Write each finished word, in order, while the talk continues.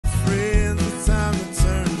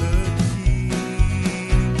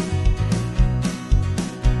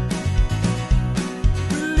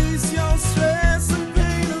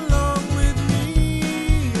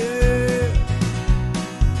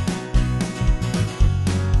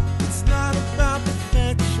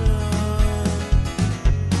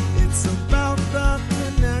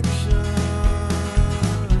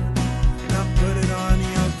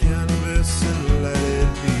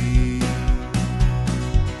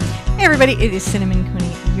Hey everybody, it is Cinnamon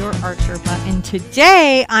Cooney, your Art Sherpa, and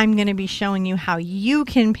today I'm going to be showing you how you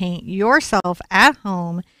can paint yourself at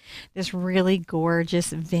home this really gorgeous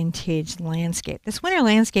vintage landscape. This winter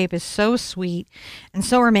landscape is so sweet and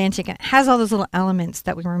so romantic, and it has all those little elements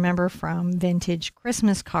that we remember from vintage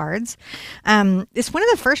Christmas cards. It's one of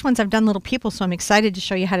the first ones I've done little people, so I'm excited to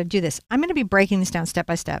show you how to do this. I'm going to be breaking this down step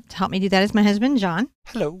by step. To help me do that is my husband, John.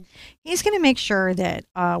 Hello. He's going to make sure that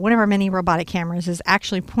one of our many robotic cameras is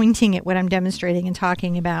actually pointing at what I'm demonstrating and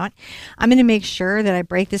talking about. I'm going to make sure that I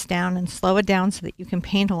break this down and slow it down so that you can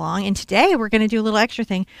paint along. And today we're going to do a little extra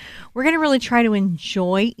thing. We're going to really try to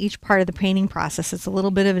enjoy each part of the painting process. It's a little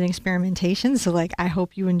bit of an experimentation, so I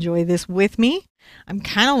hope you enjoy this with me. I'm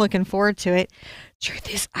kind of looking forward to it.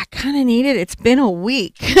 Truth is, I kind of need it. It's been a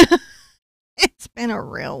week. It's been a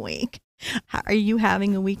real week. Are you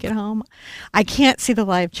having a week at home? I can't see the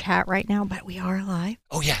live chat right now, but we are live.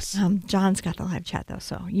 Oh, yes. John's got the live chat, though,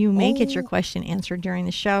 so you may get your question answered during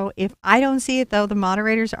the show. If I don't see it, though, the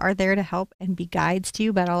moderators are there to help and be guides to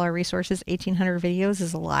you about all our resources. 1,800 videos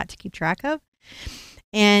is a lot to keep track of.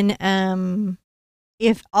 And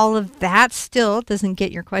if all of that still doesn't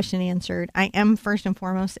get your question answered, I am first and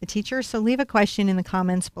foremost a teacher, so leave a question in the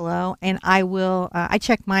comments below, and I will, I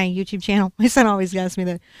check my YouTube channel. My son always asks me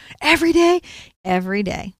that every day.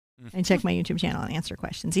 I check my YouTube channel and answer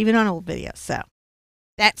questions, even on old videos. So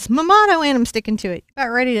that's my motto, and I'm sticking to it. About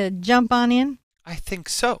ready to jump on in? I think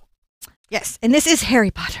so. Yes, and this is Harry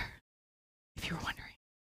Potter, if you were wondering.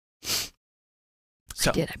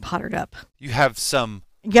 So I pottered up. You have some...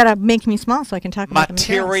 You gotta make me small so I can talk about the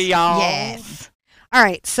materials. Yes. All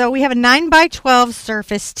right. So we have a 9x12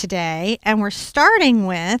 surface today, and we're starting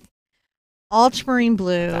with ultramarine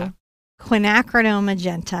blue, quinacridone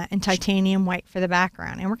magenta, and titanium white for the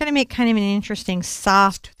background. And we're going to make kind of an interesting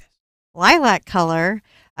soft lilac color,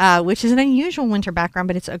 which is an unusual winter background,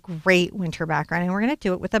 but it's a great winter background. And we're going to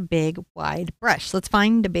do it with a big, wide brush. Let's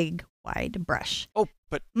find a big, wide brush. Oh,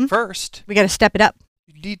 but first... we got to step it up.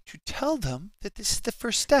 You need to tell them that this is the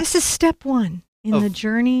first step. This is step one in the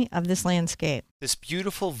journey of this landscape. This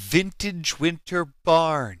beautiful vintage winter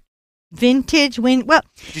barn. Vintage well.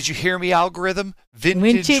 Did you hear me, algorithm?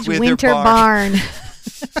 Vintage winter barn.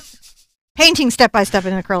 Painting step by step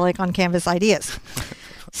in acrylic on canvas ideas.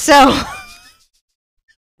 So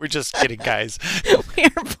we're just kidding, guys. We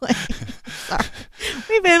are playing. Sorry.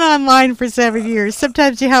 We've been online for 7 years.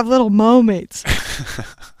 Sometimes you have little moments.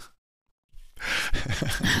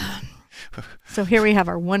 So here we have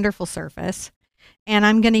our wonderful surface, and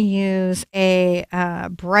I'm going to use a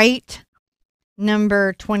bright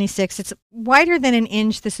number 26. It's wider than an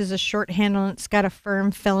inch. This is a short handle. It's got a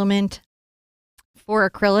firm filament for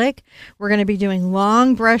acrylic. We're going to be doing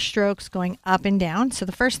long brush strokes going up and down. So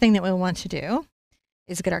the first thing that we'll want to do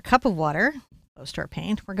is get our cup of water close to our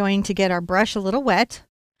paint. We're going to get our brush a little wet.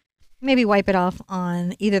 Maybe wipe it off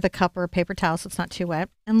on either the cup or a paper towel so it's not too wet.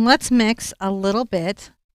 And let's mix a little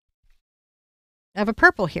bit of a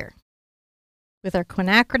purple here with our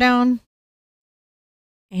quinacridone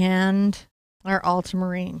and our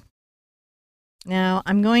ultramarine. Now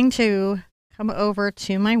I'm going to come over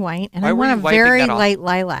to my white, and I want a very light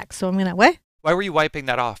lilac. So I'm going to, what? Why were you wiping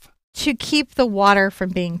that off? To keep the water from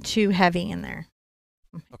being too heavy in there.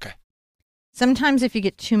 Okay. Sometimes if you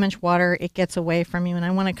get too much water, it gets away from you, and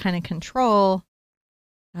I want to kind of control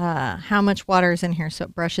how much water is in here so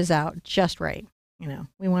it brushes out just right. You know,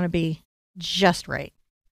 we want to be just right.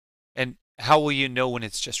 And how will you know when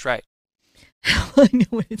it's just right? How will I know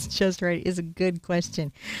when it's just right is a good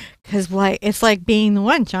question, because it's like being the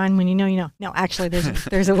one, John. When you know, you know. No, actually,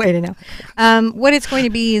 there's a way to know. What it's going to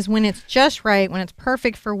be is when it's just right, when it's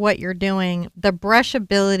perfect for what you're doing. The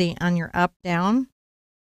brushability on your up down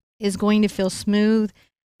is going to feel smooth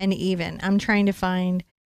and even. I'm trying to find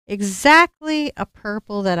exactly a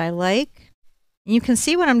purple that I like. You can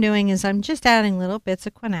see what I'm doing is I'm just adding little bits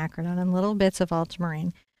of quinacridone and little bits of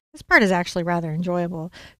ultramarine. This part is actually rather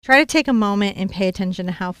enjoyable. Try to take a moment and pay attention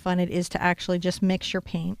to how fun it is to actually just mix your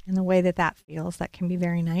paint and the way that that feels. That can be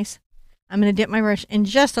very nice. I'm going to dip my brush in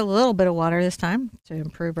just a little bit of water this time to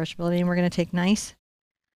improve brushability, and we're going to take nice,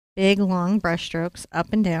 big, long brush strokes up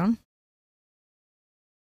and down.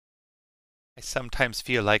 I sometimes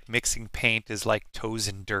feel like mixing paint is like toes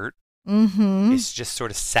in dirt. Mm-hmm. It's just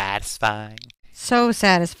sort of satisfying. So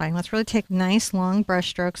satisfying. Let's really take nice, long brush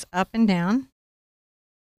strokes up and down.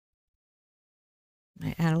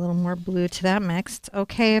 I add a little more blue to that mix. It's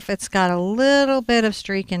okay if it's got a little bit of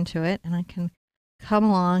streak into it, and I can come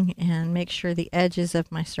along and make sure the edges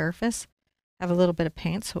of my surface have a little bit of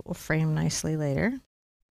paint so it will frame nicely later.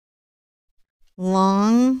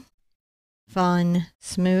 Long, fun,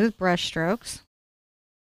 smooth brush strokes.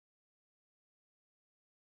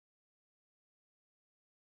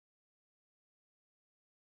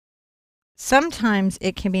 sometimes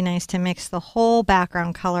it can be nice to mix the whole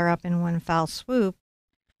background color up in one foul swoop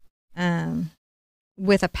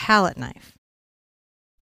with a palette knife.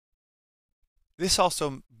 This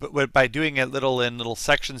also, but by doing it in little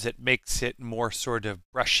sections, it makes it more sort of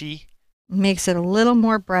brushy. Makes it a little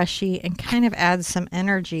more brushy and kind of adds some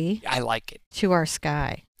energy. I like it. To our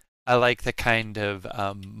sky. I like the kind of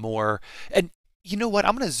more. And you know what?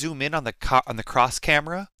 I'm going to zoom in on the cross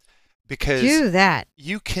camera because do that.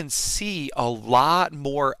 You can see a lot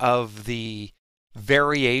more of the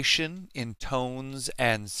variation in tones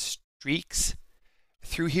and streaks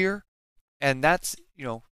through here, and that's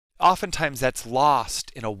oftentimes that's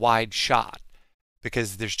lost in a wide shot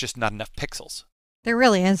because there's just not enough pixels. There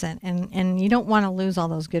really isn't, and you don't want to lose all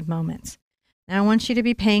those good moments. Now I want you to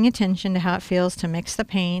be paying attention to how it feels to mix the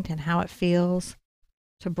paint and how it feels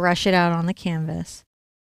to brush it out on the canvas,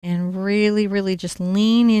 and really, really just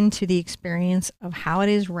lean into the experience of how it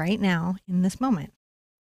is right now in this moment.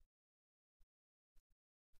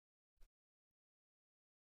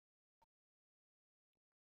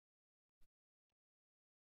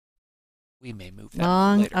 We may move that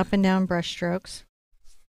long later. up and down brush strokes.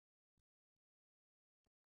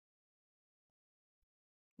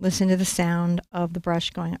 Listen to the sound of the brush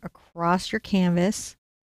going across your canvas.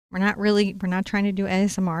 We're not trying to do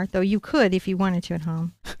ASMR, though you could if you wanted to at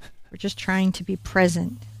home. We're just trying to be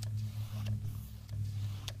present.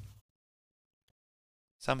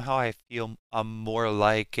 Somehow I feel I'm more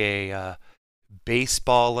like a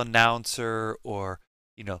baseball announcer or,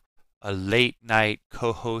 a late night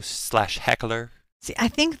co-host / heckler. See, I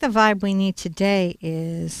think the vibe we need today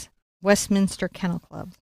is Westminster Kennel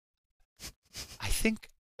Club. I think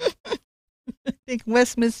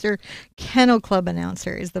Westminster Kennel Club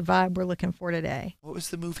announcer is the vibe we're looking for today. What was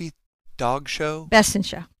the movie? Dog Show? Best in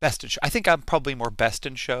Show. Best in Show. I think I'm probably more Best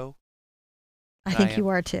in Show. I think you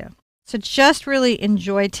are too. So just really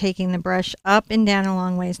enjoy taking the brush up and down a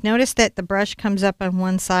long ways. Notice that the brush comes up on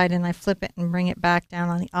one side and I flip it and bring it back down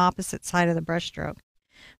on the opposite side of the brush stroke.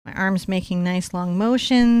 My arm's making nice long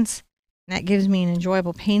motions, and that gives me an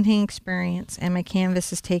enjoyable painting experience, and my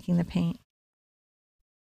canvas is taking the paint.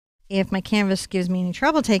 If my canvas gives me any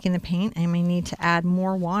trouble taking the paint, I may need to add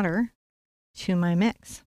more water to my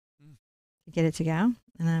mix to get it to go.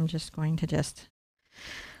 And I'm just going to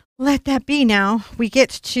let that be now. We get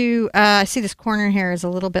to, I see this corner here is a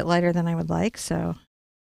little bit lighter than I would like, so I'm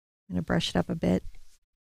going to brush it up a bit.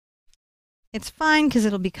 It's fine because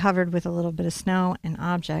it'll be covered with a little bit of snow and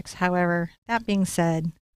objects. However, that being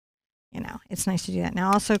said, it's nice to do that.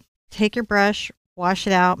 Now also take your brush, wash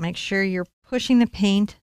it out, make sure you're pushing the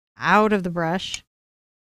paint out of the brush,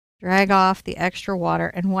 drag off the extra water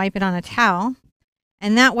and wipe it on a towel.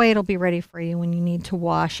 And that way it'll be ready for you when you need to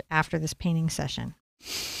wash after this painting session.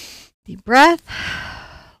 Deep breath,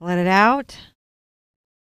 let it out.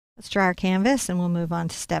 Let's dry our canvas and we'll move on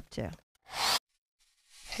to step 2.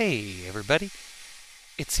 Hey everybody.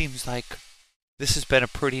 It seems like this has been a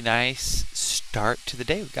pretty nice start to the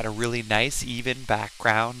day. We've got a really nice even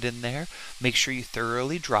background in there. Make sure you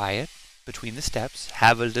thoroughly dry it between the steps.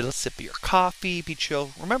 Have a little sip of your coffee, be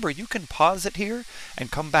chill. Remember, you can pause it here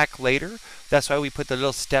and come back later. That's why we put the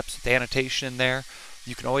little steps with the annotation in there.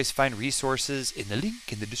 You can always find resources in the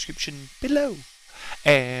link in the description below.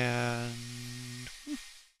 And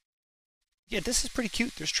yeah, this is pretty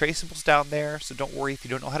cute. There's traceables down there, so don't worry if you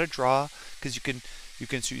don't know how to draw, because you can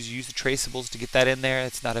use the traceables to get that in there.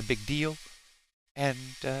 It's not a big deal. And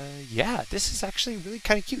yeah, this is actually really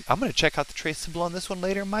kind of cute. I'm going to check out the traceable on this one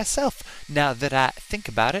later myself. Now that I think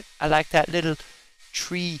about it, I like that little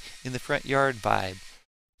tree in the front yard vibe.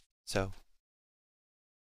 So,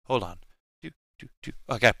 hold on. Oh,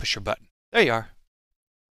 I got to push your button. There you are.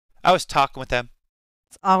 I was talking with them.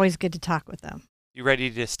 It's always good to talk with them. You ready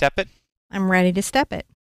to step it? I'm ready to step it.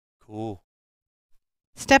 Cool.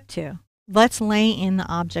 Step 2. Let's lay in the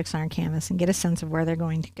objects on our canvas and get a sense of where they're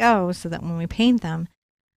going to go so that when we paint them,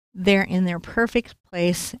 they're in their perfect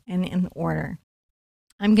place and in order.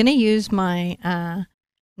 I'm going to use my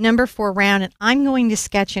number 4 round, and I'm going to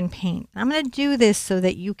sketch and paint. I'm going to do this so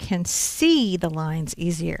that you can see the lines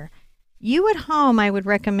easier. You at home, I would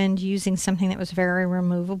recommend using something that was very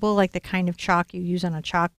removable, like the kind of chalk you use on a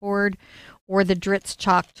chalkboard, or the Dritz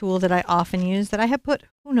chalk tool that I often use that I have put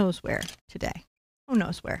who knows where today. Who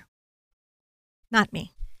knows where. Not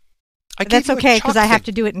me. But that's okay because I have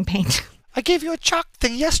to do it in paint. I gave you a chalk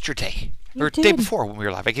thing yesterday. You or did. Day before when we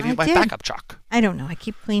were live. I gave you my backup chalk. I don't know. I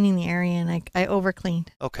keep cleaning the area and I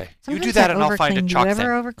over-cleaned. Okay. Sometimes you do that and I'll find a chalk thing. thing. Do you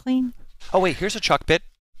ever over-clean? Oh, wait. Here's a chalk bit.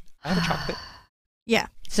 I have a chalk bit. Yeah.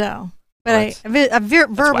 So... But I, Oh, I, I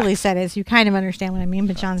verbally said it, so you kind of understand what I mean,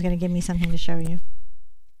 but John's going to give me something to show you. Okay. You do that and I'll find a chalk thing. Okay. Okay. Here's a chalk bit. I have a chalk bit. Yeah. So, but I verbally said it, so you kind of understand what I mean, but John's going to give me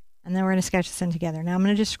something to show you. And then we're going to sketch this in together. Now I'm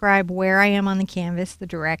going to describe where I am on the canvas, the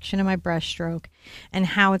direction of my brush stroke, and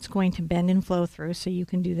how it's going to bend and flow through, so you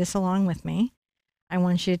can do this along with me. I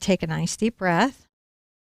want you to take a nice deep breath.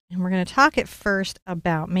 And we're going to talk at first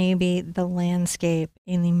about maybe the landscape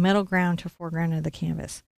in the middle ground to foreground of the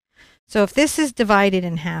canvas. So if this is divided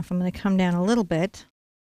in half, I'm going to come down a little bit.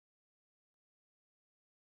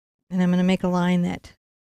 And I'm going to make a line that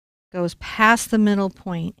goes past the middle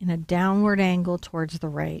point in a downward angle towards the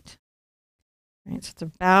right. Right, so it's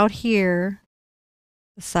about here,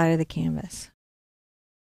 the side of the canvas.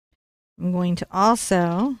 I'm going to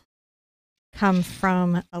also come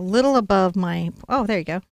from a little above my, oh, there you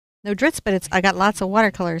go. No drits, but I got lots of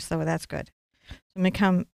watercolors, so that's good. So I'm going to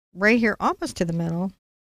come right here almost to the middle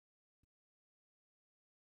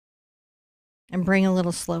and bring a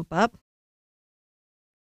little slope up.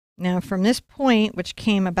 Now from this point, which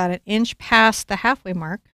came about 1 inch past the halfway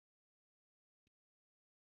mark,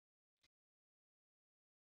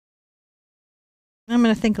 I'm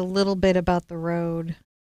going to think a little bit about the road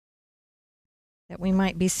that we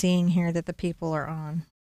might be seeing here that the people are on.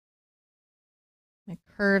 I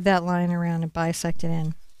curve that line around and bisect it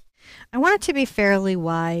in. I want it to be fairly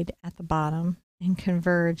wide at the bottom and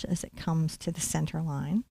converge as it comes to the center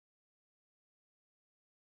line.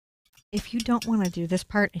 If you don't want to do this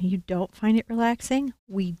part and you don't find it relaxing,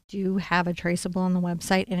 we do have a traceable on the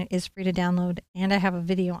website, and it is free to download, and I have a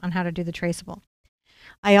video on how to do the traceable.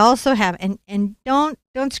 I also have, and don't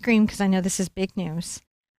scream because I know this is big news.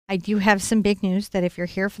 I do have some big news that if you're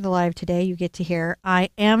here for the live today, you get to hear. I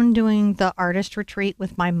am doing the artist retreat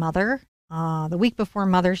with my mother the week before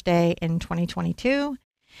Mother's Day in 2022.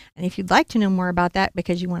 And if you'd like to know more about that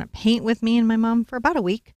because you want to paint with me and my mom for about a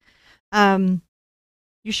week,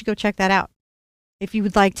 you should go check that out. If you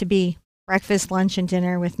would like to be breakfast, lunch, and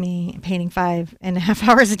dinner with me painting 5.5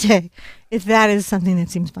 hours a day, if that is something that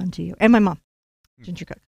seems fun to you. And my mom, Ginger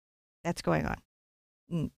Cook. That's going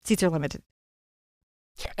on. Seats are limited.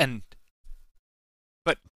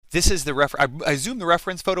 But this is the reference. I zoomed the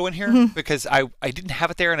reference photo in here because I didn't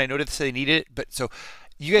have it there and I noticed they needed it. But so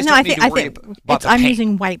you guys don't need to worry about the paint. I'm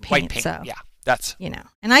using white paint. White paint, so yeah. That's,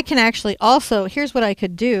 and I can actually also, here's what I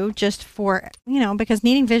could do just for, because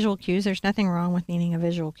needing visual cues, there's nothing wrong with needing a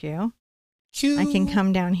visual cue. I can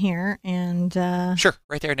come down here and sure,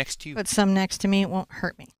 right there next to you. Put some next to me. It won't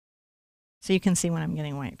hurt me. So you can see when I'm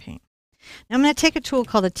getting white paint. Now I'm going to take a tool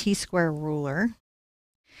called a T-square ruler,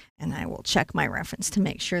 and I will check my reference to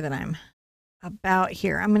make sure that I'm about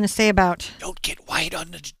here. I'm going to say about, don't get white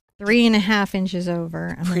on the 3.5 inches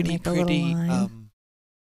over. I'm going to make a little line.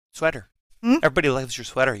 Sweater. Everybody loves your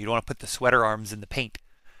sweater. You don't want to put the sweater arms in the paint.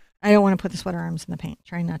 I don't want to put the sweater arms in the paint.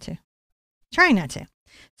 Try not to. Try not to.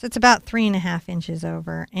 So it's about 3.5 inches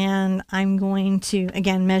over. And I'm going to,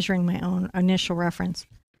 again, measuring my own initial reference,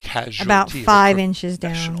 about 5 inches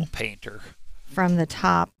down painter. From the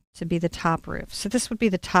top to be the top roof. So this would be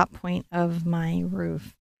the top point of my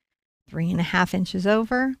roof. 3.5 inches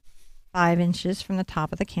over, 5 inches from the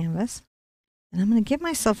top of the canvas. And I'm going to give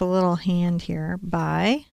myself a little hand here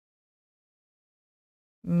by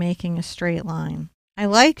making a straight line. I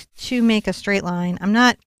like to make a straight line.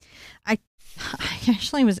 I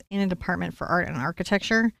actually was in a department for art and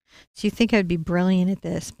architecture, so you think I'd be brilliant at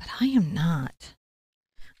this, but I am not.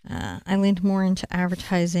 I leaned more into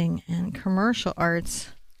advertising and commercial arts,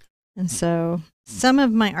 and so some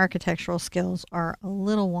of my architectural skills are a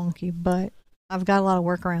little wonky, but I've got a lot of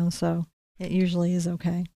workarounds, so it usually is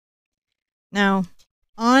okay. Now,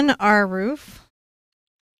 on our roof,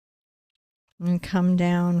 and come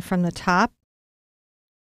down from the top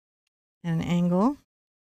at an angle.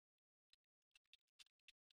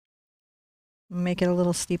 Make it a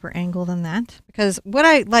little steeper angle than that. Because what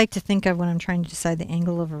I like to think of when I'm trying to decide the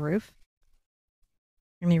angle of a roof,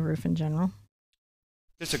 any roof in general.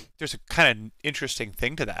 There's a kind of interesting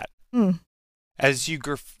thing to that. As you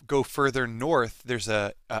go further north, there's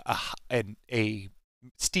a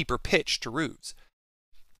steeper pitch to roofs.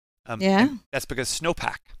 Yeah. That's because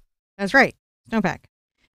snowpack. That's right. Snowpack.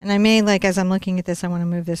 And I may, as I'm looking at this, I want to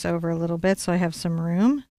move this over a little bit so I have some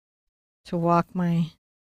room to walk my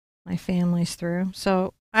families through.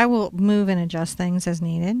 So I will move and adjust things as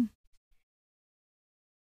needed.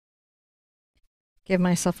 Give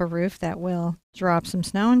myself a roof that will drop some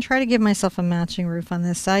snow and try to give myself a matching roof on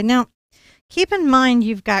this side. Now, keep in mind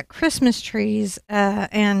you've got Christmas trees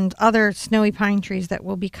and other snowy pine trees that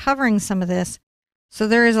will be covering some of this. So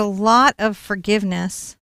there is a lot of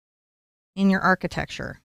forgiveness in your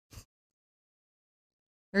architecture.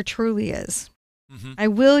 There truly is. I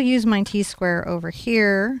will use my T-square over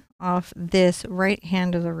here off this right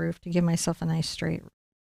hand of the roof to give myself a nice straight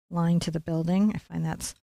line to the building. I find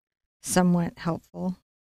that's somewhat helpful.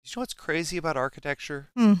 You know what's crazy about architecture?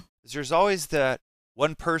 Hmm. Is there's always that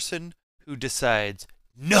one person who decides,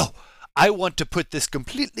 no, I want to put this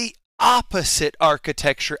completely opposite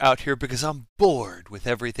architecture out here because I'm bored with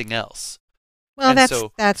everything else. Well, And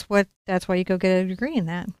so, that's why you go get a degree in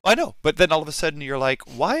that. I know, but then all of a sudden you're like,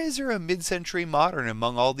 why is there a mid-century modern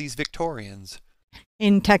among all these Victorians?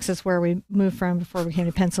 In Texas, where we moved from before we came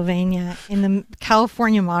to Pennsylvania, in the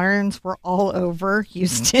California moderns were all over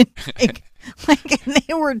Houston. like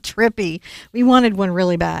they were trippy. We wanted one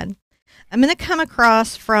really bad. I'm going to come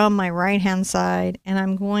across from my right hand side, and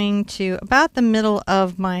I'm going to, about the middle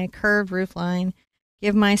of my curved roof line,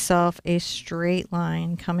 give myself a straight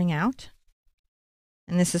line coming out.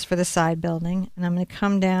 And this is for the side building. And I'm going to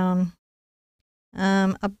come down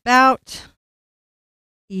about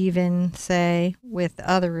even, say, with the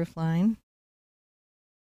other roof line.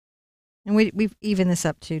 And we've evened this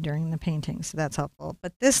up too during the painting, so that's helpful.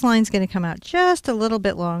 But this line's going to come out just a little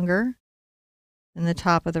bit longer than the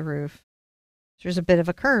top of the roof. So there's a bit of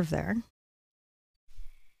a curve there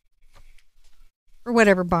for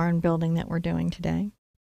whatever barn building that we're doing today.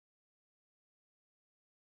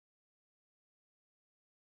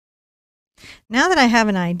 Now that I have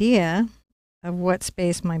an idea of what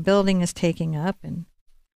space my building is taking up and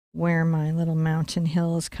where my little mountain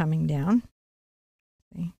hill is coming down,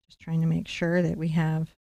 see, just trying to make sure that we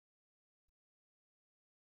have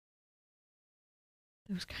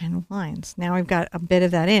those kind of lines. Now I've got a bit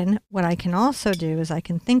of that in. What I can also do is I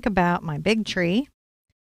can think about my big tree,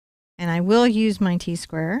 and I will use my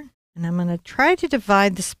T-square, and I'm going to try to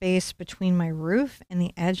divide the space between my roof and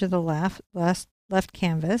the edge of the left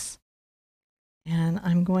canvas. And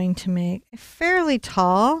I'm going to make a fairly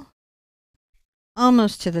tall,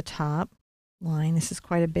 almost to the top line. This is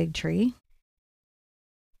quite a big tree.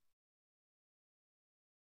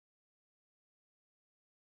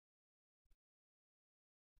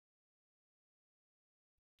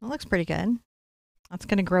 It looks pretty good. That's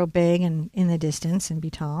going to grow big and in the distance and be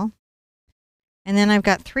tall. And then I've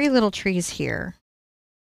got 3 little trees here.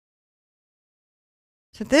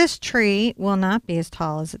 So this tree will not be as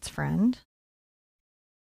tall as its friend.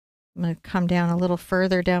 I'm going to come down a little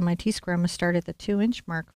further down my T-square. I'm going to start at the 2-inch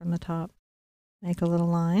mark from the top. Make a little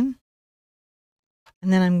line.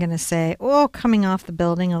 And then I'm going to say, oh, coming off the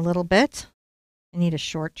building a little bit, I need a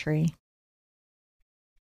short tree.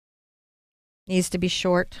 Needs to be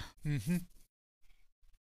short. Mm-hmm.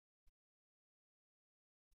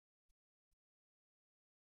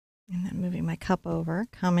 And then moving my cup over,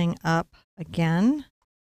 coming up again.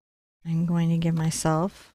 I'm going to give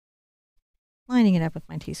myself, lining it up with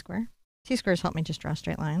my T-square. T-squares help me just draw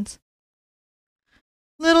straight lines.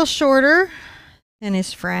 Little shorter than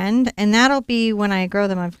his friend, and that'll be when I grow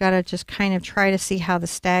them. I've got to just kind of try to see how the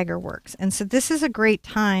stagger works. And so this is a great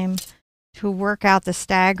time to work out the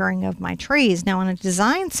staggering of my trees. Now, in a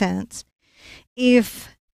design sense,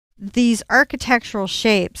 if these architectural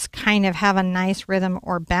shapes kind of have a nice rhythm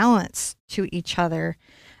or balance to each other,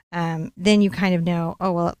 then you kind of know,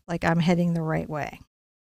 oh, well, like I'm heading the right way.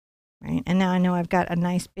 Right? And now I know I've got a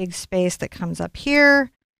nice big space that comes up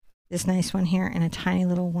here, this nice one here, and a tiny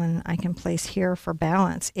little one I can place here for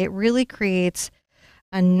balance. It really creates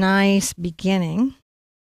a nice beginning.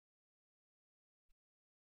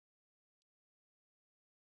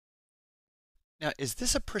 Now, is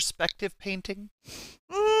this a perspective painting?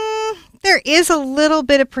 There is a little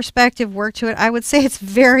bit of perspective work to it. I would say it's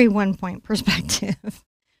very one-point perspective,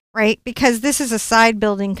 right? Because this is a side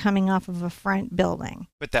building coming off of a front building.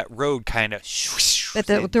 But that road kind of... But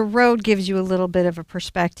the road gives you a little bit of a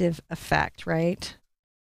perspective effect, right?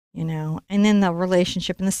 You know, and then the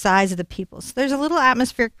relationship and the size of the people. So there's a little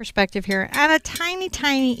atmospheric perspective here and a tiny,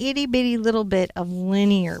 tiny, itty-bitty little bit of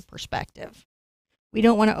linear perspective. We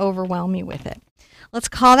don't want to overwhelm you with it. Let's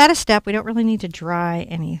call that a step. We don't really need to dry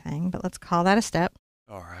anything, but let's call that a step.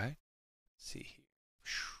 All right. Let's see here.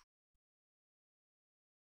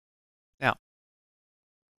 Now.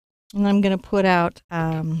 And I'm going to put out,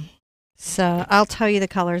 so I'll tell you the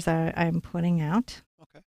colors that I'm putting out.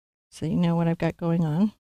 Okay. So you know what I've got going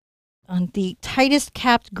on. On the tightest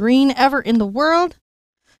capped green ever in the world.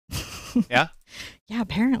 Yeah? Yeah,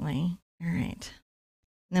 apparently. All right.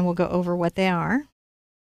 And then we'll go over what they are.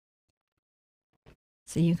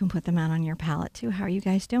 So you can put them out on your palette too. How are you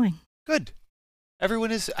guys doing? Good.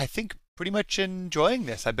 Everyone is, I think, pretty much enjoying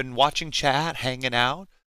this. I've been watching chat, hanging out.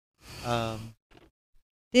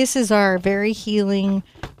 This is our very healing,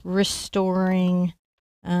 restoring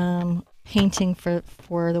painting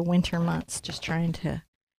for the winter months. Just trying to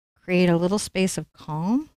create a little space of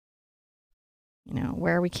calm, you know,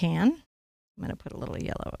 where we can. I'm going to put a little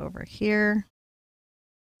yellow over here.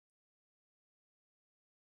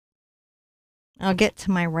 I'll get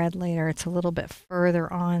to my red later. It's a little bit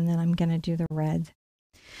further on than I'm going to do the red.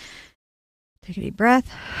 Take a deep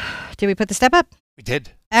breath. Did we put the step up? We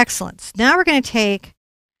did. Excellent. So now we're going to take,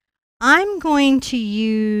 I'm going to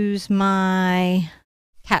use my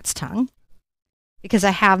cat's tongue because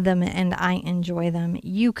I have them and I enjoy them.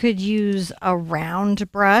 You could use a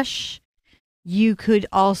round brush. You could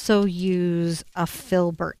also use a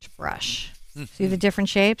filbert brush. See the different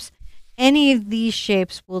shapes? Any of these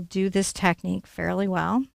shapes will do this technique fairly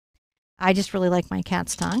well. I just really like my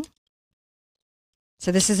cat's tongue.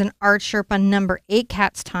 So this is an Art Sherpa number 8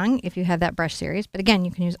 cat's tongue if you have that brush series. But again,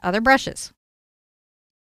 you can use other brushes.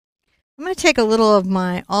 I'm going to take a little of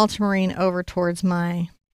my ultramarine over towards my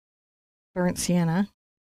burnt sienna.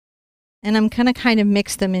 And I'm going to kind of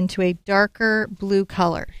mix them into a darker blue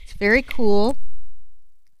color. It's very cool.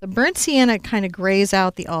 The burnt sienna kind of grays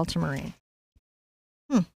out the ultramarine.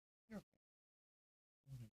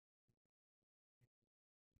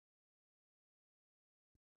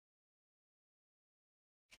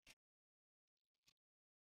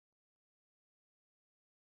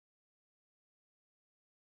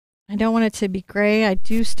 I don't want it to be gray. I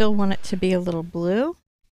do still want it to be a little blue.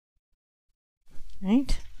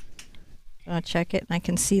 Right? So I'll check it, and I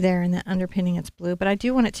can see there in the underpinning it's blue, but I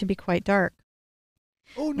do want it to be quite dark.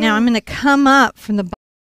 Oh, no. Now I'm going to come up from the bottom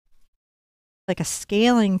like a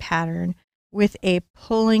scaling pattern with a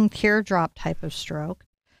pulling teardrop type of stroke.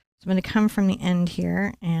 So I'm going to come from the end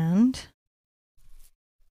here and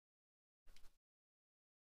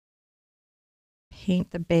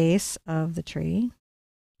paint the base of the tree.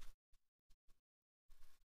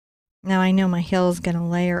 Now I know my hill is going to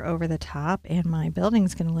layer over the top and my building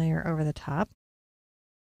is going to layer over the top.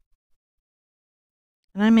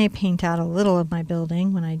 And I may paint out a little of my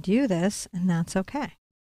building when I do this, and that's okay.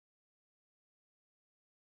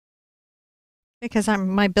 Because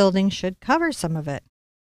my building should cover some of it.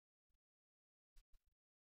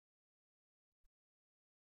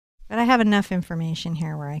 But I have enough information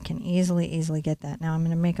here where I can easily get that. Now I'm going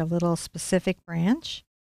to make a little specific branch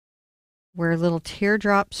where little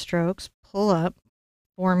teardrop strokes pull up,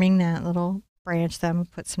 forming that little branch that I'm going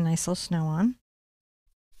to put some nice little snow on.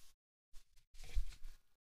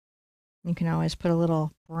 You can always put a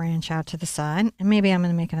little branch out to the side. And maybe I'm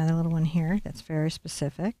going to make another little one here that's very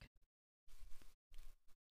specific.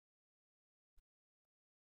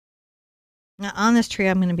 Now on this tree,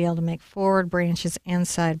 I'm going to be able to make forward branches and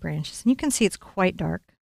side branches. And you can see it's quite dark.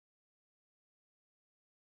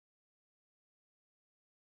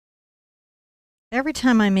 Every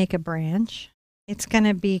time I make a branch, it's going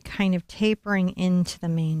to be kind of tapering into the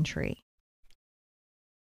main tree.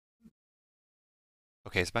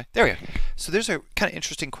 Okay, there we go. So there's a kind of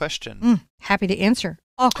interesting question. Happy to answer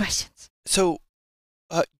all questions. So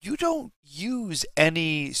you don't use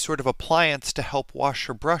any sort of appliance to help wash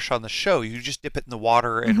your brush on the show. You just dip it in the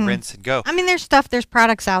water and rinse and go. I mean, there's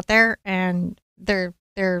products out there, and they're.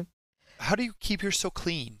 How do you keep yours so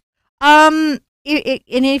clean? And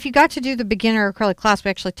if you got to do the beginner acrylic class, we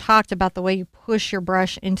actually talked about the way you push your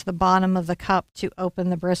brush into the bottom of the cup to open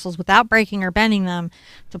the bristles without breaking or bending them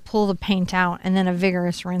to pull the paint out, and then a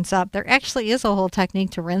vigorous rinse up. There actually is a whole technique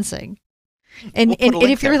to rinsing. And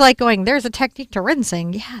if you're like going, there's a technique to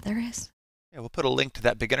rinsing, yeah, there is. Yeah, we'll put a link to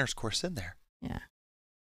that beginner's course in there. Yeah.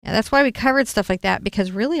 Yeah, that's why we covered stuff like that,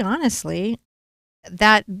 because really honestly,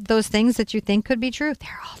 those things that you think could be true,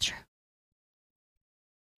 they're all true.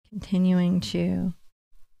 Continuing to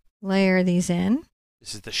layer these in.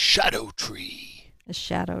 This is the shadow tree. The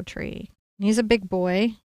shadow tree. He's a big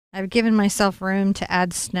boy. I've given myself room to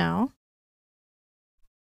add snow.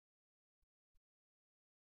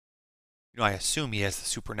 You know, I assume he has the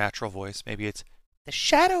supernatural voice. Maybe it's the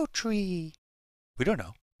shadow tree. We don't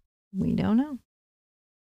know. We don't know.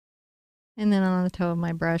 And then on the toe of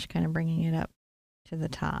my brush, kind of bringing it up to the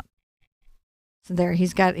top. So there,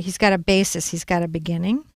 he's got a basis. He's got a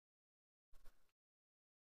beginning.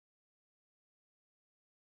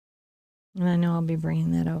 And I know I'll be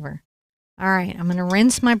bringing that over. All right, I'm going to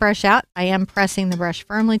rinse my brush out. I am pressing the brush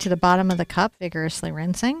firmly to the bottom of the cup, vigorously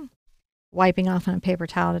rinsing. Wiping off on a paper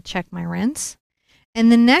towel to check my rinse. And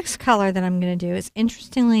the next color that I'm going to do is,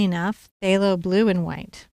 interestingly enough, phthalo blue and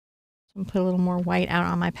white. So I'm going to put a little more white out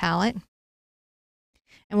on my palette.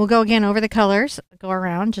 And we'll go again over the colors, go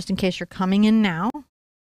around, just in case you're coming in now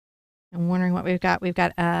and wondering what we've got. We've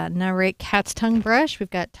got a number 8 cat's tongue brush. We've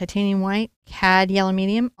got titanium white, cad yellow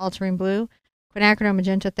medium, ultramarine blue, quinacridone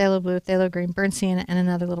magenta, phthalo blue, phthalo green, burnt sienna, and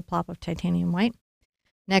another little plop of titanium white.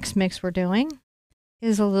 Next mix we're doing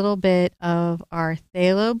is a little bit of our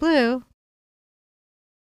phthalo blue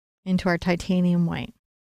into our titanium white.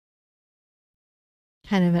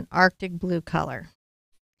 kind of an Arctic blue color.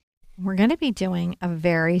 We're going to be doing a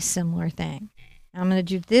very similar thing. I'm going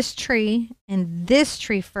to do this tree and this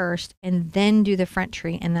tree first and then do the front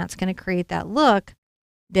tree, and that's going to create that look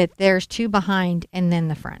that there's two behind and then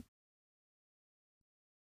the front.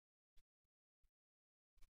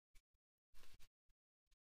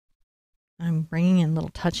 I'm bringing in little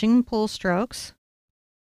touching and pull strokes.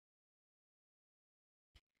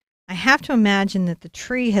 I have to imagine that the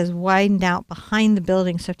tree has widened out behind the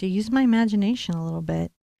building, so I have to use my imagination a little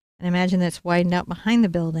bit and imagine that it's widened out behind the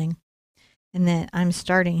building and that I'm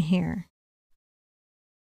starting here.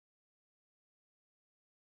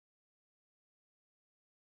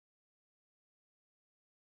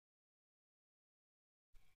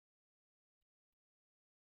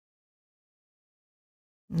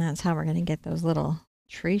 And that's how we're going to get those little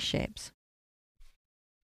tree shapes.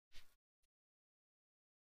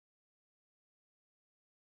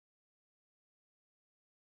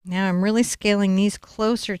 Now I'm really scaling these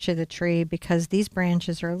closer to the tree because these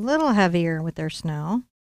branches are a little heavier with their snow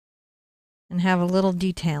and have a little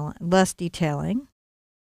less detailing.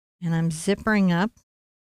 And I'm zippering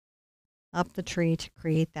up the tree to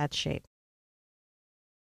create that shape.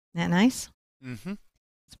 Isn't that nice? Mm-hmm.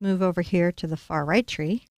 Let's move over here to the far right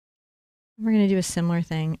tree. We're going to do a similar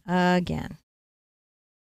thing again.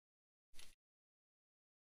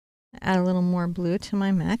 Add a little more blue to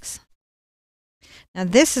my mix. Now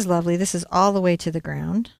this is lovely. This is all the way to the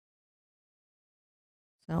ground.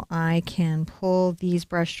 So I can pull these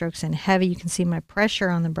brush strokes in heavy. You can see my pressure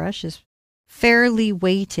on the brush is fairly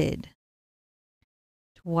weighted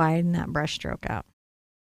to widen that brush stroke out.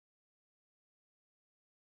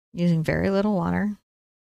 Using very little water.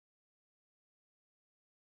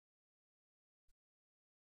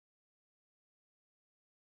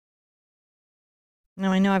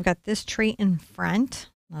 Now I know I've got this tree in front.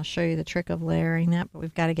 I'll show you the trick of layering that, but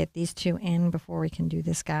we've got to get these two in before we can do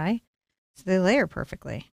this guy. So they layer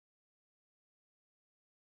perfectly.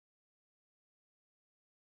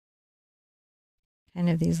 Kind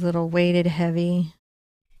of these little weighted heavy.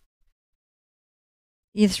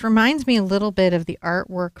 This reminds me a little bit of the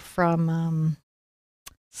artwork from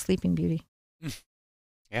Sleeping Beauty.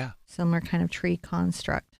 Yeah. Similar kind of tree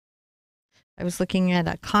construct. I was looking at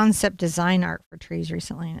a concept design art for trees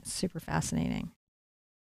recently, and it's super fascinating.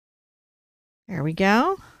 There we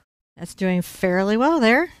go. That's doing fairly well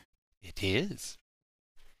there. It is.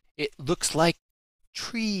 It looks like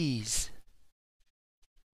trees.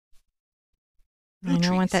 I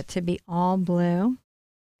don't want that to be all blue.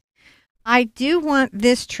 I do want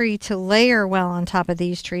this tree to layer well on top of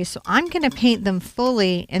these trees, so I'm going to paint them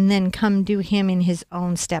fully and then come do him in his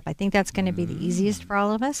own step. I think that's going to be the easiest for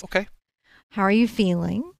all of us. Okay. How are you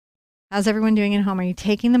feeling? How's everyone doing at home? Are you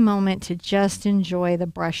taking the moment to just enjoy the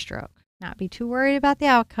brush stroke? Not be too worried about the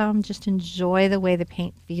outcome. Just enjoy the way the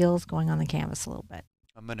paint feels going on the canvas a little bit.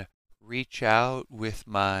 I'm going to reach out with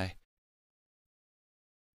my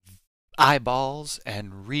eyeballs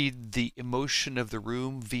and read the emotion of the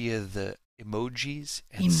room via the emojis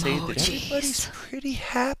and say that everybody's pretty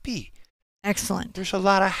happy. Excellent. There's a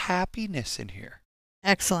lot of happiness in here.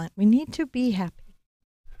 Excellent. We need to be happy.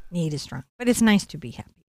 Need is strong, but it's nice to be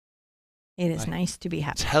happy. It is nice to be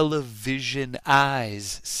happy. Television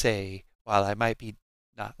eyes say, while I might be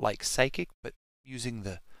not like psychic, but using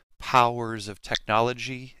the powers of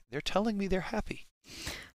technology, they're telling me they're happy.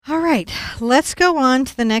 All right, let's go on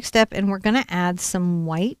to the next step, and we're going to add some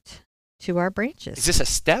white to our branches. Is this a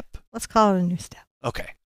step? Let's call it a new step. Okay.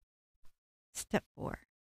 Step 4.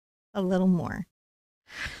 A little more.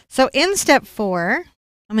 So in step 4,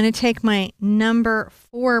 I'm going to take my number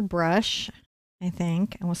 4 brush, I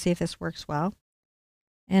think, and we'll see if this works well.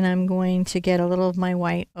 And I'm going to get a little of my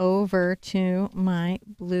white over to my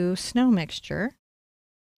blue snow mixture,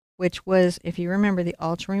 which was, if you remember, the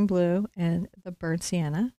ultramarine blue and the burnt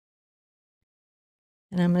sienna.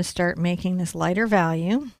 And I'm going to start making this lighter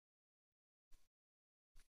value.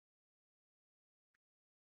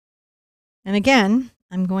 And again,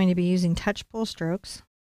 I'm going to be using touch pull strokes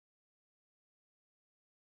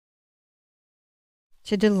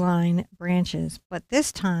to deline branches. But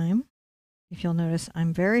this time, if you'll notice,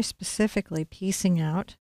 I'm very specifically piecing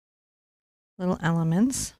out little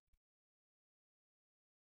elements.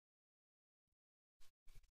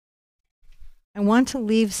 I want to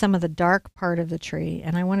leave some of the dark part of the tree,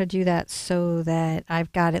 and I want to do that so that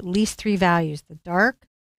I've got at least 3 values: the dark,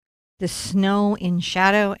 the snow in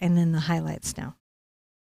shadow, and then the highlight snow.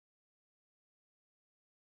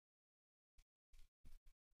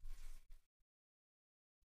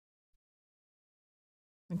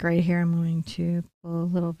 Like right here, I'm going to pull a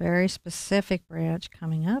little very specific branch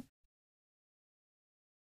coming up.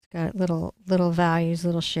 Got little values,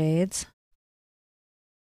 little shades.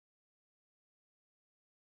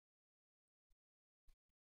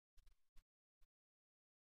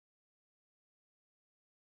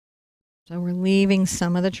 So we're leaving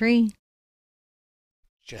some of the tree.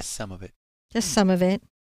 Just some of it. Just some of it.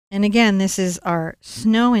 And again, this is our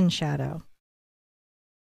snow in shadow.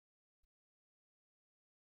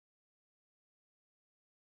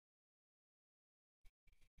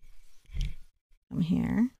 Come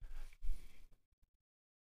here.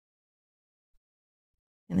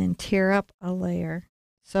 And then tear up a layer.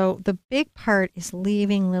 So the big part is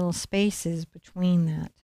leaving little spaces between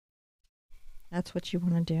that. That's what you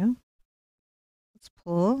want to do. Let's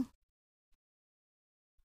pull.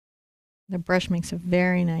 The brush makes a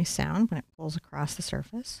very nice sound when it pulls across the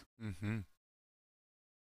surface. Mm-hmm.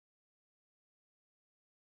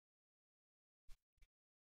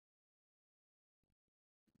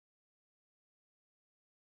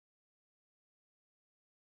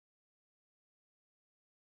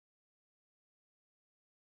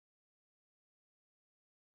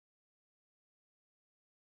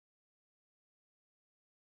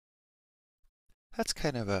 That's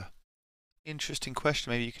kind of a interesting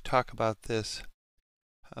question. Maybe you could talk about this.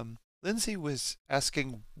 Lindsay was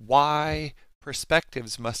asking why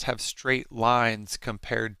perspectives must have straight lines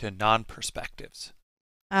compared to non-perspectives.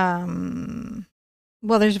 Well,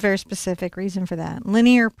 there's a very specific reason for that.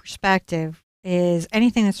 Linear perspective is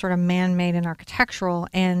anything that's sort of man-made and architectural.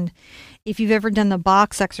 And if you've ever done the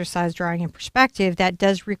box exercise drawing in perspective, that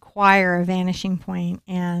does require a vanishing point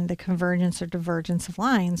and the convergence or divergence of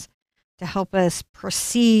lines to help us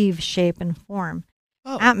perceive shape and form.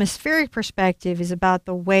 Oh. Atmospheric perspective is about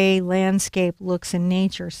the way landscape looks in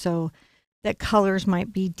nature, so that colors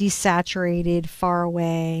might be desaturated far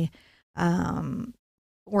away,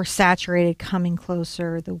 or saturated coming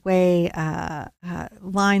closer, the way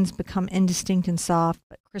lines become indistinct and soft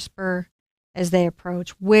but crisper as they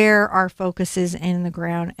approach, where our focus is in the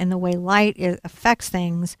ground, and the way light affects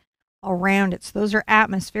things around it. So those are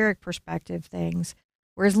atmospheric perspective things,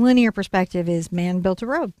 whereas linear perspective is man built a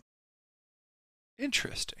road.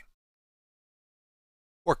 Interesting.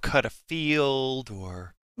 Or cut a field,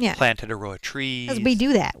 or Yeah. planted a row of trees. Because we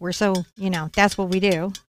do that. We're so, that's what we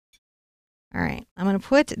do. All right. I'm going to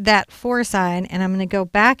put that aside, and I'm going to go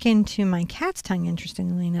back into my cat's tongue,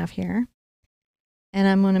 interestingly enough, here. And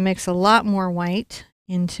I'm going to mix a lot more white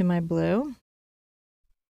into my blue.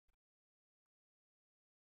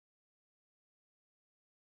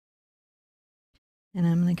 And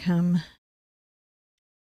I'm going to come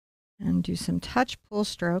and do some touch pull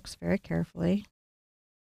strokes very carefully.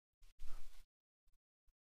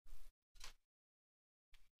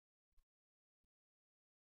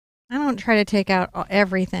 I don't try to take out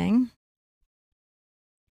everything.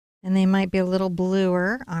 And they might be a little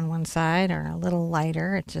bluer on one side or a little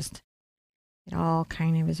lighter. It all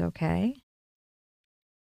kind of is okay.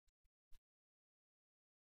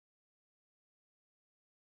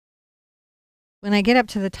 When I get up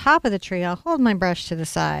to the top of the tree, I'll hold my brush to the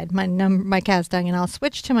side, my cat's tongue, and I'll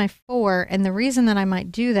switch to my 4. And the reason that I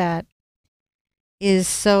might do that is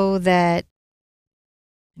so that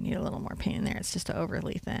I need a little more paint in there. It's just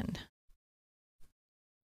overly thin.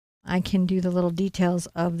 I can do the little details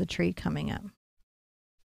of the tree coming up.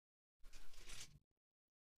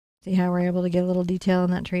 See how we're able to get a little detail in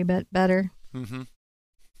that tree better? Mm-hmm.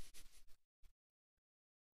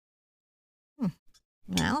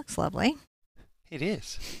 That looks lovely. It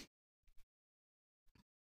is.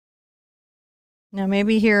 Now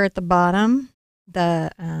maybe here at the bottom,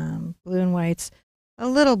 the blue and white's a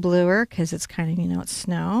little bluer because it's kind of, it's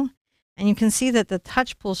snow. And you can see that the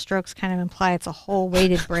touch pull strokes kind of imply it's a whole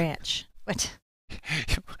weighted branch. What?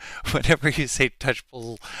 Whenever you say touch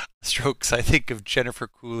pull strokes, I think of Jennifer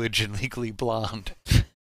Coolidge in Legally Blonde.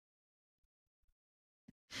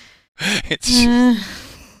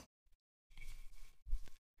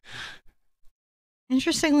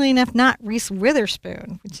 Interestingly enough, not Reese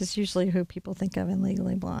Witherspoon, which is usually who people think of in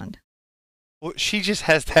Legally Blonde. Well, she just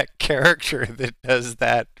has that character that does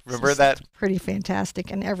that. Remember that? Pretty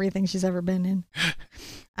fantastic in everything she's ever been in.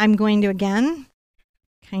 I'm going to, again,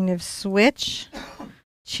 kind of switch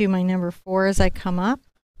to my number 4 as I come up.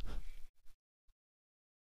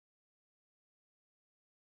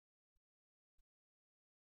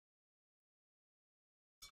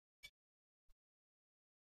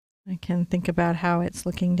 I can think about how it's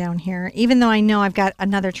looking down here. Even though I know I've got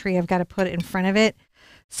another tree I've got to put in front of it.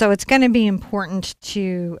 So it's going to be important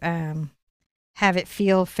to have it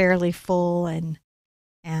feel fairly full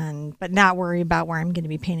but not worry about where I'm going to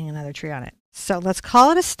be painting another tree on it. So let's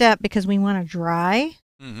call it a step because we want to dry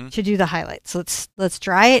Mm-hmm. to do the highlights. So let's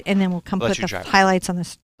dry it, and then we'll come Let put you the dry it. highlights on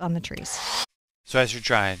the trees. So as you're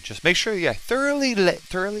drying, just make sure you thoroughly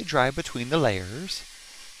dry between the layers.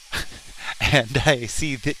 And I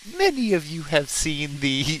see that many of you have seen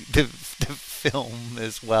the film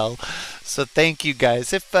as well. So thank you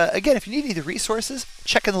guys. If again, if you need any of the resources,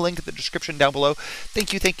 check in the link in the description down below.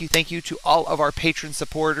 Thank you to all of our patron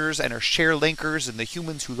supporters and our share linkers and the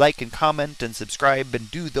humans who like and comment and subscribe and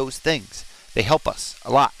do those things. They help us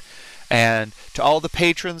a lot. And to all the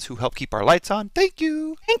patrons who help keep our lights on, thank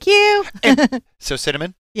you. Thank you. And so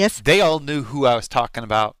Cinnamon, Yes. they all knew who I was talking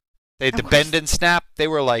about. They had Of the course. bend and snap. They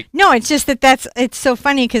were like, No, it's just it's so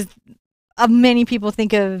funny because many people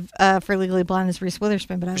think of For Legally Blonde as Reese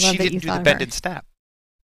Witherspoon, but I love she that you didn't do thought the of bend her. and snap.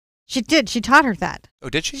 She did. She taught her that. Oh,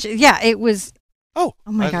 did she? Yeah, it was. Oh.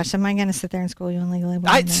 Oh my gosh, am I going to sit there and school you on Legally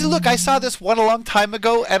Blonde? Look, I saw this one a long time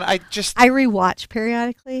ago, and I rewatch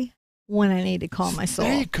periodically when I need to calm my soul.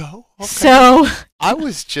 There you go. Okay. So I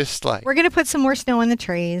was just like, we're going to put some more snow on the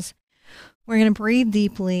trees. We're going to breathe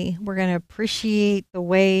deeply. We're going to appreciate the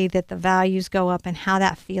way that the values go up and how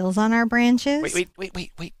that feels on our branches. wait.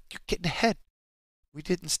 You're getting ahead. We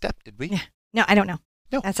didn't step, did we? Yeah. No, I don't know.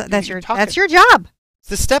 No. That's your talking. that's your job.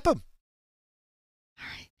 To step them. All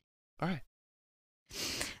right. All right.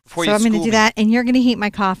 So I'm going to do that, and you're going to heat my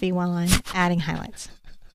coffee while I'm adding highlights.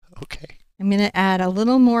 Okay. I'm going to add a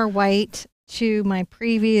little more white to my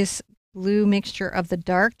previous blue mixture of the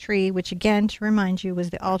dark tree, which again, to remind you, was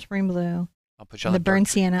the ultramarine blue. I'll put you on the burnt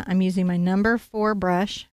dark sienna. I'm using my number 4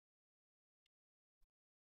 brush.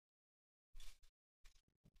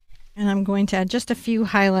 And I'm going to add just a few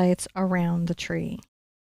highlights around the tree.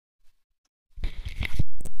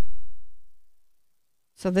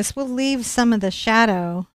 So this will leave some of the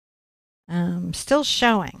shadow still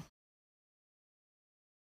showing.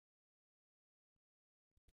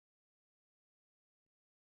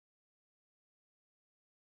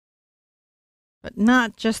 But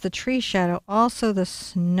not just the tree shadow, also the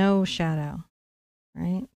snow shadow,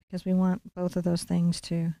 right? Because we want both of those things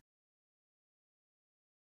to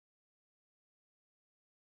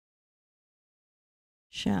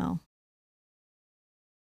show.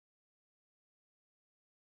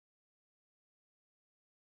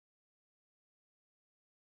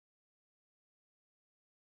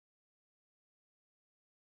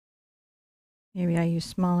 Maybe I use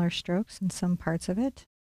smaller strokes in some parts of it.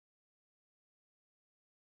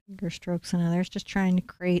 Bigger strokes in others, just trying to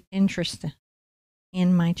create interest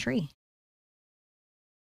in my tree.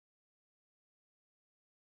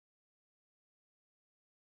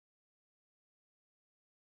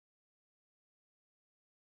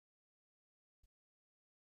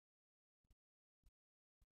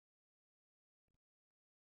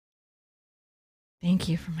 Thank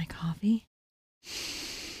you for my coffee.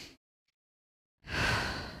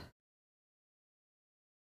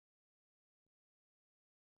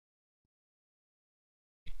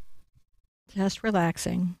 Just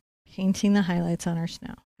relaxing, painting the highlights on our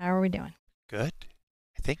snow. How are we doing? Good.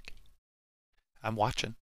 I think. I'm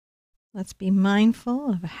watching. Let's be mindful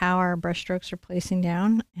of how our brushstrokes are placing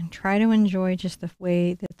down and try to enjoy just the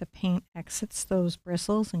way that the paint exits those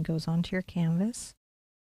bristles and goes onto your canvas.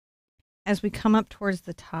 As we come up towards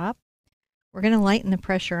the top, we're going to lighten the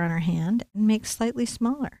pressure on our hand and make slightly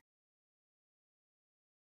smaller.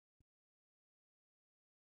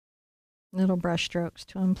 Little brush strokes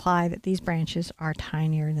to imply that these branches are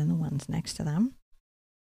tinier than the ones next to them.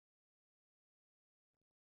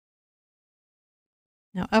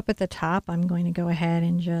 Now up at the top, I'm going to go ahead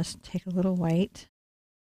and just take a little white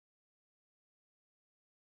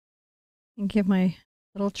and give my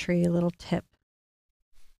little tree a little tip.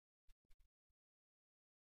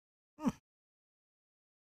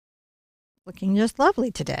 Looking just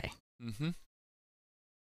lovely today. Mm-hmm.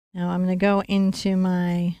 Now I'm going to go into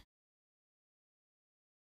my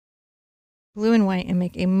blue and white and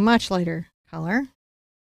make a much lighter color.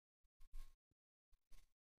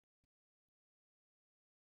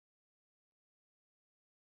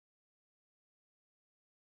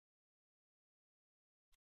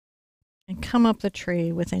 And come up the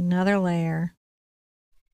tree with another layer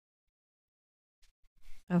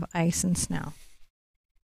of ice and snow.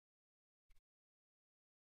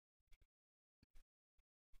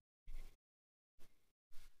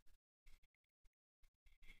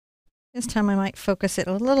 This time I might focus it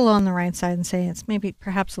a little on the right side and say it's maybe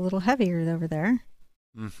perhaps a little heavier over there.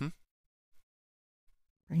 Mm-hmm.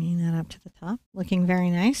 Bringing that up to the top, looking very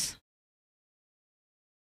nice.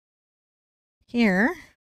 Here,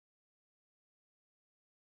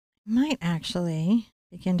 I might actually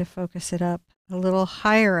begin to focus it up a little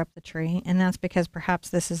higher up the tree, and that's because perhaps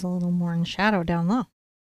this is a little more in shadow down low.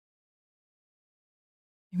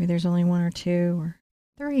 Maybe there's only 1 or 2 or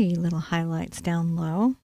 3 little highlights down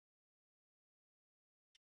low.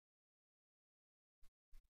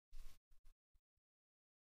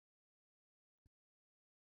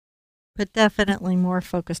 But definitely more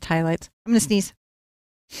focused highlights. I'm going to sneeze.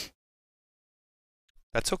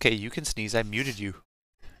 That's okay. You can sneeze. I muted you.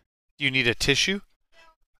 Do you need a tissue?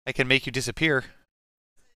 I can make you disappear.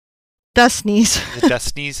 Dust sneeze. The dust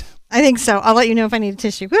sneeze. I think so. I'll let you know if I need a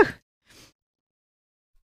tissue. Whew.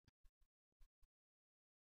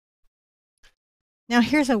 Now,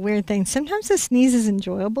 here's a weird thing. Sometimes the sneeze is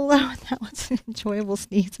enjoyable, though. And that was an enjoyable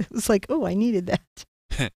sneeze. It was like, oh, I needed that.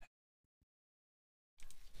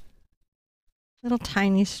 Little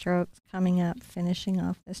tiny strokes coming up, finishing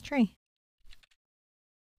off this tree.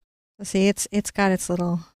 So see, it's got its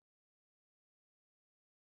little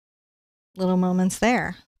moments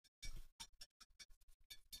there.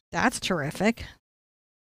 That's terrific.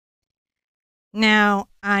 Now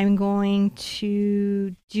I'm going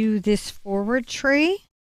to do this forward tree.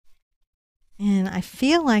 And I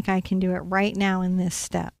feel like I can do it right now in this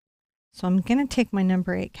step. So I'm going to take my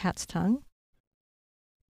number 8 cat's tongue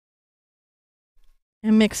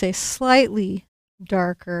and mix a slightly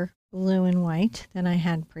darker blue and white than I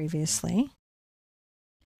had previously.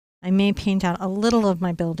 I may paint out a little of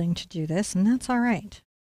my building to do this, and that's all right.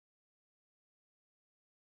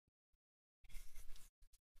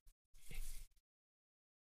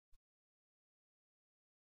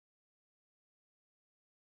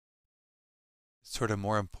 It's sort of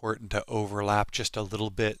more important to overlap just a little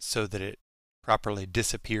bit so that it properly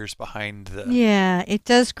disappears behind the... Yeah, it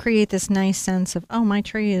does create this nice sense of, oh, my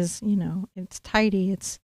tree is, it's tidy.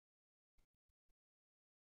 It's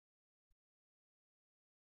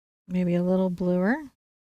maybe a little bluer.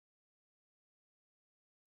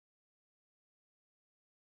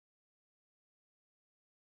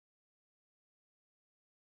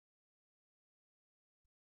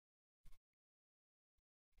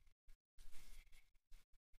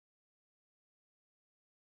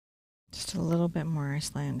 Just a little bit more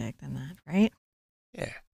Icelandic than that, right?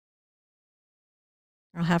 Yeah.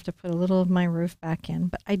 I'll have to put a little of my roof back in,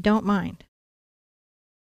 but I don't mind.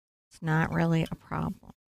 It's not really a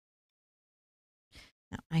problem.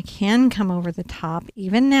 Now, I can come over the top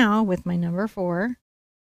even now with my number 4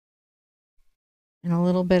 and a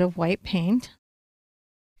little bit of white paint.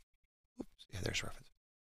 Oops. Yeah, there's a reference.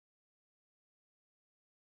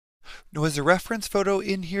 Now, was the reference photo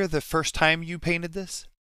in here the first time you painted this?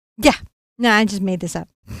 Yeah. No, I just made this up.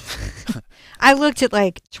 I looked at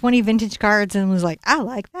like 20 vintage cards and was like, I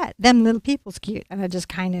like that. Them little people's cute. And I just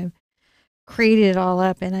kind of created it all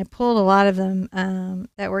up. And I pulled a lot of them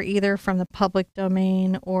that were either from the public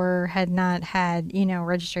domain or had not had,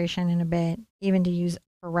 registration in a bit, even to use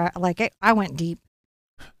for, I went deep.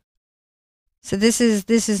 So this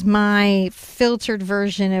is my filtered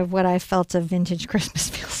version of what I felt a vintage Christmas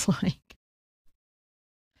feels like.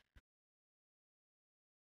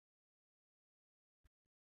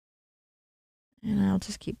 And I'll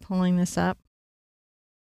just keep pulling this up.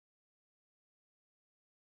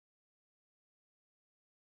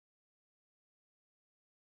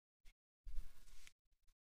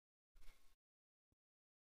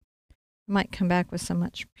 I might come back with some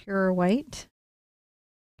much purer white.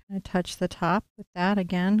 Kind of touch the top with that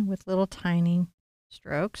again with little tiny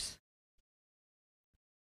strokes.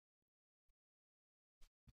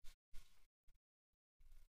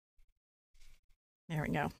 There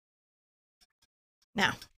we go.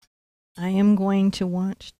 Now, I am going to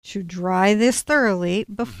want to dry this thoroughly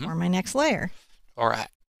before my next layer. All right.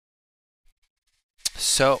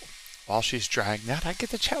 So, while she's drying that, I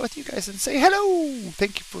get to chat with you guys and say hello.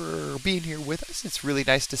 Thank you for being here with us. It's really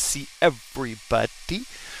nice to see everybody.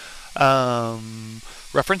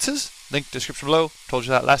 References, link description below. Told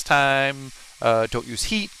you that last time. Don't use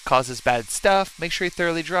heat, causes bad stuff. Make sure you're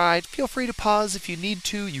thoroughly dried. Feel free to pause if you need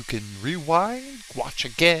to. You can rewind, watch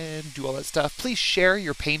again, do all that stuff. Please share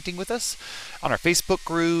your painting with us on our Facebook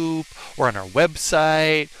group or on our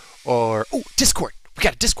website or Discord. We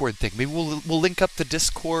got a Discord thing. Maybe we'll link up the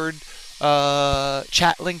Discord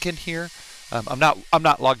chat link in here. I'm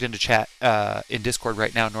not logged into chat in Discord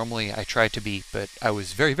right now. Normally I try to be, but I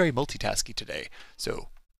was very, very multitasky today. So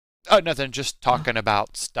nothing, just talking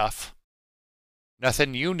about stuff.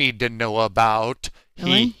 Nothing you need to know about.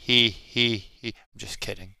 Really? I'm just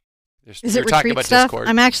kidding. Is it talking retreat about stuff? Discord.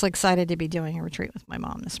 I'm actually excited to be doing a retreat with my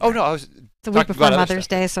mom this Oh spring. no, I was. It's a week talking before about other Mother's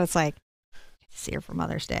stuff. Day, so it's like, see her for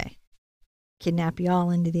Mother's Day. Kidnap you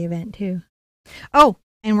all into the event too. Oh,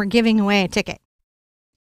 and we're giving away a ticket.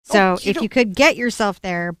 So if you could get yourself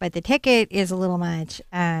there, but the ticket is a little much,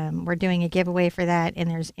 we're doing a giveaway for that,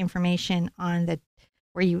 and there's information on the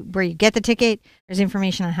where you get the ticket. There's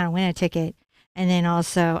information on how to win a ticket, and then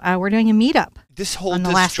also we're doing a meetup. This whole On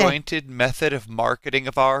the last day. disjointed method of marketing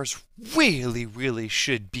of ours really, really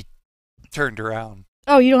should be turned around.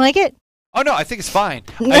 Oh, you don't like it? Oh, no, I think it's fine.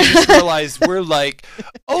 I just realized we're like,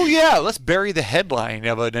 oh, yeah, let's bury the headline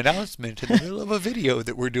of an announcement in the middle of a video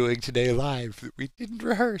that we're doing today live that we didn't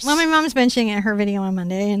rehearse. Well, my mom's mentioning it in her video on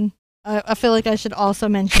Monday, and I feel like I should also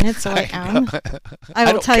mention it, so I am. I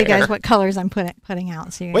will don't tell you guys care. what colors I'm putting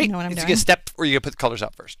out, so you Wait, know what I'm it's doing. a step, or you put the colors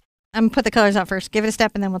out first? I'm going to put the colors out first. Give it a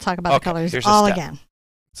step, and then we'll talk about the colors here's a all step. again.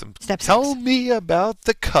 Step Tell 6. me about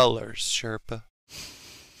the colors, Sherpa.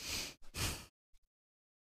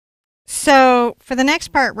 So for the next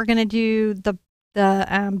part, we're going to do the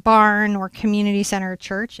barn or community center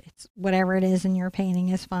church. It's whatever it is in your painting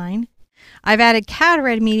is fine. I've added cad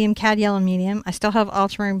red medium, cad yellow medium. I still have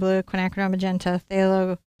ultramarine blue, quinacridone magenta,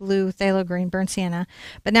 phthalo blue, phthalo green, burnt sienna.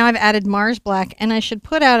 But now I've added Mars black, and I should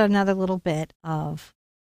put out another little bit of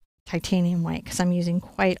titanium white because I'm using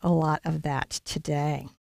quite a lot of that today.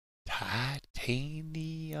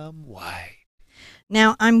 Titanium white.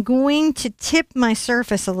 Now I'm going to tip my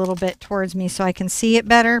surface a little bit towards me so I can see it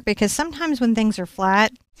better, because sometimes when things are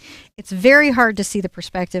flat, it's very hard to see the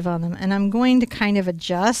perspective on them. And I'm going to kind of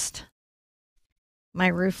adjust my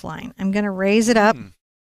roof line. I'm going to raise it up.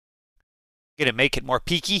 Gonna make it more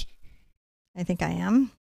peaky? I think I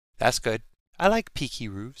am. That's good. I like peaky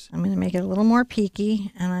roofs. I'm going to make it a little more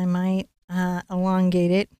peaky, and I might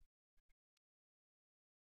elongate it.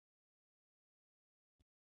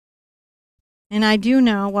 And I do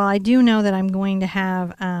know that I'm going to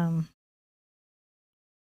have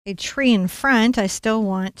a tree in front. I still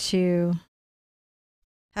want to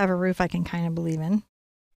have a roof I can kind of believe in.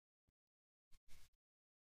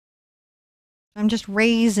 I'm just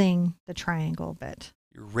raising the triangle a bit.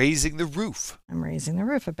 You're raising the roof. I'm raising the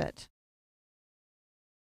roof a bit.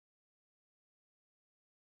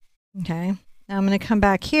 Okay. Now I'm going to come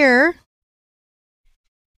back here.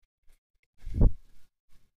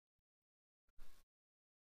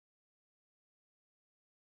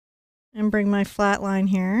 And bring my flat line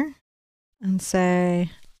here and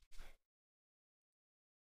say,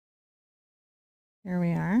 here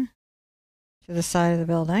we are, to the side of the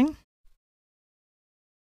building.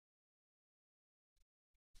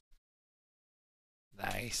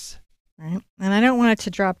 Nice. Right. And I don't want it to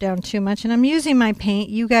drop down too much. And I'm using my paint.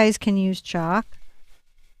 You guys can use chalk.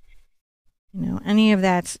 You know, any of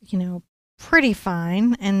that's, pretty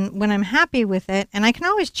fine. And when I'm happy with it, and I can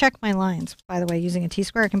always check my lines, by the way, using a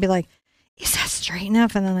T-square, I can be like, is that straight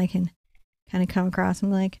enough? And then I can kind of come across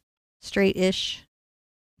and like straight-ish.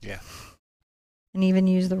 Yeah. And even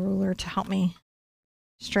use the ruler to help me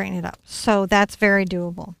straighten it up. So that's very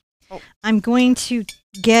doable. Oh. I'm going to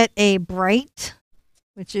get a bright,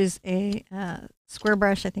 which is a square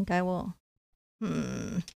brush. I think I will.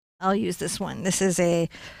 I'll use this one. This is a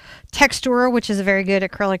Textura, which is a very good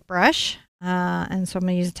acrylic brush. And so I'm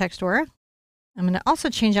going to use a Textura. I'm going to also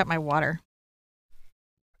change out my water.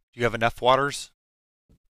 Do you have enough waters?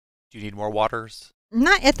 Do you need more waters?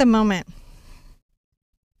 Not at the moment.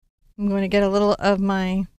 I'm going to get a little of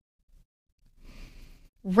my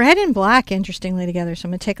red and black, interestingly, together. So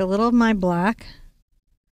I'm going to take a little of my black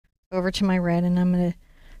over to my red, and I'm going to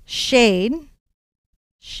shade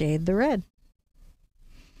the red.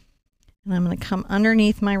 And I'm going to come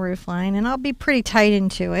underneath my roof line, and I'll be pretty tight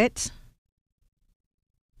into it.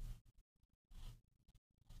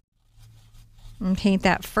 And paint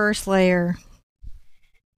that first layer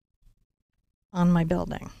on my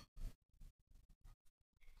building.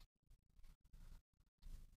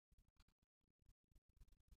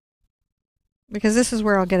 Because this is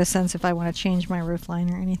where I'll get a sense if I want to change my roof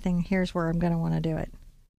line or anything. Here's where I'm going to want to do it.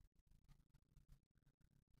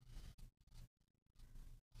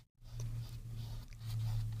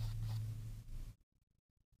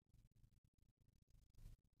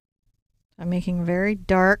 I'm making very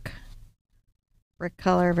dark brick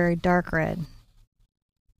color, very dark red.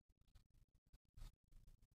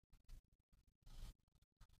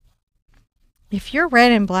 If your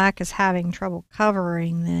red and black is having trouble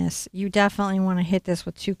covering this, you definitely want to hit this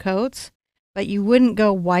with 2 coats, but you wouldn't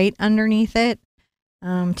go white underneath it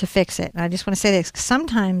to fix it. And I just want to say this, 'cause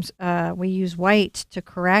sometimes we use white to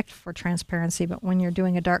correct for transparency, but when you're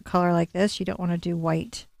doing a dark color like this, you don't want to do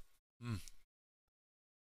white.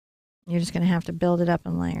 You're just going to have to build it up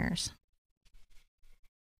in layers.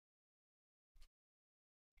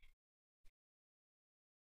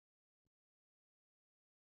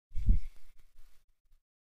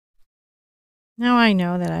 Now I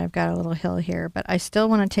know that I've got a little hill here, but I still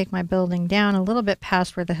want to take my building down a little bit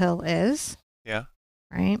past where the hill is. Yeah.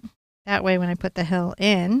 Right? That way when I put the hill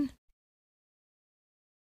in,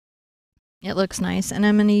 it looks nice. And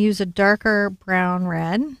I'm going to use a darker brown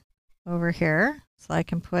red over here so I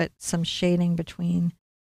can put some shading between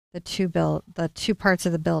the two parts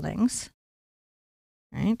of the buildings.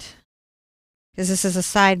 Right? Because this is a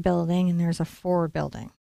side building and there's a forward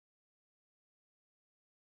building.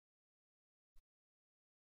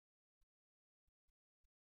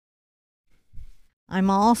 I'm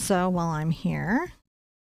also, while I'm here,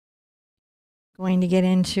 going to get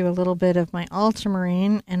into a little bit of my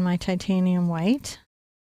ultramarine and my titanium white.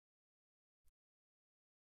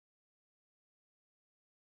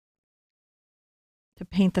 To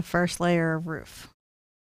paint the first layer of roof.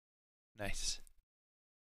 Nice.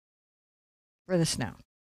 For the snow.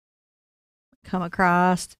 Come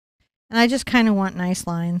across, and I just kind of want nice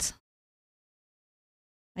lines.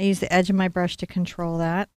 I use the edge of my brush to control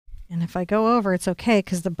that. And if I go over, it's okay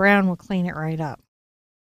because the brown will clean it right up.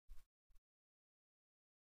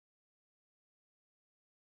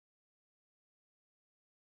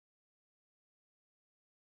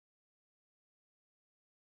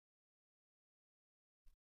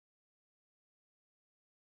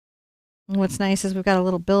 And what's nice is we've got a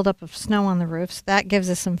little buildup of snow on the roof, so that gives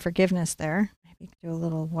us some forgiveness there. Maybe do a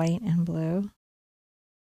little white and blue.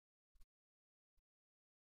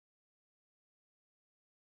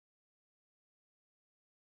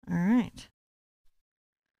 All right.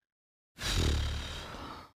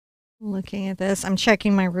 Looking at this, I'm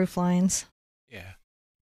checking my roof lines. Yeah.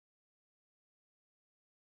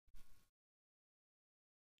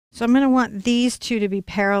 So I'm going to want these two to be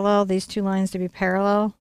parallel, these two lines to be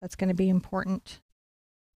parallel. That's going to be important.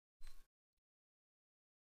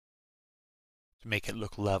 To make it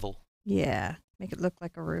look level. Yeah, make it look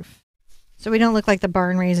like a roof. So we don't look like the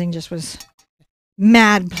barn raising just was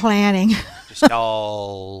mad planning. Just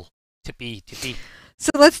all tippy. So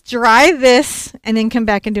let's dry this and then come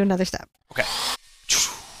back and do another step. Okay.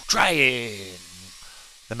 Drying.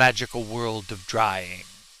 The magical world of drying.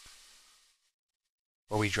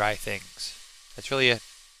 Where we dry things. That's really it.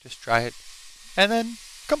 Just dry it. And then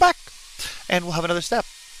come back. And we'll have another step.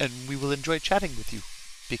 And we will enjoy chatting with you.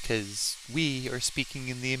 Because we are speaking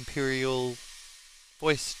in the Imperial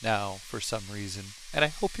voice now for some reason. And I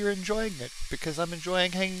hope you're enjoying it. Because I'm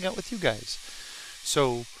enjoying hanging out with you guys.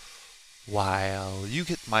 So, while you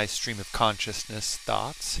get my stream of consciousness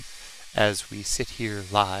thoughts as we sit here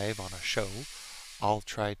live on a show, I'll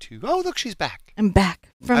try to... Oh, look, she's back. I'm back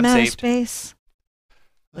from I'm outer saved. space.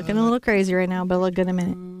 Looking a little crazy right now, but look good in a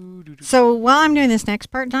minute. So while I'm doing this next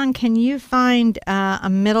part, Don, can you find a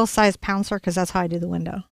middle-sized pouncer? Because that's how I do the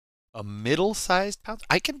window. A middle-sized pouncer?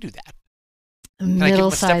 I can do that. A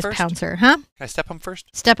middle-sized pouncer, huh? Can I step them first?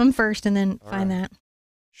 Step them first and then All find right. that.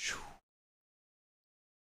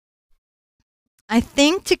 I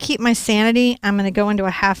think to keep my sanity, I'm going to go into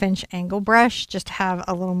a 1/2-inch angle brush just to have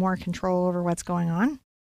a little more control over what's going on.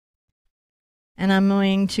 And I'm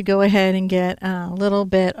going to go ahead and get a little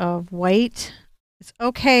bit of white. It's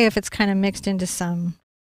okay if it's kind of mixed into some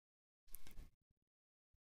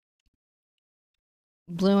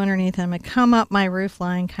blue underneath. I'm going to come up my roof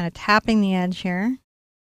line, kind of tapping the edge here.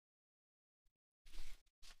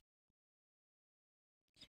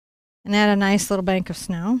 And add a nice little bank of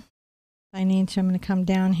snow. If I need to, I'm going to come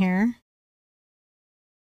down here.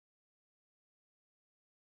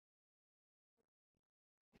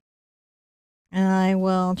 And I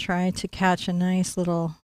will try to catch a nice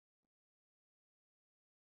little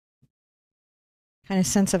kind of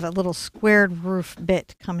sense of a little squared roof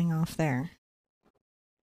bit coming off there.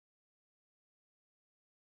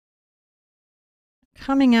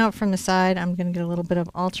 Coming out from the side, I'm going to get a little bit of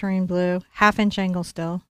ultramarine blue, 1/2-inch angle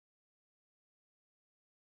still.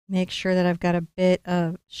 Make sure that I've got a bit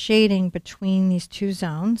of shading between these two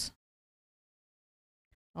zones.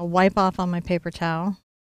 I'll wipe off on my paper towel.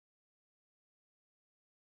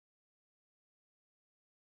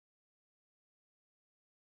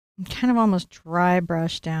 And kind of almost dry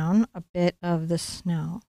brush down a bit of the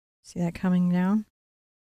snow. See that coming down?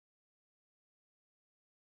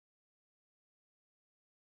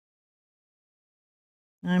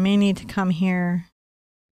 I may need to come here.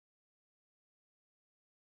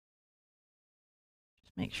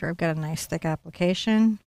 Just make sure I've got a nice thick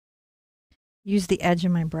application. Use the edge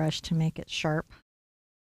of my brush to make it sharp.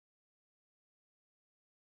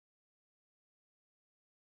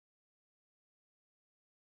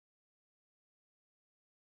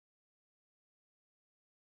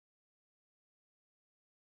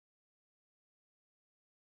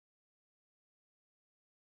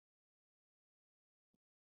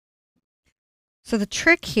 So the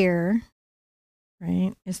trick here,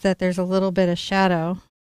 right, is that there's a little bit of shadow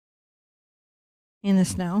in the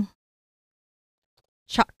snow.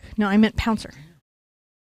 Chalk. No, I meant pouncer.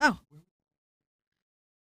 Oh.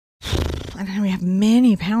 I don't know, we have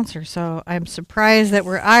many pouncers, so I'm surprised that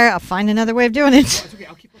I'll find another way of doing it. Oh, it's okay.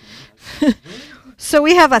 I'll keep looking. So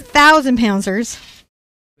we have 1,000 pouncers.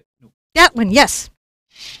 That one, yes.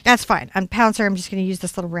 That's fine. On pouncer, I'm just going to use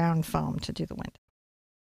this little round foam to do the window.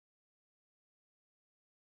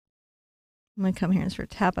 I'm going to come here and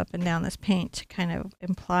sort of tap up and down this paint to kind of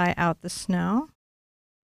imply out the snow.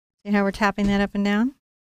 See how we're tapping that up and down?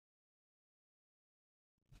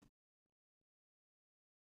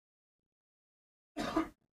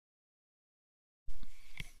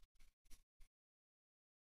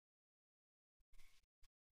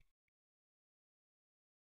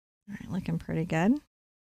 All right, looking pretty good.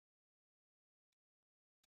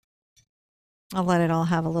 I'll let it all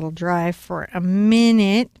have a little dry for a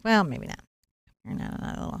minute. Well, maybe not.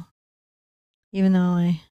 Not a little. Even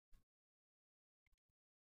though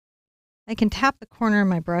I can tap the corner of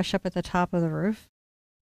my brush up at the top of the roof.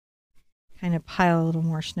 Kind of pile a little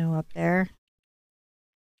more snow up there.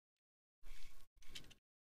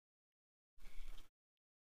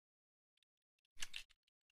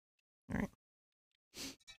 All right.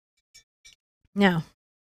 Now,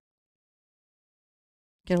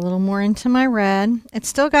 get a little more into my red. It's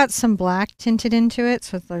still got some black tinted into it,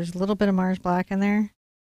 so there's a little bit of Mars black in there.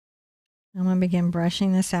 I'm going to begin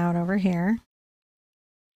brushing this out over here.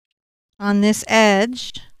 On this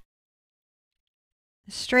edge,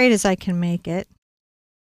 as straight as I can make it.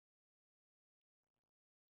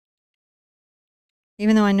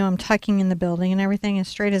 Even though I know I'm tucking in the building and everything, as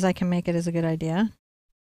straight as I can make it is a good idea.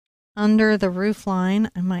 Under the roof line,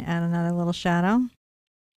 I might add another little shadow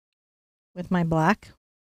with my black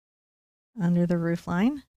under the roof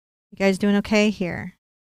line. You guys doing okay here?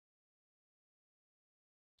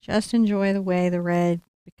 Just enjoy the way the red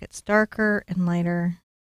gets darker and lighter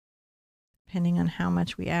depending on how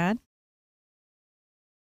much we add.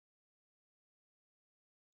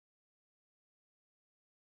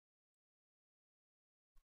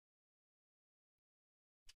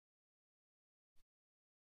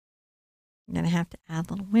 I'm going to have to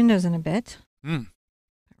add little windows in a bit. But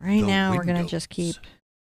right now we're going to just keep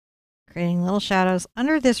creating little shadows.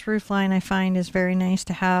 Under this roof line I find is very nice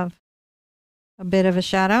to have a bit of a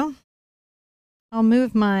shadow. I'll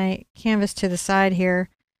move my canvas to the side here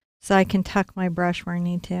so I can tuck my brush where I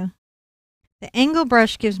need to. The angle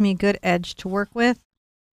brush gives me a good edge to work with.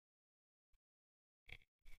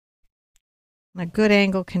 A good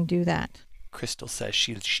angle can do that. Crystal says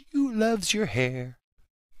she loves your hair.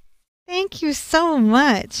 Thank you so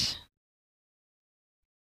much.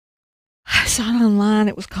 I saw it online.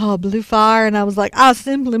 It was called Blue Fire, and I was like, I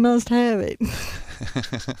simply must have it.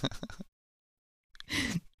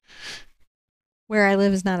 Where I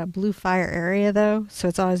live is not a blue fire area, though, so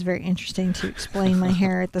it's always very interesting to explain my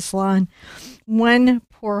hair at the salon. One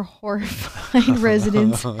poor horrified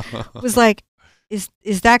resident was like, is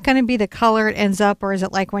that going to be the color it ends up, or is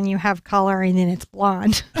it like when you have color and then it's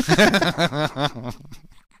blonde?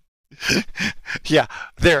 Yeah,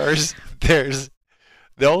 there's the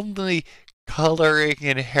only coloring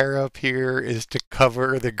in hair up here is to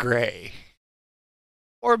cover the gray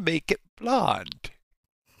or make it blonde.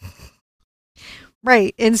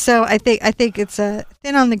 Right, and so I think it's a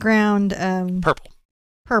thin on the ground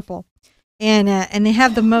purple, and they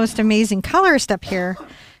have the most amazing colorist up here,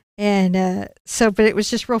 and but it was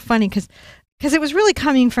just real funny because it was really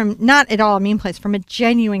coming from not at all a mean place, from a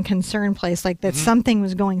genuine concern place, like that something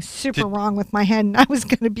was going super wrong with my head, and I was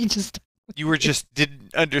going to be just. You were just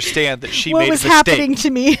didn't understand that she what made a was mistake. happening to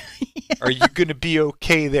me. Yeah. Are you going to be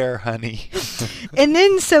okay there, honey? And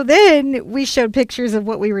then we showed pictures of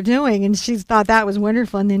what we were doing, and she thought that was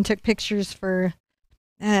wonderful, and then took pictures for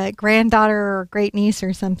granddaughter or great niece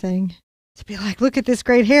or something to be like, look at this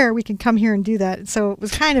great hair. We can come here and do that. So it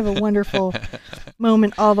was kind of a wonderful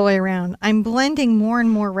moment all the way around. I'm blending more and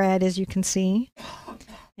more red, as you can see,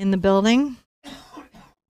 in the building.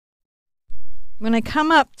 When I come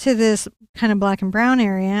up to this kind of black and brown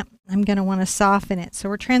area, I'm going to want to soften it. So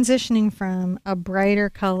we're transitioning from a brighter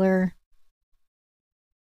color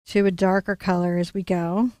to a darker color as we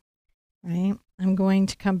go, right? I'm going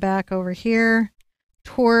to come back over here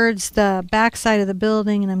towards the back side of the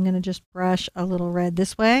building, and I'm going to just brush a little red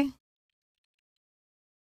this way.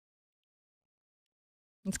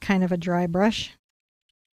 It's kind of a dry brush.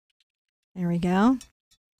 There we go. I'm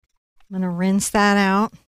going to rinse that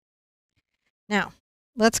out. Now,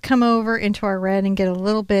 let's come over into our red and get a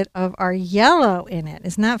little bit of our yellow in it.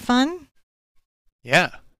 Isn't that fun?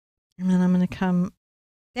 Yeah. And then I'm going to come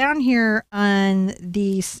down here in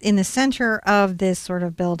the center of this sort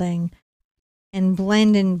of building and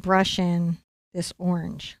blend and brush in this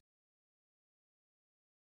orange.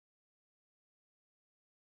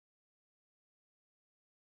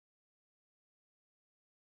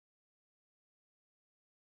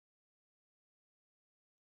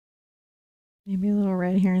 Maybe a little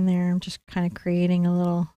red here and there. I'm just kind of creating a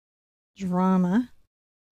little drama.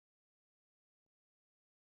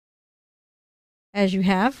 As you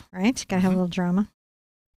have, right? Gotta have a little drama.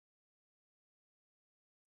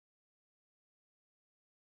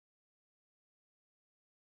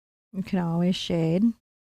 You can always shade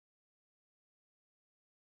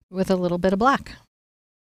with a little bit of black.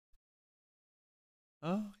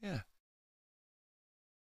 Oh, yeah.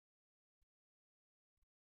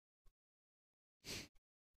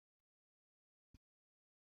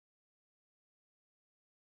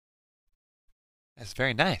 That's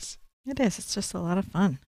very nice. It is. It's just a lot of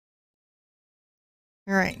fun.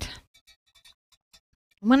 All right.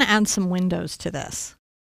 I'm going to add some windows to this,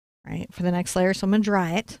 right, for the next layer. So I'm going to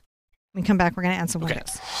dry it. When we come back, we're going to add some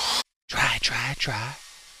windows. Dry.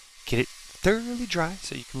 Get it thoroughly dry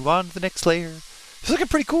so you can move on to the next layer. It's looking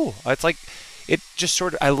pretty cool. It's like, it just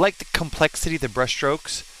sort of, I like the complexity of the brush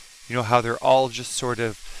strokes. You know how they're all just sort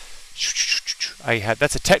of,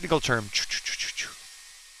 that's a technical term.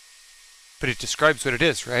 But it describes what it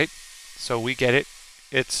is, right? So we get it.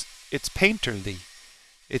 It's painterly.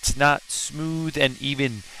 It's not smooth and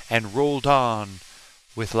even and rolled on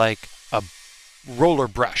with like a roller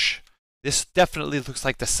brush. This definitely looks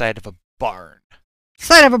like the side of a barn.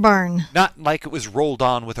 Side of a barn. Not like it was rolled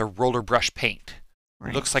on with a roller brush paint.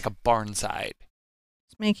 Right. It looks like a barn side.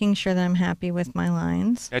 Just making sure that I'm happy with my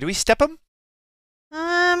lines. Now, do we step them?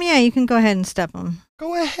 Yeah, you can go ahead and step them.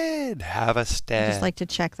 Go ahead. Have a step. I just like to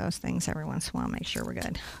check those things every once in a while, make sure we're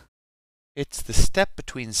good. It's the step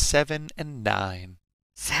between 7 and 9.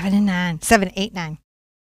 7 and 9. 7, 8, 9.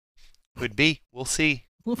 Could be. We'll see.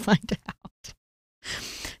 We'll find out.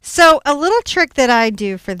 So a little trick that I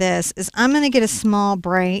do for this is I'm going to get a small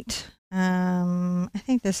bright. I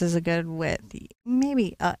think this is a good width.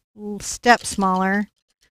 Maybe a step smaller.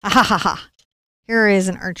 Here is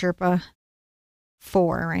an Art Sherpa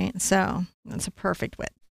 4, right? So that's a perfect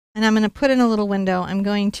width. And I'm going to put in a little window. I'm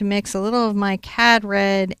going to mix a little of my cad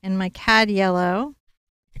red and my cad yellow.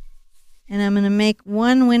 And I'm going to make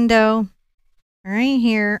one window right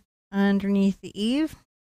here underneath the eave.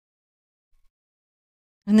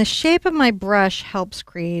 And the shape of my brush helps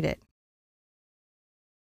create it.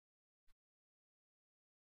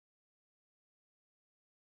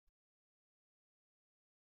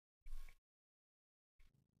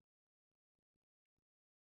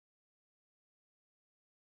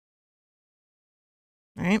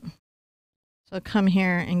 All right. So come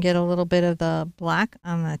here and get a little bit of the black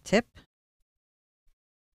on the tip.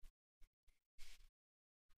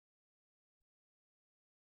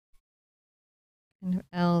 And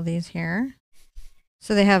L these here.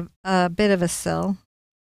 So they have a bit of a sill.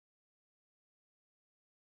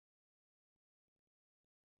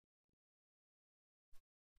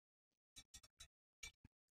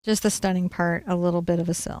 Just the stunning part, a little bit of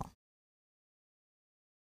a sill.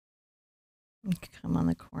 Come on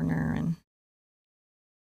the corner and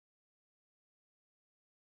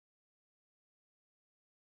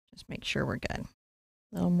just make sure we're good. A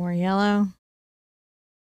little more yellow.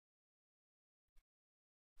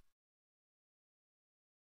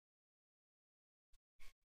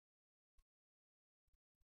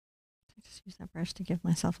 Just use that brush to give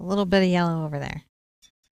myself a little bit of yellow over there.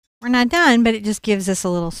 We're not done, but it just gives us a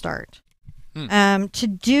little start.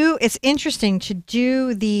 It's interesting to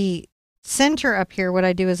do the center up here. What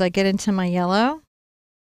I do is I get into my yellow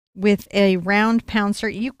with a round pouncer.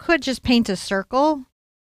 You could just paint a circle.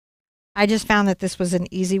 I just found that this was an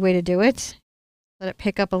easy way to do it. Let it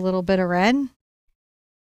pick up a little bit of red.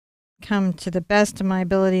 Come to the best of my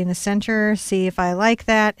ability in the center. See if I like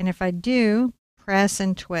that. And if I do, press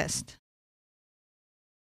and twist.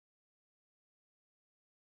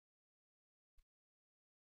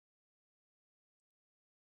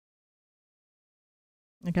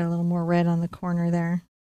 I got a little more red on the corner there.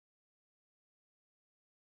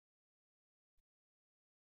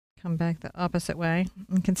 Come back the opposite way.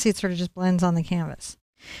 You can see it sort of just blends on the canvas.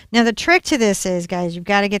 Now the trick to this is, guys, you've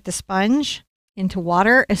got to get the sponge into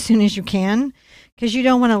water as soon as you can, because you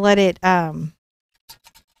don't want to let it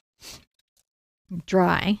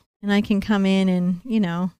dry. And I can come in and, you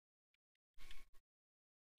know,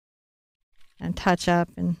 and touch up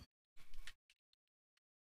and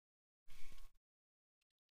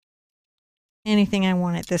anything I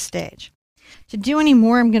want at this stage. To do any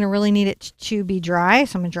more, I'm going to really need it to be dry,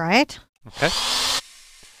 so I'm going to dry it. Okay.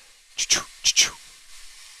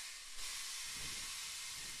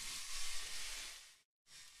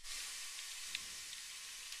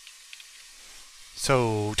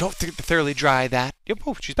 So don't thoroughly dry that. Yep,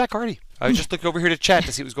 oh, she's back already. I was just looking over here to chat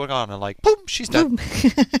to see what's going on, and like, boom, she's done.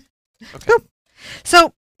 Okay.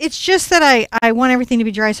 So it's just that I want everything to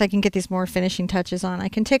be dry so I can get these more finishing touches on. I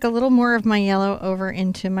can take a little more of my yellow over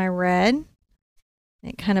into my red.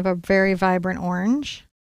 Make kind of a very vibrant orange.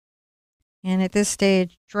 And at this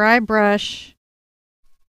stage, dry brush.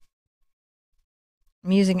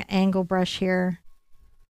 I'm using an angle brush here.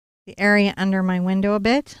 The area under my window a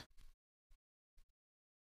bit.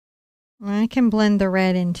 I can blend the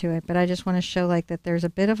red into it, but I just want to show like that there's a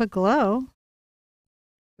bit of a glow.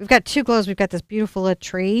 We've got two glows. We've got this beautiful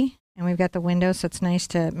tree, and we've got the window, so it's nice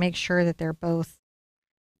to make sure that they're both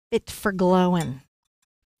fit for glowing.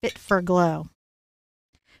 Fit for glow.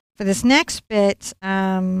 For this next bit,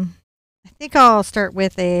 I think I'll start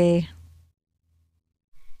with a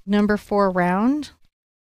number 4 round.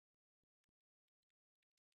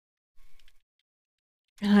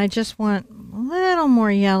 And I just want a little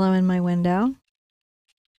more yellow in my window.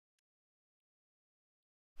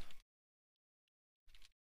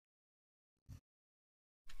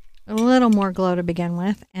 A little more glow to begin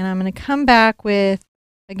with. And I'm going to come back with,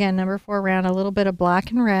 again, number 4 round, a little bit of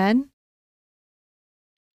black and red.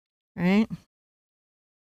 Right?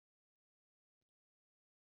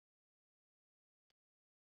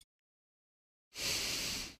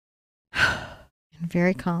 And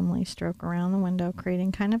very calmly stroke around the window,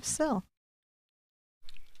 creating kind of a sill.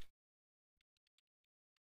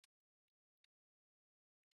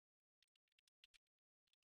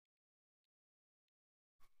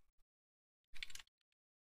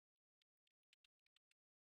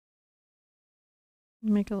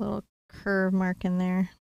 Make a little curve mark in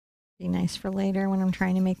there. Be nice for later when I'm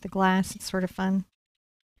trying to make the glass. It's sort of fun.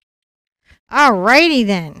 Alrighty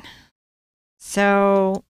then.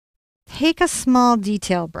 So take a small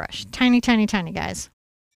detail brush. Tiny, tiny, tiny, guys.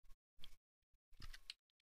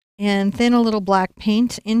 And thin a little black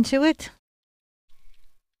paint into it.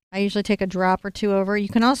 I usually take a drop or two over. You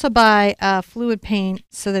can also buy fluid paint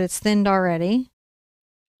so that it's thinned already.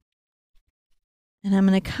 And I'm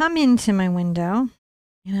going to come into my window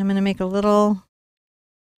and I'm going to make a little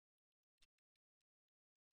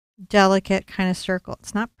delicate kind of circle.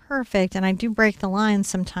 It's not perfect, and I do break the lines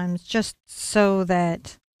sometimes just so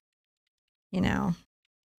that, you know,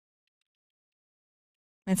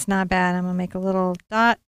 it's not bad. I'm going to make a little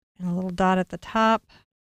dot and a little dot at the top,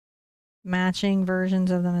 matching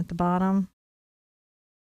versions of them at the bottom.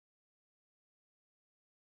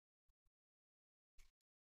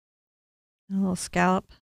 A little scallop.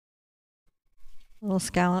 A little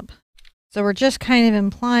scallop. So we're just kind of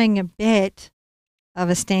implying a bit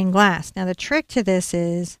of a stained glass. Now the trick to this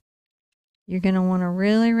is you're going to want to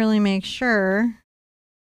really, really make sure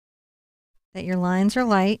that your lines are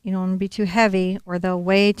light. You don't want to be too heavy or they'll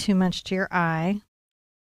weigh too much to your eye.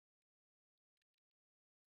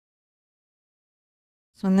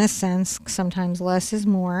 So in this sense, sometimes less is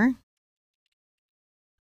more.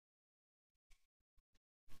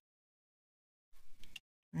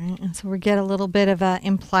 Right, and so we get a little bit of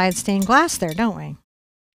implied stained glass there, don't we?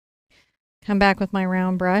 Come back with my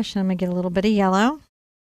round brush, and I'm going to get a little bit of yellow.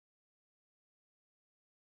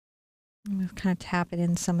 I'm going to kind of tap it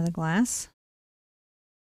in some of the glass.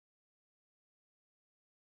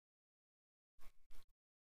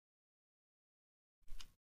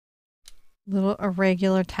 Little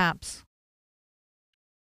irregular taps.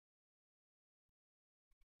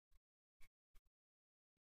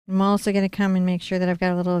 I'm also going to come and make sure that I've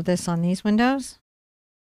got a little of this on these windows,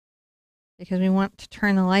 because we want to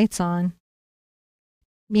turn the lights on.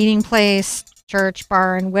 Meeting place, church,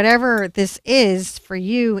 barn, whatever this is for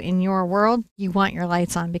you in your world, you want your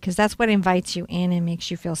lights on because that's what invites you in and makes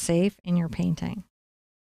you feel safe in your painting.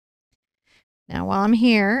 Now while I'm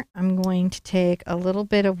here, I'm going to take a little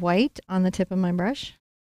bit of white on the tip of my brush.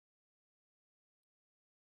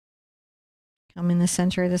 Come in the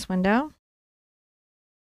center of this window.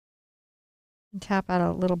 And tap out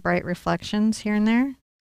a little bright reflections here and there.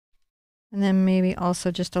 And then maybe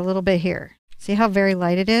also just a little bit here. See how very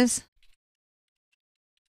light it is?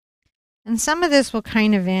 And some of this will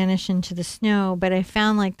kind of vanish into the snow, but I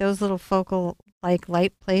found like those little focal like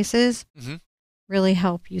light places really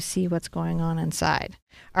help you see what's going on inside.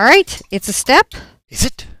 All right, it's a step. Is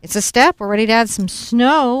it? It's a step. We're ready to add some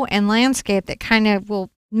snow and landscape that kind of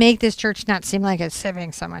will make this church not seem like it's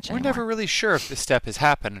sieving so much anymore. We're never really sure if this step is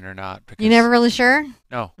happening or not. You're never really sure?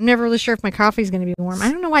 No. I'm never really sure if my coffee's going to be warm.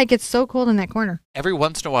 I don't know why it gets so cold in that corner. Every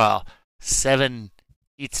once in a while, 7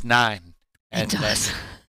 eats 9. And it does. Then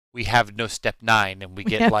we have no step 9, and we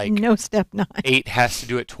get like no step 9. 8 has to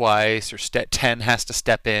do it twice, or step 10 has to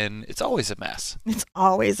step in. It's always a mess. It's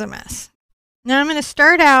always a mess. Now I'm going to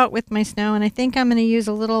start out with my snow, and I think I'm going to use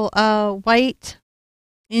a little white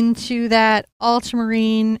into that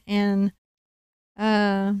ultramarine, and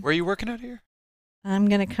Where are you working out here? I'm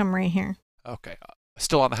going to come right here. Okay.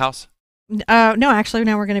 Still on the house? No, actually,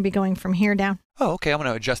 now we're going to be going from here down. Oh, okay. I'm going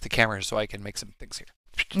to adjust the camera so I can make some things here.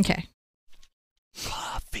 Okay.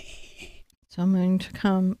 Coffee. So I'm going to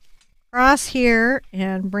come across here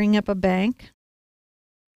and bring up a bank.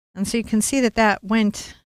 And so you can see that that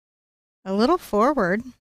went a little forward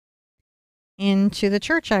into the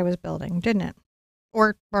church I was building, didn't it?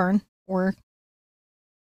 Or barn, or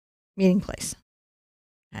meeting place.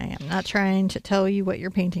 I am not trying to tell you what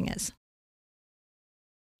your painting is.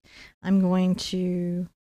 I'm going to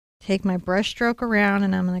take my brush stroke around,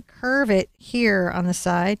 and I'm going to curve it here on the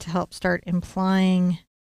side to help start implying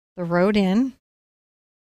the road in.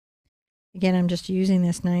 Again, I'm just using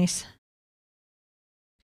this nice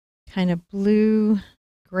kind of blue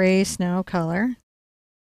gray snow color.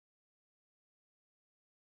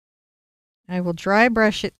 I will dry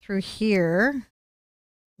brush it through here.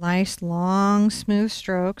 Nice long smooth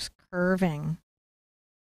strokes curving.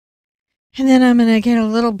 And then I'm going to get a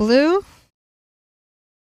little blue.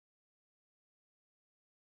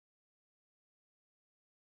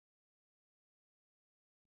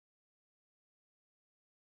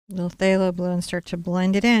 Little phthalo blue, and start to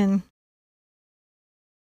blend it in.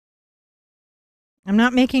 I'm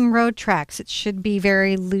not making road tracks. It should be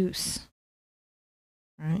very loose.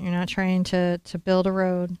 Right? You're not trying to build a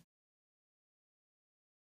road.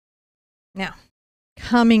 Now,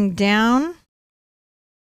 coming down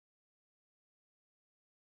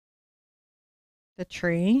the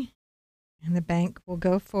tree, and the bank will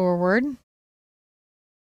go forward.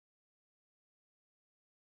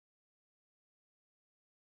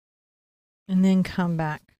 And then come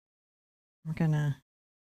back. We're going to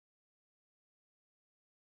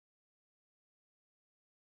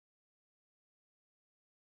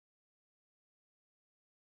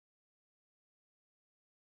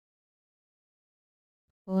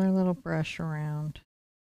pull our little brush around.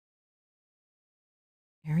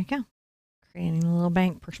 There we go. Creating a little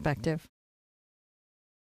bank perspective.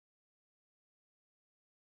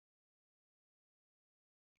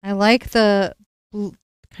 I like the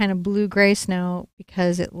kind of blue-gray snow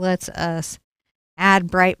because it lets us add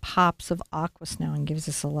bright pops of aqua snow and gives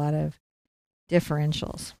us a lot of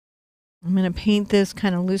differentials. I'm going to paint this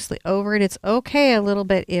kind of loosely over it. It's okay a little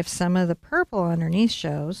bit if some of the purple underneath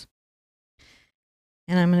shows.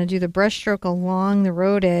 And I'm going to do the brush stroke along the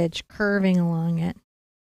road edge, curving along it.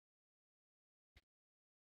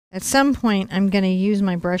 At some point, I'm going to use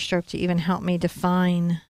my brush stroke to even help me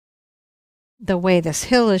define the way this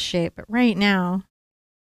hill is shaped. But right now,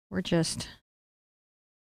 we're just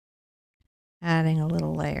adding a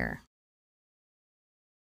little layer.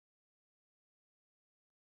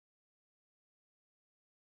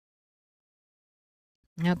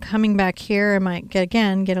 Now coming back here, I might get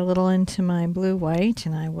a little into my blue-white,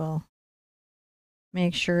 and I will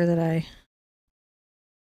make sure that I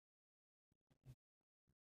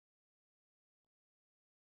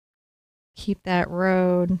keep that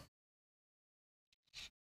road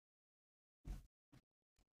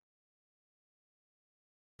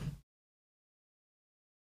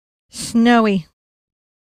snowy.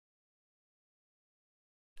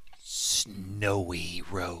 Snowy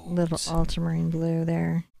roads. Little ultramarine blue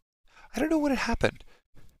there. I don't know what had happened.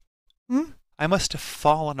 I must have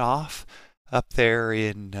fallen off up there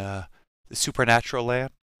in the supernatural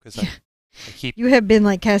land because I keep. You have been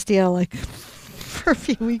like Castiel like for a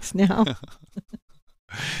few weeks now.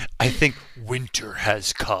 I think winter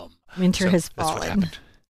has come. Winter has That's fallen. what happened.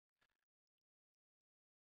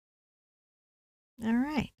 All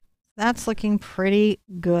right. That's looking pretty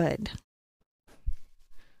good.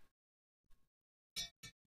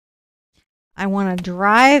 I want to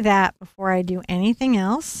dry that before I do anything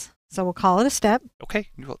else. So we'll call it a step. Okay.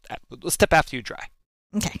 We'll step after you dry.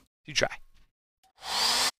 Okay. You dry.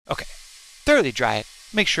 Okay. Thoroughly dry it.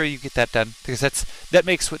 Make sure you get that done because that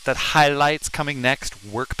makes what the highlights coming next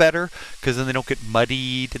work better because then they don't get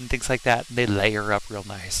muddied and things like that and they layer up real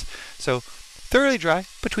nice. So thoroughly dry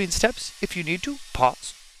between steps. If you need to,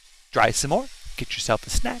 pause. Dry some more. Get yourself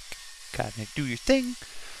a snack. Kind of do your thing.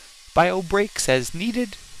 Bio breaks as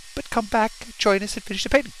needed. But come back, join us, and finish the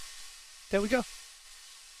painting. There we go.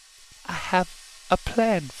 I have a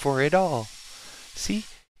plan for it all. See?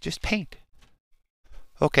 Just paint.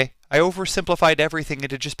 Okay, I oversimplified everything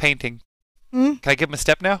into just painting. Can I give him a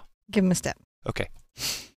step now? Give him a step. Okay.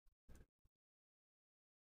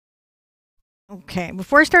 Okay,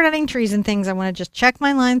 before I start adding trees and things, I want to just check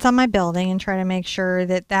my lines on my building and try to make sure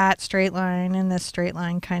that that straight line and this straight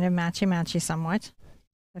line kind of matchy somewhat.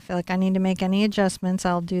 If I feel like I need to make any adjustments,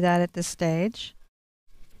 I'll do that at this stage.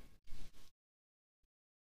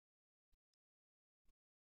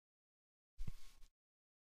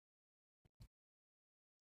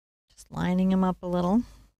 Just lining them up a little.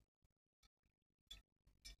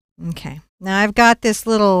 Okay, now I've got this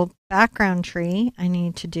little background tree I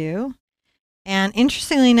need to do. And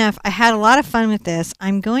interestingly enough, I had a lot of fun with this.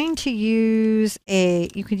 I'm going to use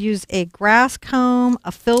you could use a grass comb,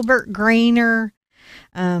 a filbert grainer.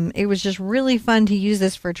 It was just really fun to use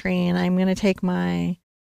this for a tree. And I'm going to take my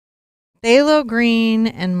phthalo green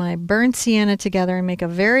and my burnt sienna together and make a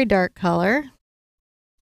very dark color.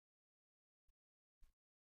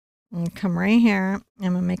 And come right here.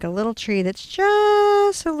 I'm going to make a little tree that's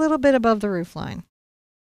just a little bit above the roof line.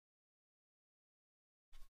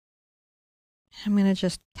 I'm going to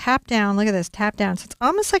just tap down. Look at this, tap down. So it's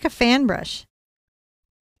almost like a fan brush.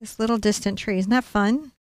 This little distant tree. Isn't that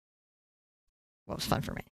fun? Well, it's fun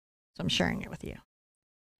for me. So I'm sharing it with you.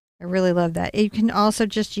 I really love that. You can also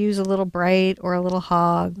just use a little bright or a little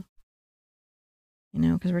hog. You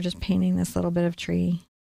know, because we're just painting this little bit of tree.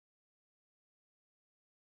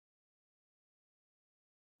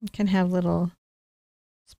 You can have little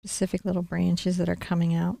specific little branches that are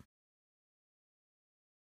coming out.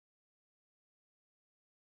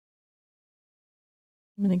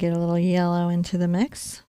 I'm going to get a little yellow into the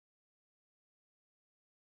mix.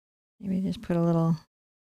 Maybe just put a little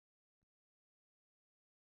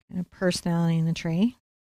kind of personality in the tree.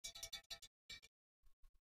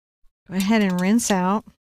 Go ahead and rinse out.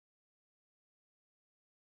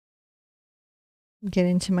 Get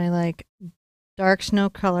into my like dark snow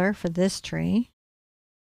color for this tree,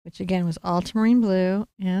 which again was ultramarine blue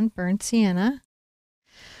and burnt sienna.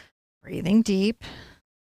 Breathing deep.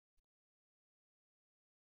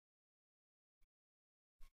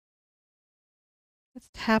 Let's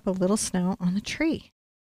tap a little snow on the tree.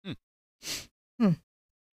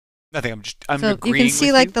 Nothing. I'm so agreeing you can see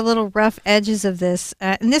with like you. the little rough edges of this.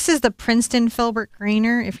 And this is the Princeton filbert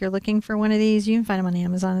greener. If you're looking for one of these, you can find them on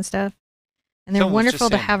Amazon and stuff. And they're Someone was just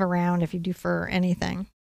wonderful to saying have around if you do for anything.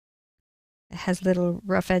 It has little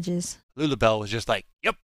rough edges. Lulabelle was just like,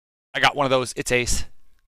 "Yep, I got one of those. It's ace."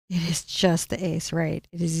 It is just the ace, right?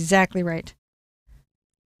 It is exactly right.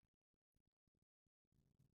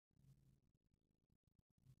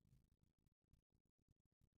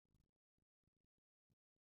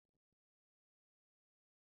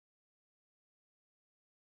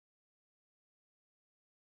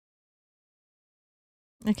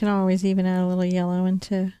 I can always even add a little yellow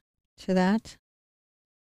into that.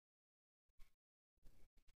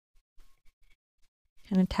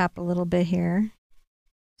 Kind of tap a little bit here.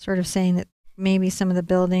 Sort of saying that maybe some of the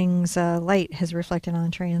building's light has reflected on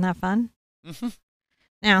the tree. Isn't that fun? Mm-hmm.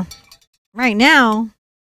 Now, right now,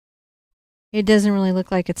 it doesn't really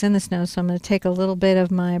look like it's in the snow, so I'm going to take a little bit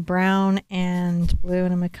of my brown and blue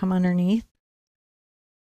and I'm going to come underneath.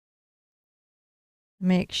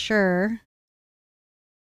 Make sure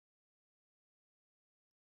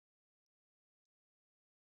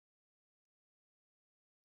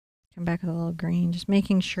come back with a little green, just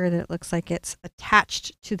making sure that it looks like it's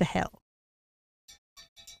attached to the hill.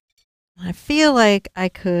 I feel like I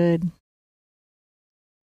could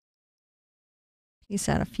piece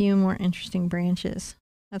out a few more interesting branches.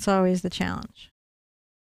 That's always the challenge.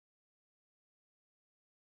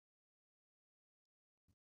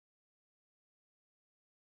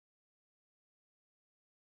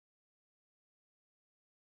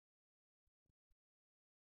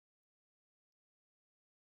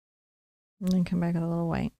 And then come back with a little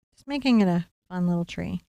white. Just making it a fun little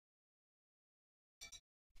tree.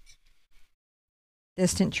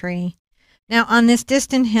 Distant tree. Now on this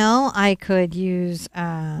distant hill, I could use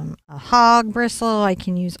a hog bristle. I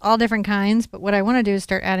can use all different kinds, but what I want to do is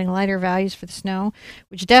start adding lighter values for the snow,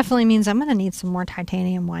 which definitely means I'm going to need some more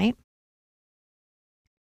titanium white.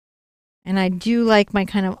 And I do like my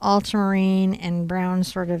kind of ultramarine and brown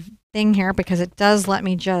sort of thing here because it does let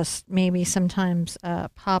me just maybe sometimes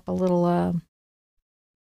pop a little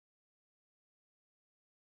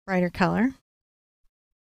brighter color.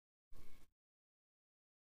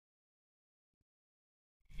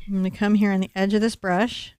 I'm going to come here on the edge of this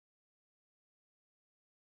brush.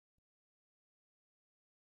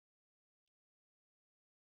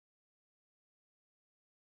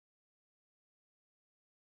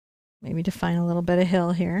 Maybe define a little bit of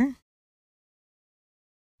hill here.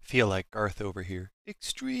 Feel like Garth over here.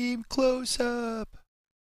 Extreme close up.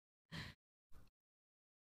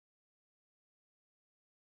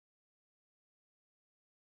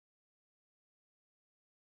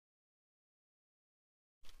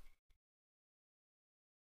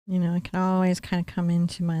 You know, I can always kind of come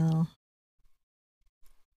into my little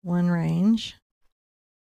one range.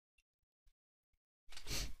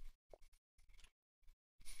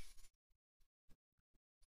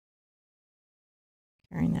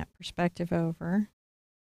 Carrying that perspective over.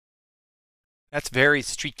 That's very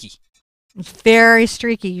streaky. It's very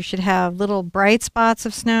streaky. You should have little bright spots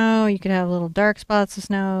of snow. You could have little dark spots of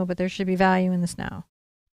snow, but there should be value in the snow.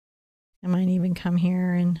 I might even come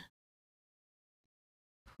here and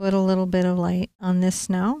put a little bit of light on this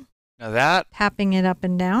snow. Now that tapping it up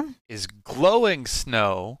and down. Is glowing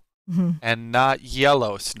snow and not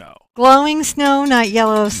yellow snow. Glowing snow, not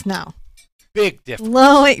yellow snow. Big difference.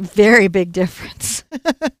 Glowing, very big difference.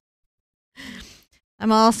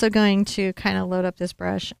 I'm also going to kind of load up this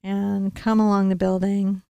brush and come along the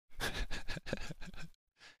building.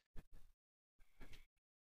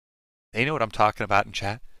 They know what I'm talking about in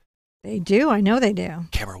chat. They do. I know they do.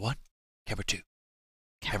 Camera 1, camera 2.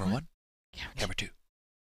 Camera 1, camera 2.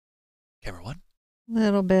 Camera 1.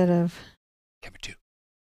 Little bit of camera 2.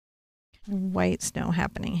 White snow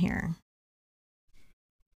happening here.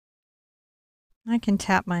 I can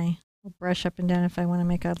tap my brush up and down if I want to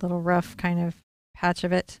make a little rough kind of patch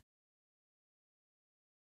of it.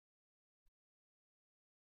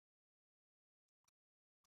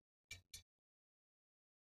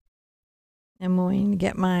 I'm going to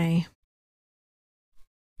get my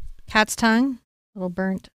cat's tongue, a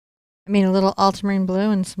little ultramarine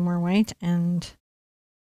blue and some more white, and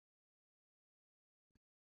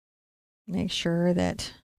make sure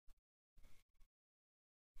that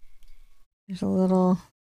there's a little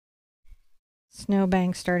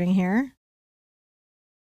snowbank starting here.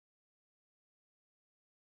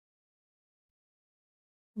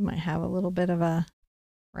 Might have a little bit of a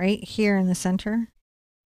right here in the center,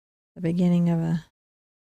 the beginning of a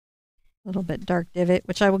little bit dark divot,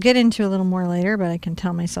 which I will get into a little more later, but I can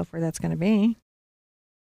tell myself where that's going to be.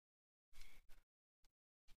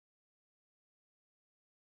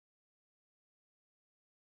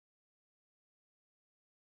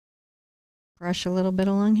 Brush a little bit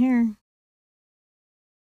along here.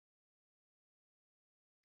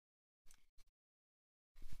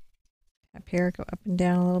 Up here, go up and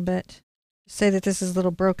down a little bit. Say that this is a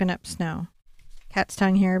little broken up snow. Cat's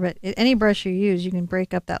tongue here, but any brush you use, you can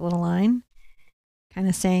break up that little line, kind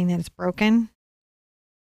of saying that it's broken.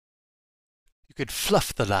 You could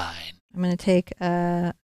fluff the line. I'm going to take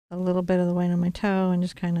a little bit of the white on my toe and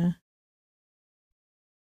just kind of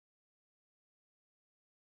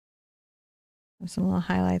have some little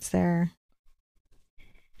highlights there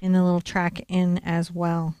in the little track in as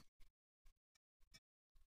well.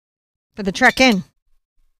 For the trek in.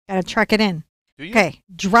 Gotta trek it in. Do you? Okay,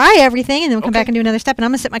 dry everything and then we'll come back and do another step, and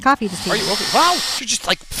I'm gonna sip my coffee to see. Are you okay? Wow! She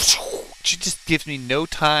just gives me no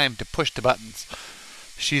time to push the buttons.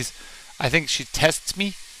 I think she tests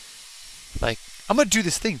me. Like, I'm gonna do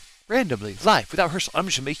this thing randomly, live, without rehearsal. I'm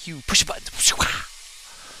just gonna make you push the buttons.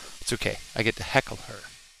 It's okay. I get to heckle her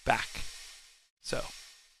back. So,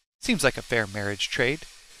 seems like a fair marriage trade,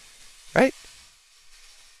 right?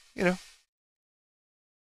 You know.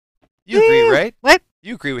 You agree, right? What?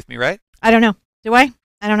 You agree with me, right? I don't know. Do I?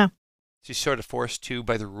 I don't know. She's sort of forced to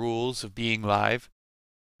by the rules of being live.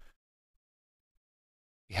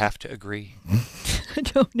 We have to agree. I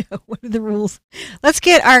don't know. What are the rules? Let's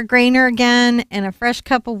get our grainer again and a fresh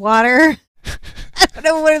cup of water. I don't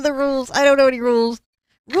know what are the rules. I don't know any rules.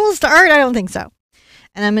 Rules to art? I don't think so.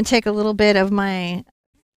 And I'm going to take a little bit of my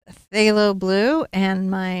phthalo blue and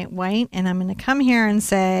my white, and I'm going to come here and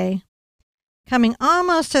say, coming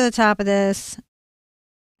almost to the top of this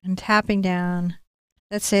and tapping down.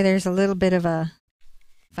 Let's say there's a little bit of a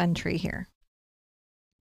fun tree here.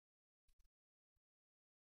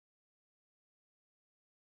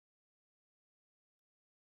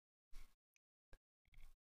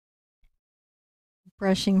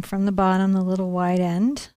 Brushing from the bottom, the little wide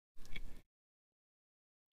end.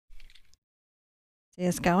 See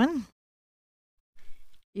us going?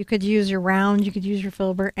 You could use your round, you could use your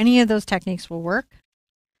filbert. Any of those techniques will work.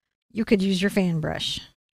 You could use your fan brush.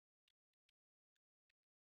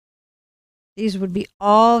 These would be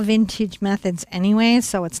all vintage methods anyway,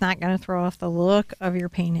 so it's not going to throw off the look of your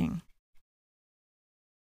painting.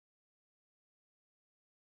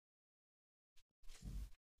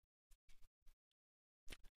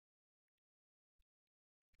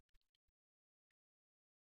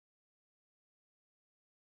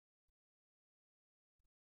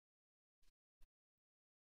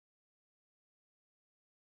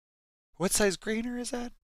 What size grainer is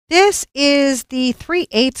that? This is the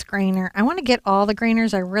 3/8 grainer. I want to get all the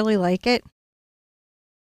grainers. I really like it.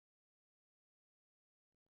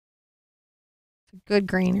 It's a good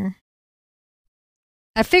grainer.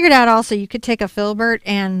 I figured out also you could take a filbert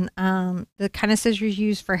and the kind of scissors you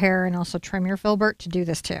use for hair and also trim your filbert to do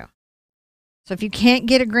this too. So if you can't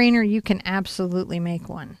get a grainer, you can absolutely make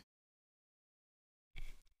one.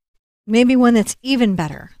 Maybe one that's even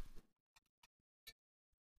better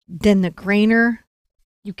than the grainer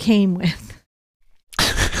you came with.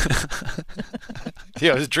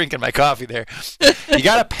 Yeah, I was drinking my coffee there. You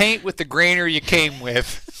got to paint with the grainer you came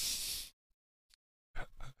with.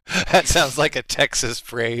 That sounds like a Texas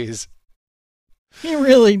phrase. It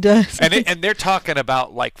really does. And they're talking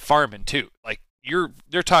about like farming too. Like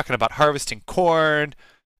they're talking about harvesting corn,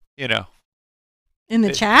 you know. In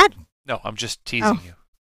the chat? No, I'm just teasing you.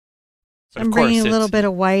 So I'm bringing a little bit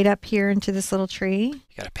of white up here into this little tree.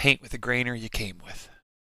 You got to paint with the grainer you came with.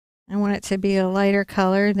 I want it to be a lighter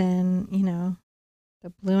color than, you know, the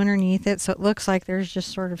blue underneath it, so it looks like there's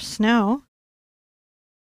just sort of snow.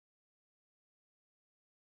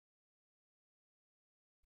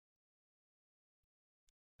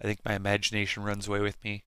 I think my imagination runs away with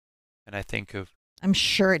me, and I think of... I'm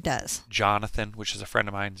sure it does. Jonathan, which is a friend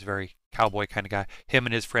of mine, is a very cowboy kind of guy. Him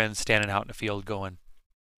and his friends standing out in the field going,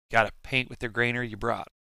 got to paint with the grainer you brought.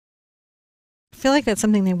 I feel like that's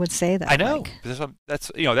something they would say, though. I know. Like.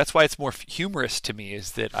 That's why it's more humorous to me,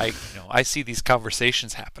 is that I see these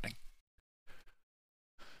conversations happening.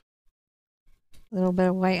 A little bit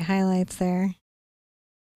of white highlights there.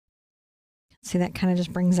 See, that kind of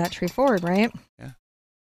just brings that tree forward, right? Yeah.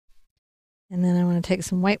 And then I want to take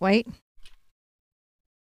some white.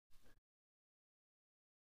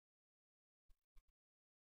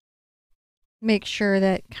 Make sure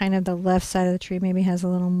that kind of the left side of the tree maybe has a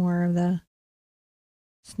little more of the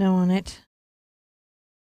snow on it.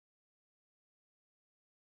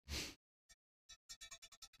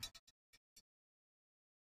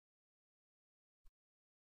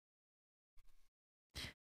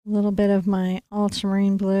 A little bit of my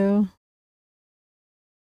ultramarine blue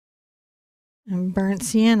and burnt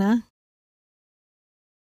sienna.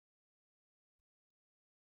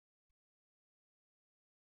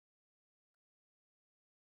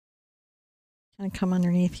 Kind of come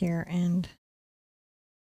underneath here and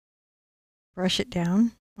brush it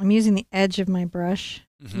down. I'm using the edge of my brush.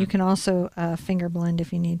 Mm-hmm. You can also finger blend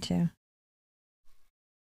if you need to.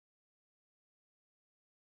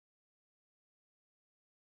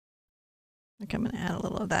 I think I'm going to add a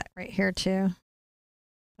little of that right here too.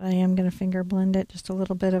 But I am going to finger blend it, just a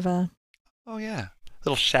little bit of a... Oh yeah, a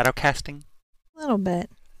little shadow casting. A little bit.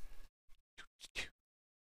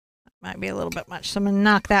 Might be a little bit much, so I'm going to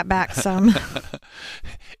knock that back some.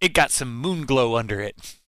 It got some moon glow under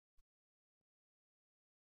it.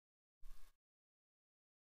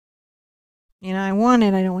 You know, I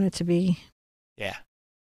don't want it to be... Yeah.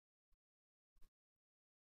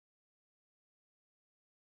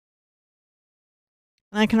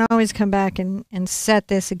 I can always come back and set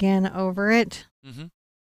this again over it. Mm-hmm.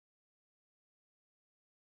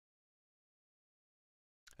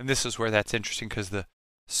 And this is where that's interesting, because the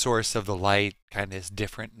source of the light kind of is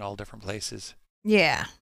different in all different places. Yeah.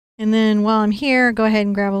 And then while I'm here, go ahead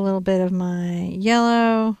and grab a little bit of my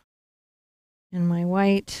yellow and my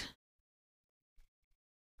white.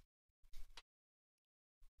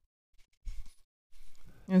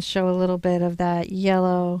 And show a little bit of that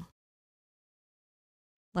yellow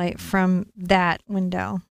light from that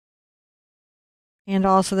window. And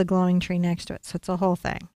also the glowing tree next to it. So it's a whole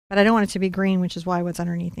thing. But I don't want it to be green, which is why what's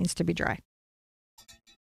underneath needs to be dry.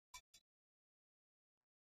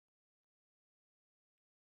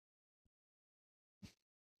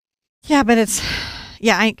 Yeah, but it's...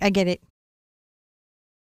 Yeah, I get it.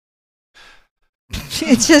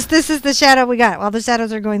 It's just, this is the shadow we got. All the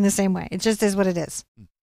shadows are going the same way. It just is what it is.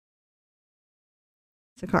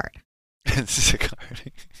 It's a card. It's a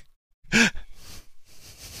card.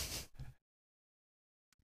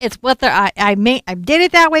 It's what I did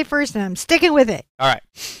it that way first, and I'm sticking with it. All right.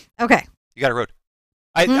 Okay. You got a road.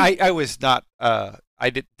 I was not.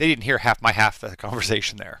 They didn't hear my half of the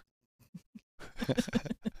conversation there.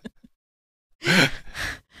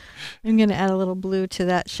 I'm gonna add a little blue to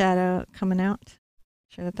that shadow coming out.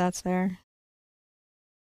 Sure that that's there.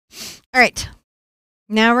 All right.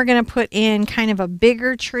 Now we're going to put in kind of a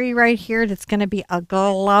bigger tree right here that's going to be a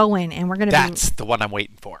glowing, and we're going to That's the one I'm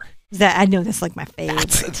waiting for. I know that's like my favorite.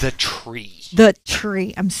 That's the tree. The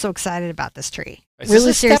tree. I'm so excited about this tree. Is really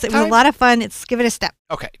this a seriously. step It was a lot of fun. Give it a step.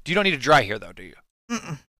 Okay. You don't need to dry here, though, do you?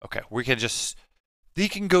 Mm-mm. Okay. You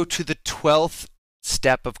can go to the 12th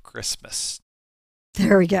step of Christmas.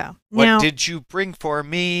 There we go. What did you bring for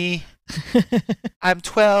me? I'm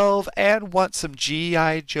 12 and want some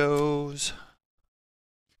G.I. Joes.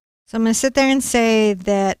 So I'm going to sit there and say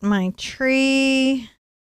that my tree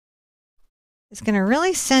is going to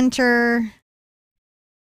really center.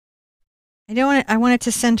 I want it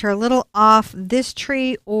to center a little off this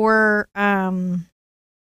tree, or here,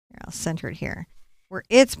 I'll center it here where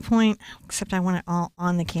its point, except I want it all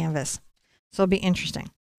on the canvas. So it'll be interesting.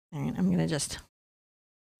 All right, I'm going to just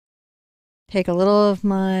take a little of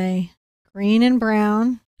my green and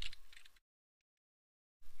brown.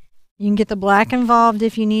 You can get the black involved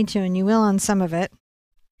if you need to, and you will on some of it.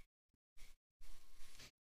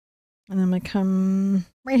 And I'm going to come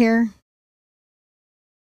right here.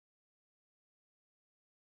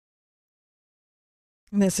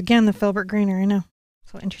 And this, again, the filbert greener, I know.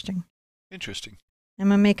 So interesting. Interesting. I'm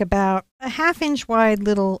going to make about a 1/2 inch wide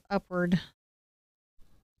little upward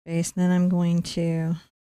space. And then I'm going to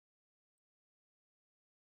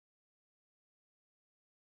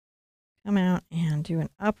come out and do an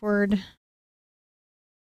upward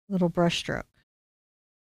little brush stroke.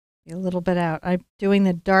 Be a little bit out. I'm doing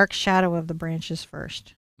the dark shadow of the branches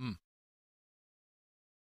first. Mm.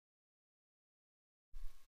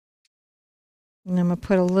 And I'm going to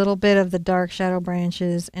put a little bit of the dark shadow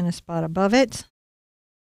branches in a spot above it.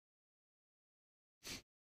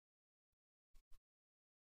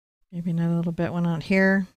 Maybe another little bit one out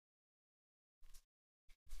here.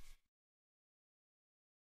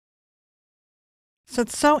 So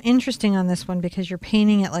it's so interesting on this one because you're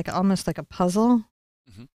painting it like almost like a puzzle.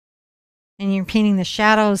 Mm-hmm. And you're painting the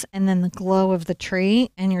shadows and then the glow of the tree,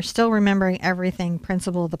 and you're still remembering everything,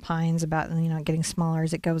 principle of the pines about, getting smaller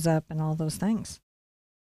as it goes up and all those things.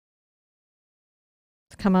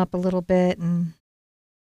 Let's come up a little bit and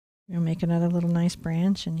make another little nice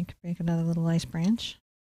branch, and you can make another little nice branch.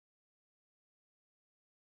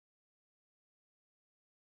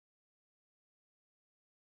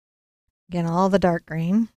 Again, all the dark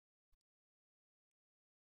green.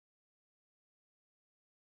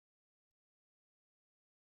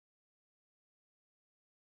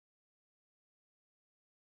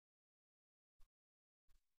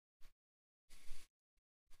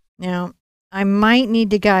 Now, I might need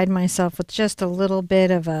to guide myself with just a little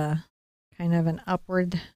bit of a kind of an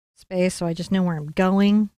upward space so I just know where I'm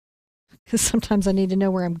going, because sometimes I need to know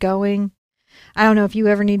where I'm going. I don't know if you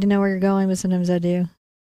ever need to know where you're going, but sometimes I do.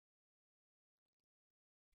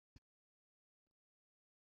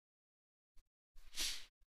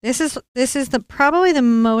 This is probably the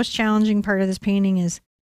most challenging part of this painting is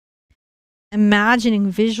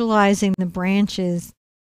visualizing the branches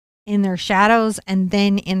in their shadows and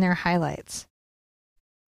then in their highlights.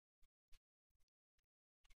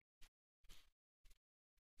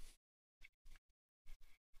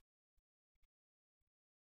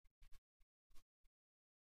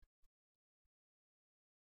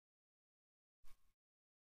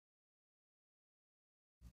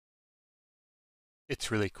 It's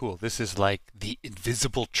really cool. This is like the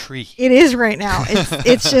invisible tree. It is right now.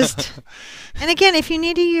 It's just, and again, if you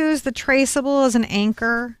need to use the traceable as an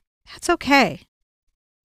anchor, that's okay.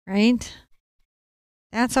 Right?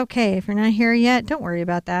 That's okay. If you're not here yet, don't worry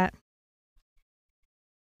about that.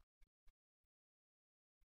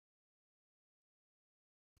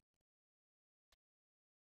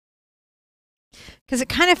 Because it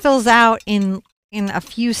kind of fills out in a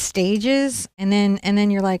few stages, and then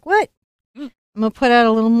you're like, what? I'm going to put out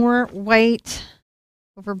a little more white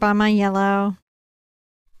over by my yellow.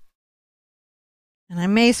 And I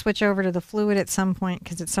may switch over to the fluid at some point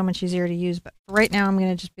because it's so much easier to use. But right now I'm going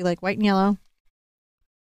to just be like white and yellow.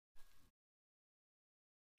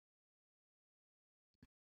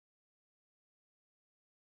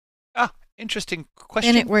 Ah, interesting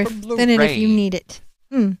question from Lorraine. Thin it if you need it.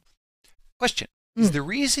 Question. Is the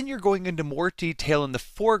reason you're going into more detail in the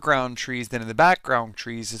foreground trees than in the background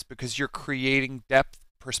trees is because you're creating depth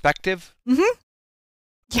perspective? Mm-hmm.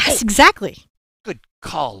 Yes, exactly. Good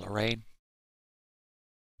call, Lorraine.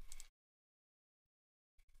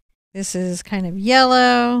 This is kind of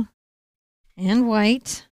yellow and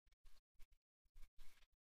white.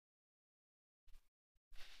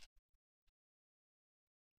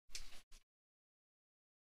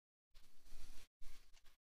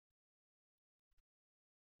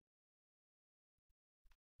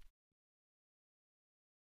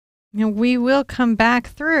 We will come back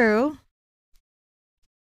through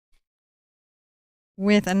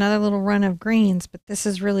with another little run of greens, but this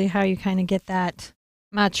is really how you kind of get that.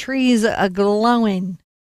 My tree's a glowing.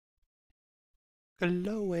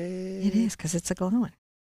 Glowing. It is, because it's a glowing.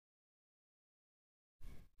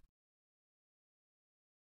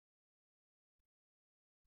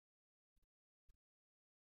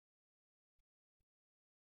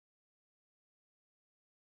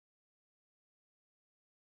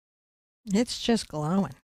 It's just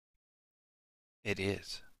glowing. It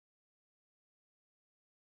is.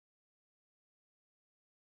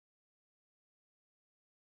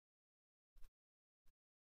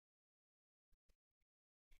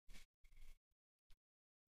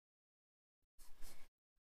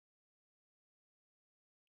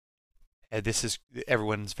 This is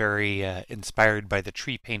everyone's very inspired by the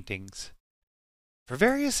tree paintings for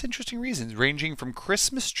various interesting reasons, ranging from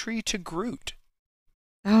Christmas tree to Groot.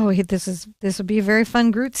 Oh, this would be a very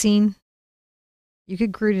fun Groot scene. You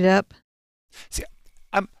could Groot it up. See,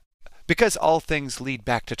 I'm because all things lead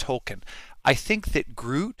back to Tolkien. I think that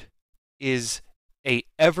Groot is a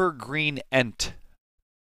evergreen ent,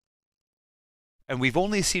 and we've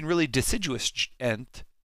only seen really deciduous ent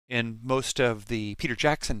in most of the Peter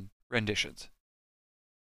Jackson renditions.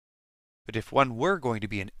 But if one were going to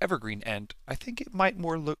be an evergreen ent, I think it might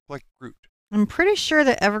more look like Groot. I'm pretty sure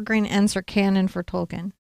that evergreen ents are canon for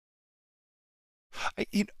Tolkien.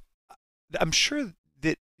 You know, I'm sure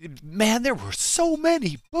that, man, there were so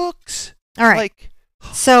many books. All right. Like,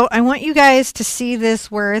 so I want you guys to see this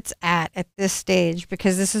where it's at this stage,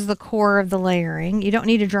 because this is the core of the layering. You don't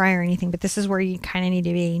need to dry or anything, but this is where you kind of need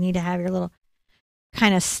to be. You need to have your little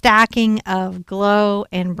kind of stacking of glow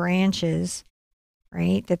and branches,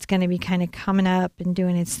 right? That's going to be kind of coming up and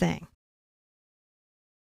doing its thing.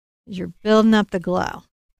 You're building up the glow.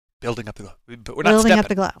 Building up the glow. But we're not building stepping. up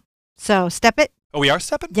the glow. So step it. Oh, we are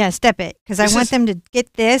stepping? Yeah, step it. Because I want them to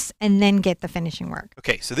get this and then get the finishing work.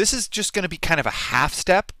 Okay, so this is just going to be kind of a half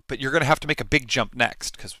step, but you're going to have to make a big jump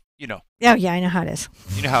next because, you know. Oh, yeah, I know how it is.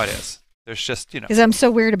 You know how it is. There's just, you know. Because I'm so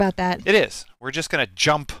weird about that. It is. We're just going to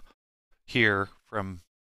jump here from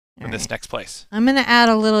this next place. I'm going to add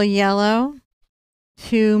a little yellow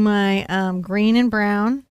to my green and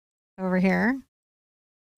brown over here.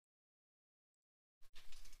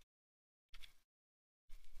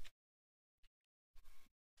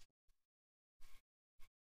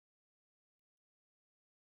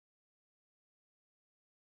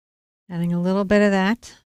 Adding a little bit of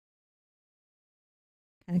that.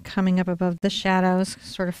 Kind of coming up above the shadows,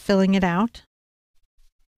 sort of filling it out.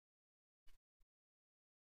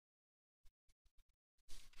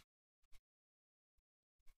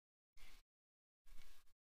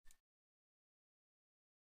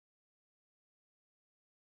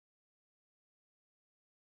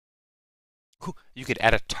 Ooh, you could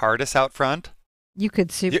add a TARDIS out front. You could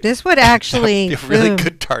this would actually be a really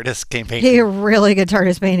good TARDIS painting. Be a really good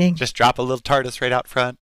TARDIS painting. Just drop a little TARDIS right out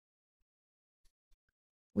front.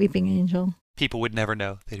 Weeping Angel. People would never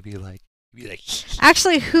know. They'd be like.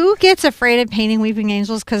 Actually, who gets afraid of painting weeping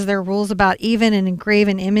angels because there are rules about even an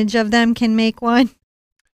engraven image of them can make one?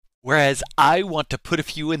 Whereas I want to put a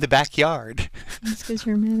few in the backyard. That's because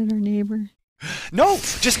you're mad at our neighbor. No,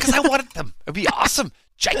 just because I wanted them. It'd be awesome.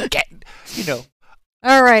 Gigantic, you know.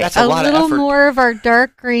 All right, that's a lot little of effort. more of our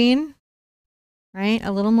dark green, right?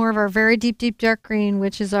 A little more of our very deep, deep dark green,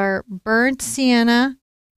 which is our burnt sienna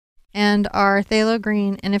and our phthalo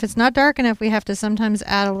green. And if it's not dark enough, we have to sometimes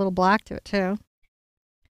add a little black to it too.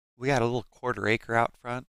 We got a little quarter acre out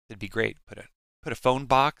front. It'd be great. Put a phone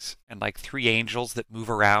box and like 3 angels that move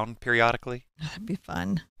around periodically. That'd be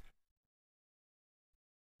fun.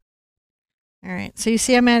 All right, so you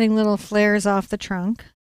see I'm adding little flares off the trunk.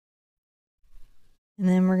 And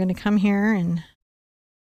then we're going to come here and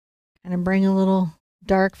kind of bring a little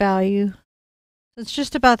dark value. So it's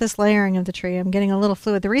just about this layering of the tree. I'm getting a little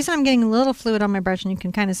fluid. The reason I'm getting a little fluid on my brush, and you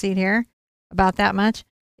can kind of see it here, about that much,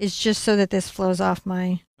 is just so that this flows off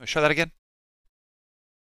my... Show that again?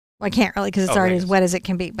 Well, I can't really because it's already as wet as it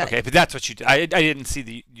can be. But okay, but that's what you did. I didn't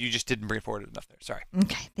see you just didn't bring it forward enough there. Sorry.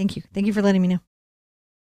 Okay, thank you. Thank you for letting me know.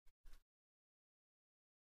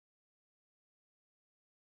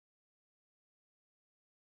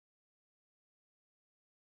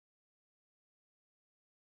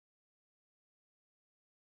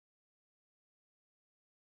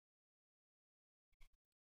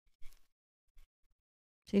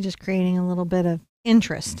 So you're just creating a little bit of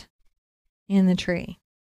interest in the tree.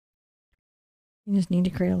 You just need to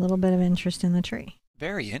create a little bit of interest in the tree.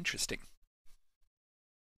 Very interesting.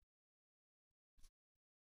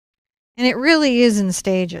 And it really is in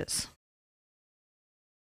stages.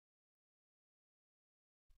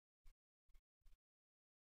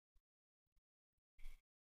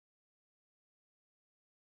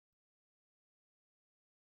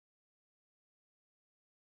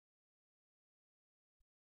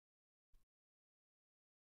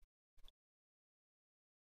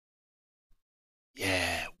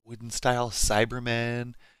 Yeah, wooden style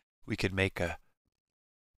Cybermen. We could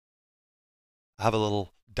have a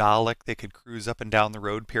little Dalek they could cruise up and down the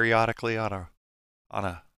road periodically on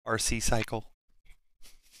a RC cycle.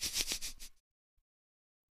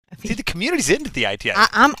 I See, the community's into the idea.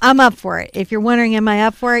 I'm up for it. If you're wondering, am I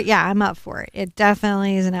up for it? Yeah, I'm up for it. It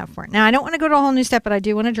definitely is an up for it. Now, I don't want to go to a whole new step, but I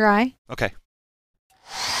do want to dry. Okay.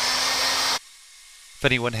 If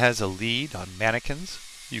anyone has a lead on mannequins,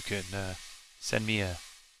 you can send me a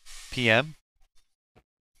PM.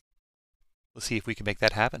 We'll see if we can make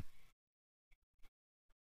that happen.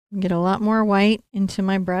 Get a lot more white into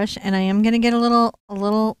my brush, and I am going to get a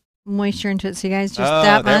little moisture into it. So you guys, just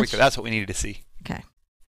that there much. we go. That's what we needed to see. Okay.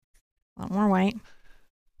 A lot more white.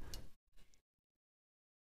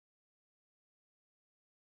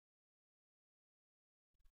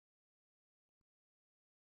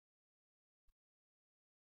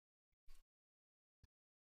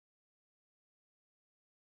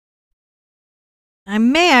 I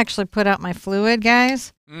may actually put out my fluid,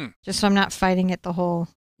 guys, just so I'm not fighting it the whole.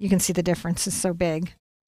 You can see the difference is so big.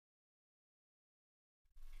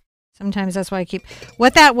 Sometimes that's why I keep.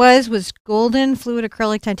 What that was golden fluid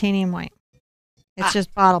acrylic titanium white. It's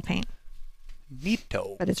just bottle paint.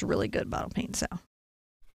 Neato. But it's really good bottle paint, so.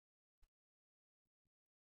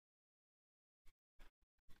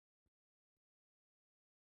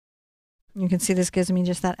 You can see this gives me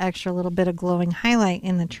just that extra little bit of glowing highlight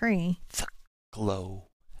in the tree. It's a glow.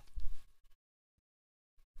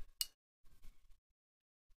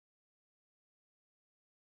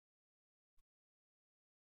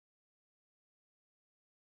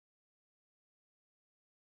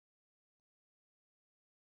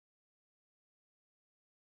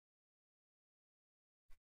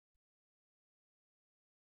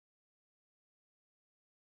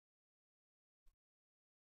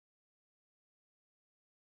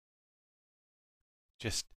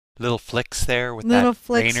 Just little flicks there with little that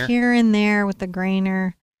flicks grainer. Here and there with the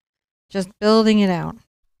grainer. Just building it out.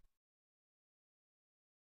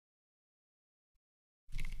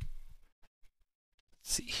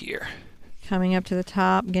 Let's see here. Coming up to the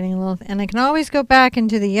top, getting a little, and I can always go back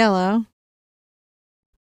into the yellow.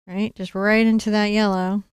 Right, just right into that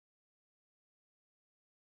yellow.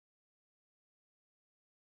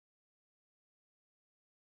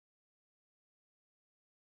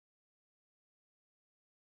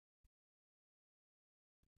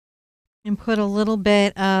 And put a little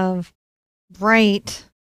bit of bright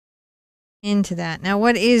into that. Now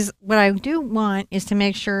what I do want is to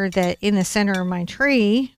make sure that in the center of my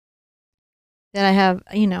tree that I have,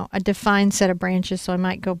 a defined set of branches, so I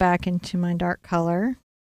might go back into my dark color.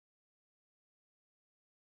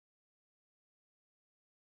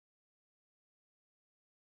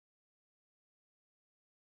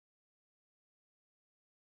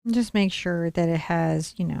 And just make sure that it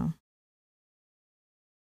has,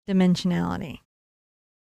 dimensionality.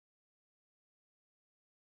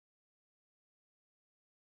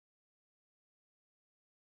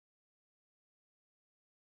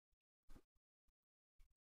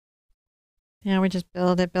 Yeah, we just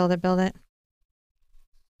build it, build it, build it.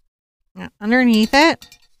 Now, underneath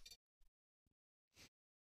it,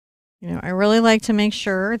 I really like to make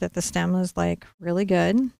sure that the stem is like really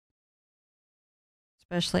good.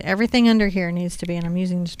 Especially everything under here needs to be, and I'm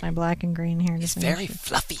using just my black and green here. It's very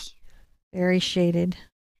fluffy. Very shaded.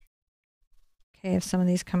 Okay, if some of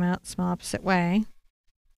these come out some opposite way.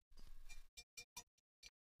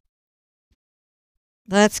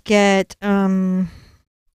 Let's get,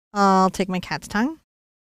 I'll take my cat's tongue.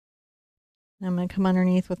 I'm going to come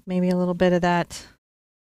underneath with maybe a little bit of that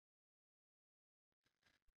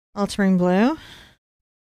ultramarine blue.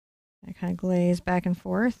 I kind of glaze back and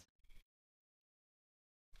forth.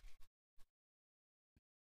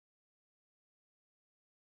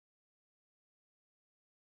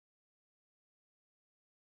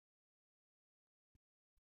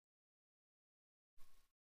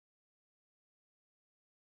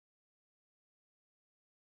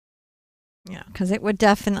 Yeah, because it would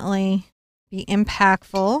definitely be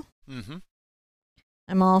impactful. Mm-hmm.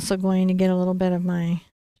 I'm also going to get a little bit of my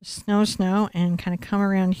snow and kind of come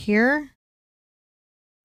around here.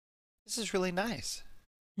 This is really nice.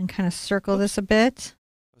 And kind of circle this a bit.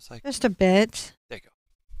 Just a bit. There you go.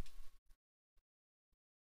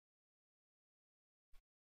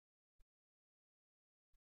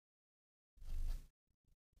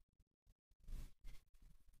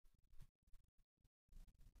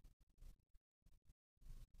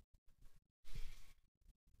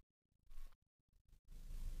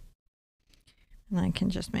 And I can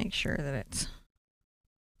just make sure that it's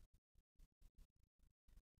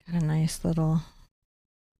got a nice little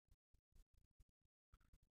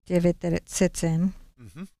divot that it sits in.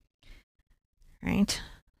 Mm-hmm. Right?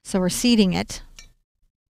 So we're seeding it.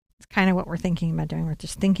 It's kind of what we're thinking about doing. We're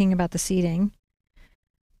just thinking about the seeding.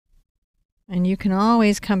 And you can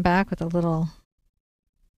always come back with a little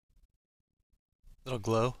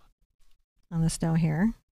glow on the snow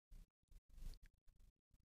here.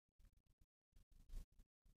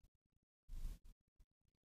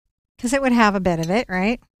 Because it would have a bit of it,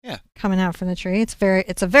 right? Yeah. Coming out from the tree.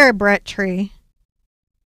 It's a very bright tree.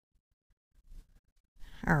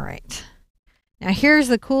 All right. Now here's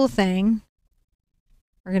the cool thing.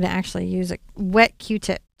 We're going to actually use a wet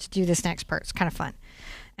Q-tip to do this next part. It's kind of fun.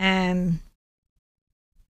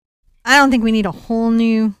 I don't think we need a whole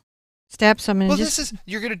new step, so I'm going to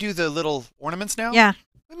you're going to do the little ornaments now? Yeah.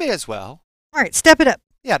 We may as well. All right, step it up.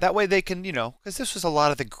 Yeah, that way they can, because this was a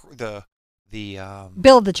lot of the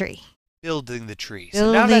build the tree. Building the tree.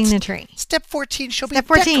 Building the tree. Step 14 shall be Step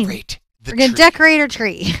 14. Decorate the We're going to tree. decorate our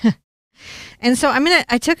tree. And so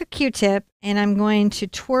I took a Q-tip and I'm going to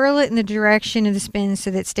twirl it in the direction of the spin so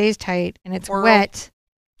that it stays tight and it's wet.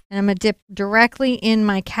 And I'm going to dip directly in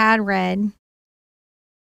my cad red.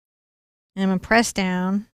 And I'm going to press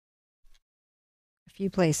down a few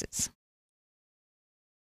places.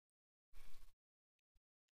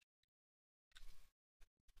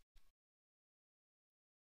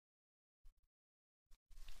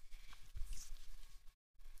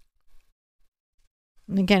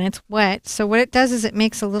 And again, it's wet. So what it does is it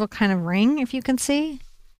makes a little kind of ring, if you can see.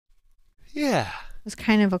 Yeah. It's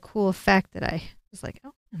kind of a cool effect that I was like,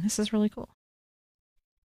 oh, and this is really cool.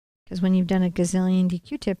 Because when you've done a gazillion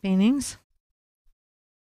Q-tip paintings,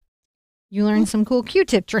 you learn some cool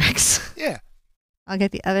Q-tip tricks. Yeah. I'll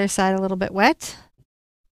get the other side a little bit wet.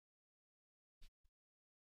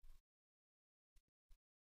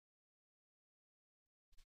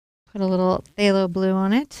 Put a little phthalo blue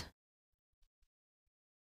on it.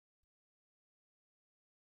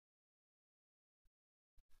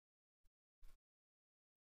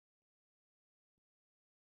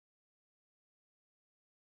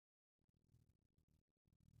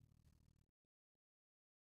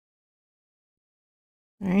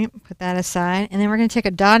 All right, put that aside. And then we're going to take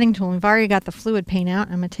a dotting tool. We've already got the fluid paint out.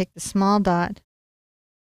 I'm going to take the small dot,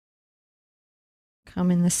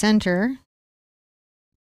 come in the center.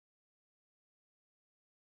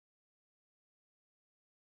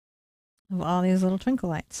 Of all these little twinkle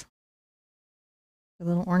lights. The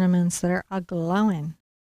little ornaments that are glowing.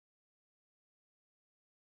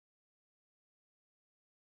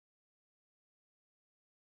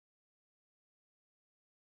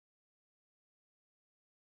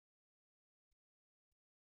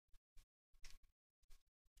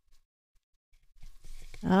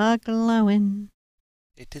 Glowing.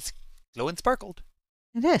 It is glow and sparkled.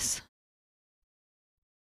 It is.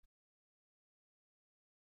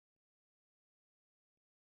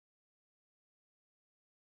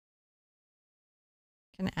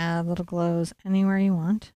 Can add little glows anywhere you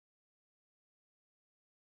want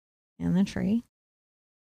in the tree.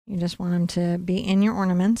 You just want them to be in your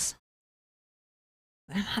ornaments.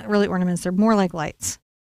 They're not really ornaments, they're more like lights.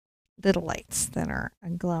 Little lights that are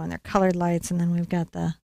glowing. They're colored lights, and then we've got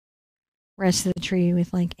the rest of the tree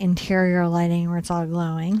with like interior lighting where it's all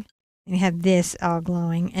glowing. And you have this all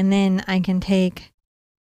glowing. And then I can take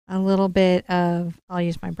a little bit of, I'll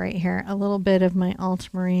use my bright here, a little bit of my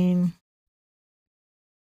ultramarine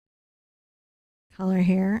color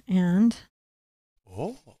here, and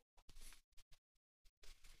oh,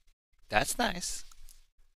 that's nice.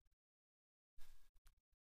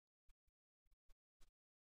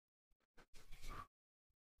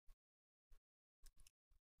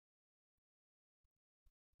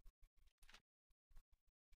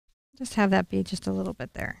 just have that be just a little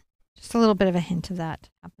bit there. Just a little bit of a hint of that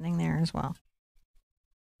happening there as well.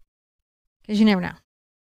 Because you never know.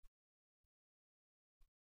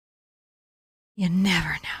 You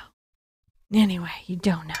never know. Anyway, you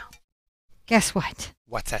don't know. Guess what?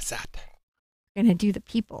 What's that? We're going to do the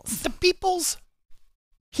peoples. The peoples?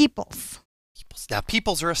 Peoples. Peoples. Now,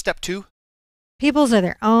 peoples are a step too? Peoples are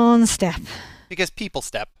their own step. Because people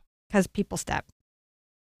step. Because people step.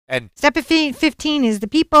 And step 15 is the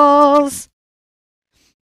peoples.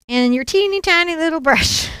 And your teeny tiny little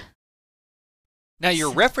brush. Now,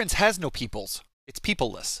 your reference has no peoples. It's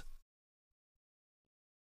peopleless.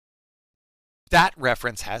 That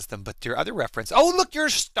reference has them, but your other reference... Oh, look, you're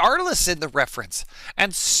starless in the reference.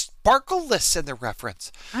 And sparkleless in the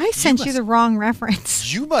reference. I sent you the wrong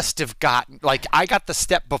reference. You must have gotten... Like, I got the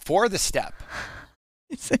step before the step.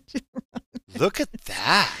 I sent you the wrong. Look at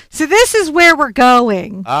that. So this is where we're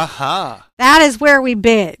going. Uh-huh. That is where we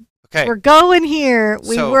bid. Okay. We're going here.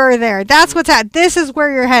 We were there. That's what's at. This is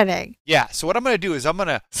where you're heading. Yeah. So what I'm going to do is I'm going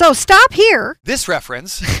to... So stop here. This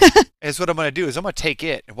reference is what I'm going to do is I'm going to take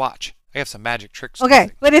it and watch. I have some magic tricks.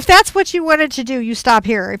 Okay, but if that's what you wanted to do, you stop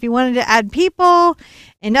here. If you wanted to add people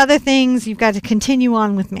and other things, you've got to continue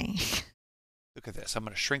on with me. Look at this. I'm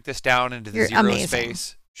going to shrink this down into the You're 0 amazing.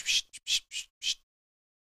 space.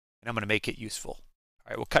 And I'm going to make it useful. All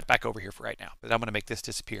right, we'll cut back over here for right now. But I'm going to make this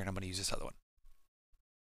disappear, and I'm going to use this other one.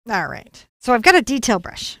 All right. So I've got a detail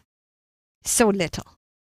brush. So little.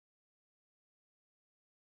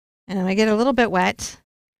 And I get a little bit wet.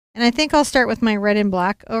 And I think I'll start with my red and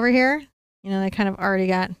black over here. You know, I kind of already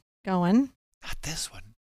got going. Not this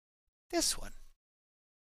one. This one.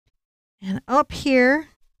 And up here,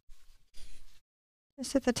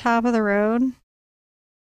 just at the top of the road, I'm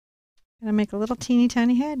going to make a little teeny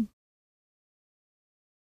tiny head.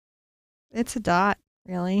 It's a dot,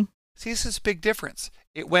 really. See, this is a big difference.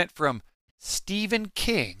 It went from Stephen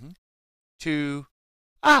King to,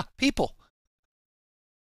 people.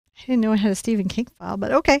 I didn't know I had a Stephen King file,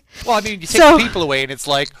 but okay. Well, I mean, you take the people away, and it's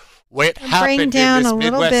like, what happened bring down in this a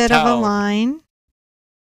little Midwest bit town? of a line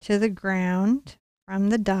to the ground from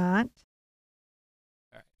the dot.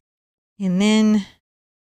 Right. And then,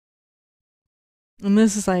 and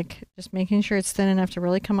this is like just making sure it's thin enough to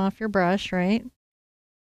really come off your brush, right?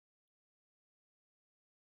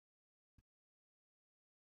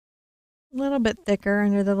 A little bit thicker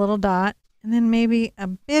under the little dot. And then maybe a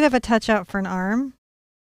bit of a touch out for an arm.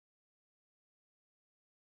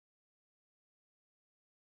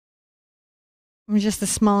 Just the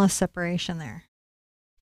smallest separation there.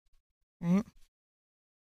 Right?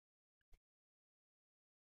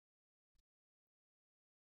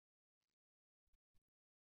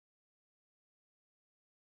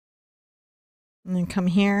 And then come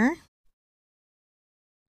here.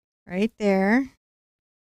 Right there.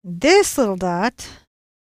 This little dot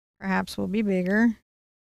perhaps will be bigger.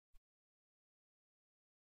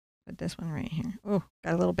 Put this one right here. Oh,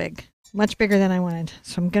 got a little big. Much bigger than I wanted.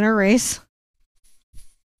 So I'm going to erase.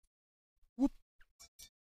 Whoop.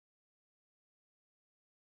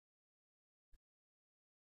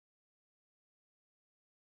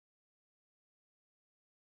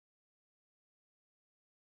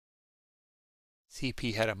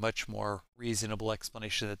 CP had a much more reasonable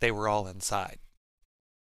explanation that they were all inside.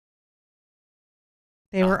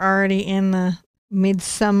 They were already in the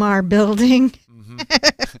Midsummer building. Mm-hmm.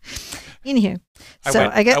 Anywho,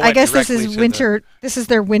 so I guess this is winter. This is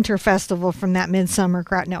their winter festival from that Midsummer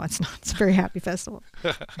crowd. No, it's not. It's a very happy festival.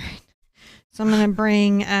 Right. So I'm gonna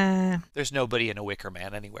bring. There's nobody in a Wicker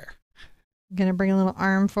Man anywhere. I'm gonna bring a little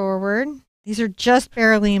arm forward. These are just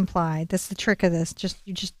barely implied. That's the trick of this.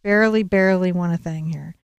 You just barely want a thing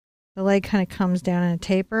here. The leg kind of comes down in a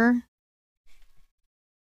taper.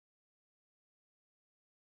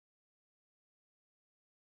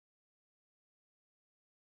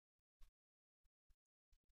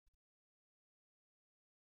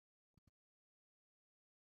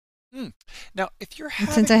 Now, if you're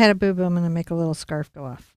having... Since I had a boo-boo, I'm going to make a little scarf go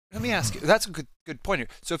off. Let me ask you, that's a good point here.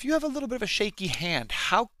 So if you have a little bit of a shaky hand,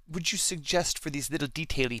 how would you suggest for these little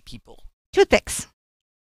detaily people? Toothpicks.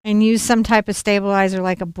 And use some type of stabilizer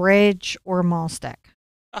like a bridge or a maul stick.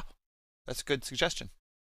 Oh, that's a good suggestion.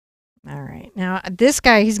 All right. Now, this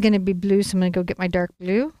guy, he's going to be blue, so I'm going to go get my dark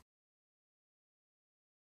blue.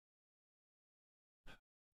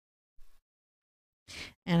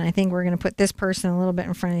 And I think we're going to put this person a little bit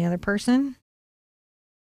in front of the other person.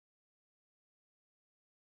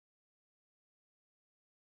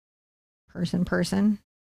 Person.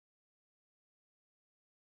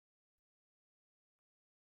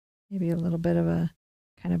 Maybe a little bit of a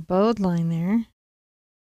kind of bowed line there.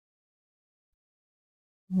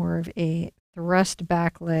 More of a thrust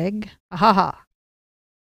back leg. Ahaha.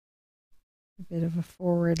 A bit of a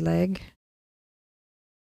forward leg.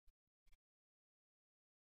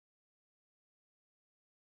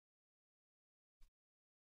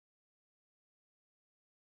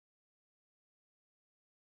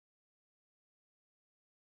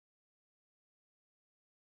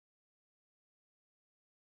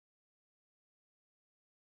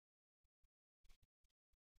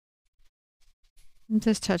 And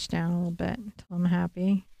just touch down a little bit until I'm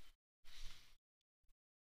happy.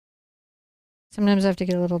 Sometimes I have to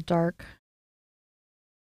get a little dark.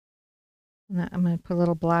 And I'm going to put a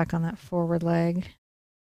little black on that forward leg.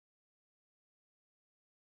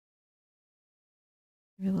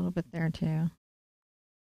 Maybe a little bit there too.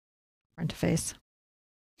 Front to face.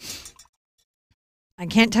 I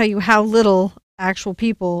can't tell you how little actual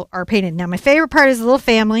people are painted. Now, my favorite part is the little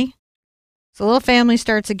family. So the little family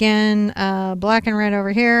starts again, black and red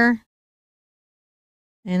over here.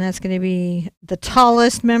 And that's going to be the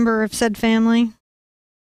tallest member of said family.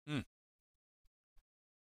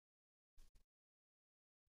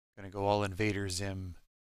 Gonna go all Invader Zim.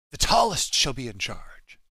 The tallest shall be in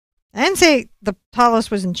charge. I didn't say the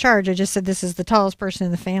tallest was in charge. I just said this is the tallest person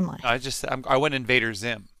in the family. I went Invader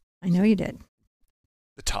Zim. I know you did.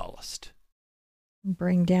 The tallest.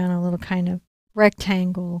 Bring down a little kind of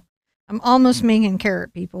rectangle. I'm almost making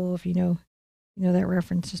carrot people, if you know that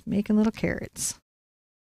reference, just making little carrots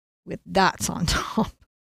with dots on top.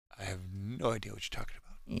 I have no idea what you're talking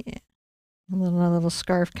about. Yeah. A little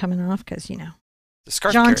scarf coming off because, The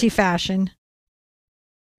scarf jaunty carrot. fashion.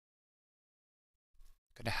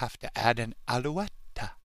 Gonna have to add an alouette.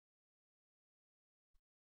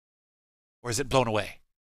 Or is it blown away?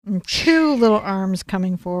 And 2 little arms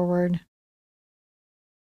coming forward.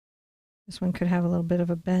 This one could have a little bit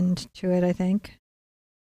of a bend to it, I think.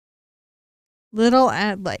 Little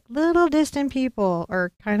distant people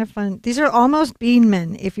are kind of fun. These are almost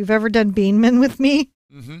beanmen. If you've ever done beanmen with me,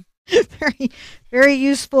 very, very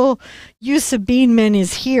useful use of beanmen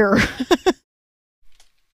is here.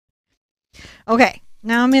 Okay,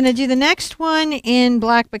 now I'm going to do the next one in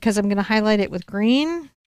black because I'm going to highlight it with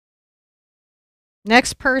green.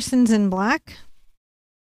 Next person's in black.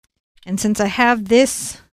 And since I have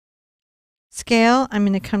this scale, I'm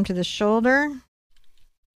going to come to the shoulder.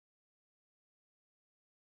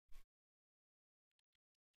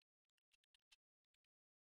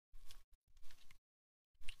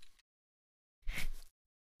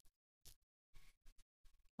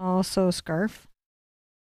 Also a scarf.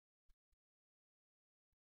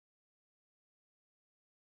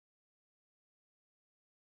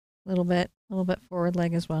 A little bit forward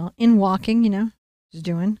leg as well. In walking, just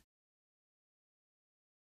doing.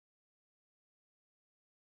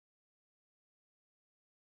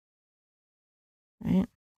 Right.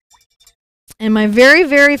 And my very,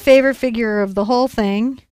 very favorite figure of the whole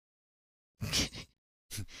thing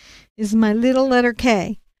is my little letter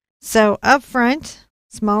K. So up front,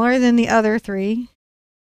 smaller than the other 3,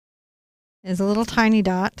 is a little tiny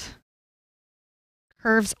dot.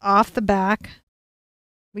 Curves off the back.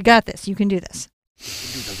 We got this. You can do this.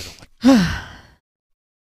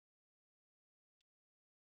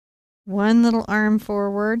 One little arm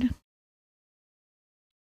forward.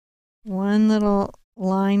 One little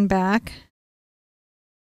line back.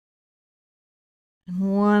 And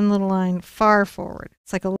one little line far forward.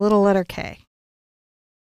 It's like a little letter K.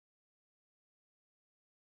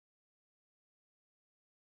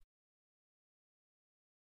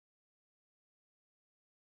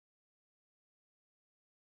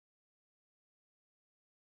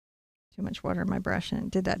 Too much water in my brush and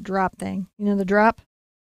it did that drop thing. You know the drop?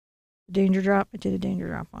 The danger drop? It did a danger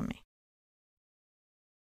drop on me.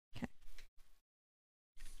 Okay.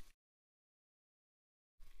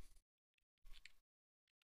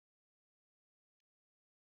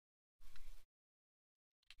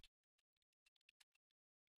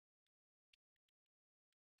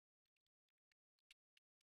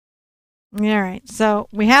 All right. So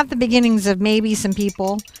we have the beginnings of maybe some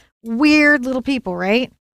people. Weird little people,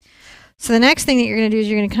 right? So the next thing that you're going to do is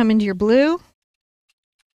you're going to come into your blue. You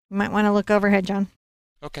might want to look overhead, John.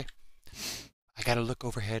 Okay. I gotta look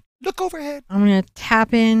overhead. Look overhead. I'm going to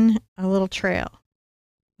tap in a little trail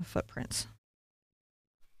of footprints.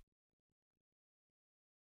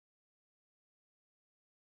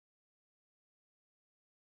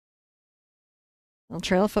 Little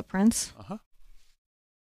trail of footprints.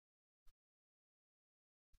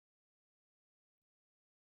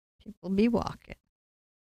 People be walking.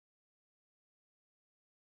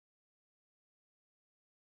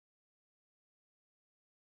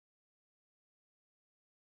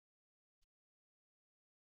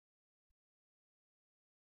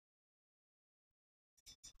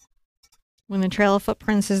 When the trail of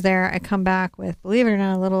footprints is there, I come back with, believe it or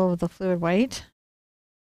not, a little of the fluid white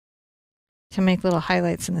to make little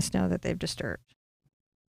highlights in the snow that they've disturbed.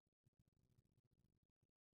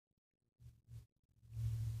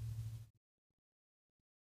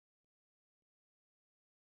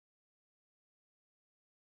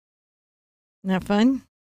 Isn't that fun?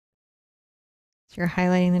 So you're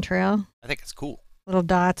highlighting the trail. I think it's cool. Little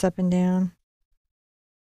dots up and down.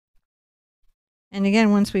 And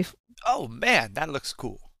again, once we Oh man, that looks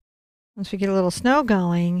cool. Once we get a little snow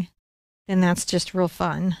going, then that's just real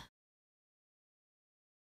fun.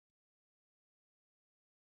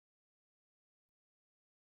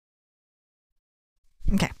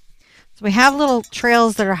 Okay, so we have little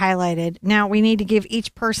trails that are highlighted. Now we need to give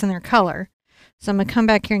each person their color. So I'm going to come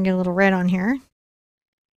back here and get a little red on here.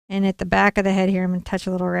 And at the back of the head here, I'm going to touch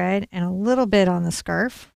a little red and a little bit on the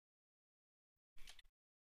scarf.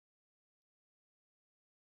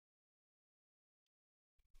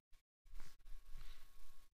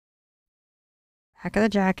 Back of the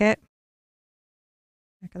jacket.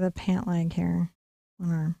 Back of the pant leg here.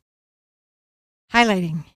 One arm.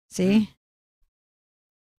 Highlighting. See?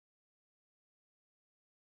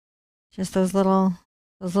 Just those little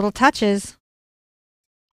touches.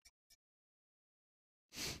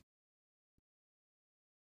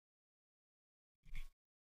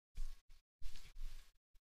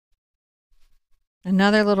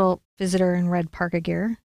 Another little visitor in red parka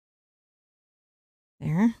gear.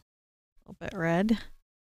 There. A little bit red.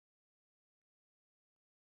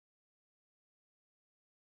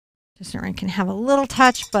 Just can have a little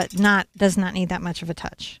touch, but does not need that much of a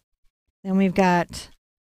touch. Then we've got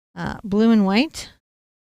blue and white.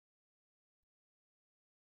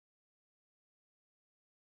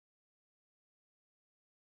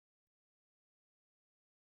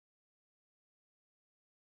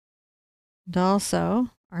 And also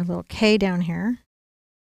our little K down here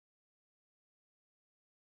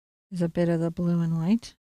is a bit of the blue and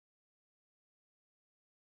white.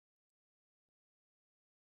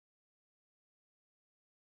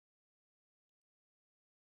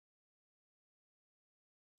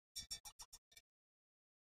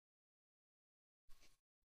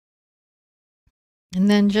 And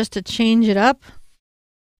then just to change it up,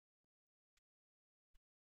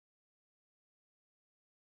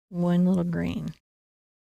 one little green.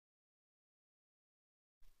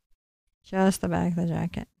 Just the back of the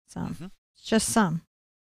jacket. Some. Just some.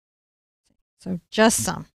 So just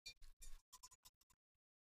some.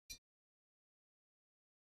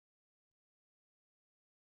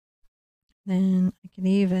 Then I could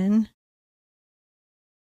even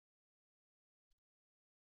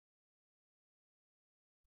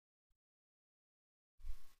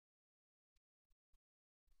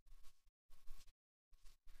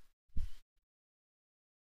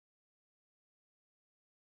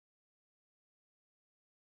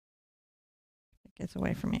gets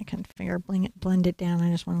away from me. I can blend it down.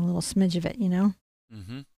 I just want a little smidge of it, you know?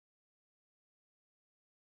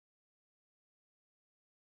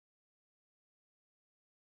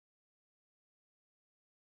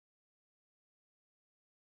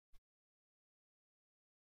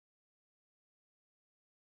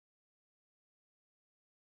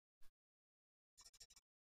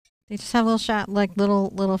 They just have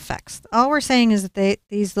little effects. All we're saying is that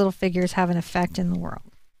these little figures have an effect in the world.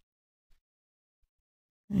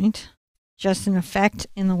 Right? Just an effect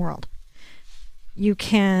in the world. You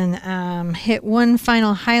can hit one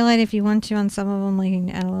final highlight if you want to on some of them. Like you can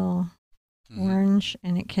add a little orange,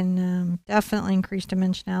 and it can definitely increase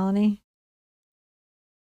dimensionality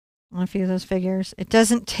on a few of those figures. It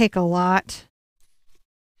doesn't take a lot.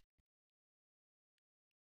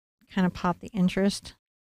 Kind of pop the interest.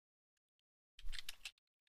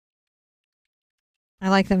 I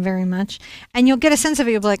like them very much. And you'll get a sense of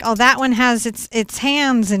it. You'll be like, oh, that one has its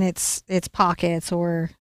hands in its pockets, or,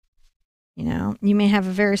 you know, you may have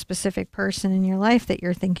a very specific person in your life that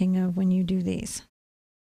you're thinking of when you do these.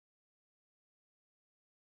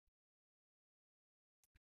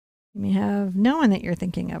 You may have no one that you're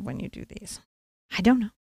thinking of when you do these. I don't know.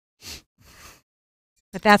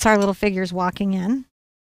 But that's our little figures walking in.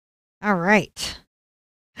 All right.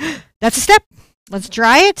 That's a step. Let's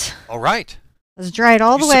dry it. All right. Let's dry it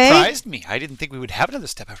all the way. You surprised me. I didn't think we would have another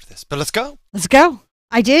step after this, but let's go. Let's go.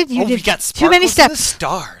 I did. You did. We got too many steps.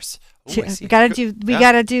 Stars. We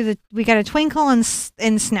gotta twinkle and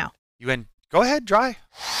snow. Go ahead, dry.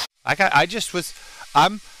 I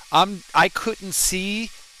couldn't see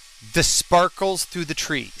the sparkles through the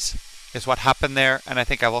trees. Is what happened there, and I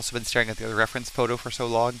think I've also been staring at the other reference photo for so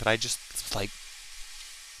long that I just was like,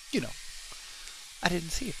 you know, I didn't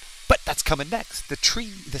see it. But that's coming next. The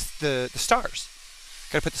tree, the stars.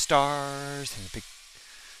 Gotta put the stars and the big,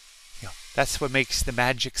 you know, that's what makes the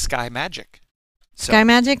magic sky magic. So, sky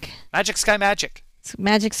magic? Magic sky magic.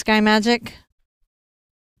 Magic sky magic.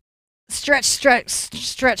 Stretch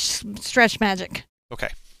magic. Okay.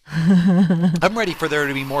 I'm ready for there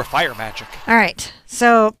to be more fire magic. All right.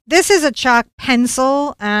 So this is a chalk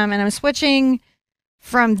pencil, and I'm switching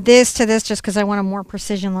from this to this just because I want a more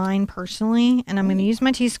precision line personally, and I'm going to use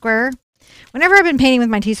my T-square. Whenever I've been painting with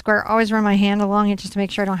my T-square, I always run my hand along it just to make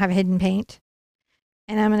sure I don't have hidden paint.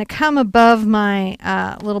 And I'm going to come above my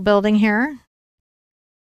little building here,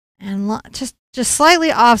 and just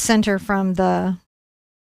slightly off center from the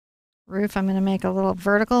roof, I'm going to make a little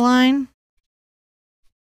vertical line.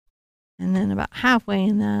 And then about halfway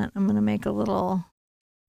in that, I'm going to make a little,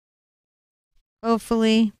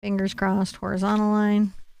 hopefully, fingers crossed, horizontal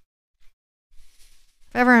line.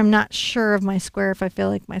 If ever I'm not sure of my square, if I feel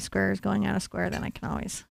like my square is going out of square, then I can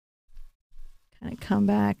always kind of come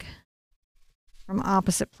back from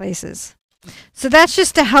opposite places. So that's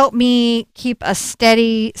just to help me keep a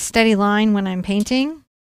steady line when I'm painting.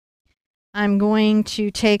 I'm going to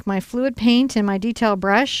take my fluid paint and my detail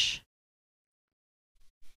brush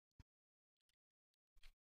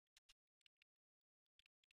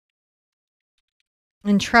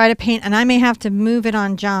and try to paint, and I may have to move it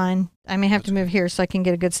on John. I may have to move here so I can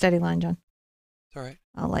get a good steady line, John. All right.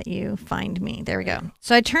 I'll let you find me. There we go.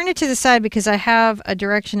 So I turn it to the side because I have a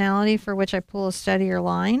directionality for which I pull a steadier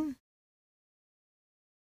line.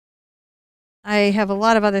 I have a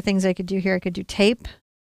lot of other things I could do here. I could do tape.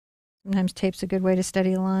 Sometimes tape's a good way to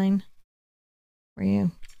steady a line. For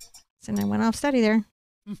you. So I went off steady there.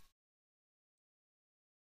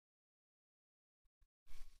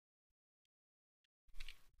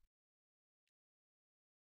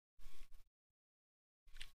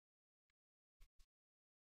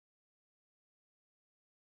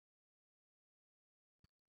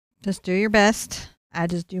 Just do your best. I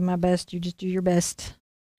just do my best. You just do your best.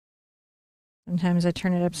 Sometimes I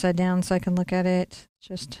turn it upside down so I can look at it.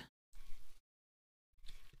 Just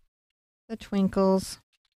the twinkles.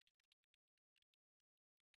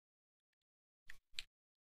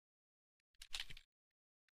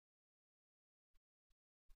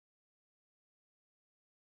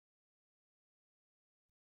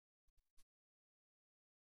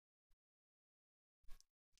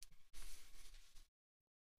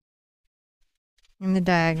 And the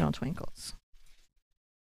diagonal twinkles.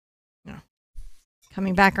 No.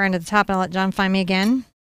 Coming back around to the top, and I'll let John find me again.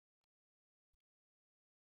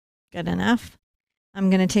 Good enough.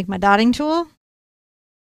 I'm going to take my dotting tool.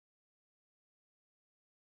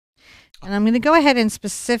 And I'm going to go ahead and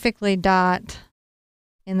specifically dot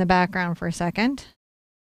in the background for a second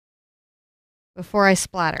before I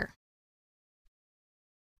splatter.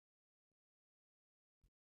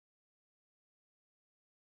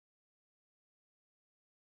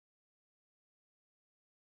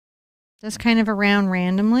 Just kind of around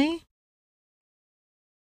randomly.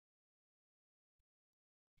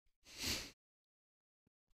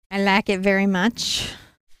 I like it very much.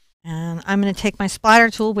 And I'm going to take my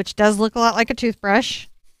splatter tool, which does look a lot like a toothbrush.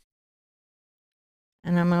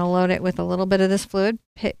 And I'm going to load it with a little bit of this fluid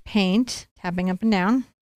paint, tapping up and down.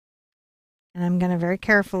 And I'm going to very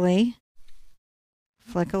carefully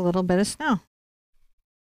flick a little bit of snow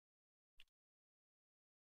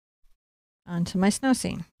onto my snow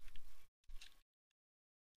scene.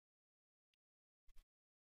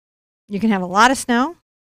 You can have a lot of snow,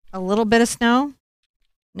 a little bit of snow,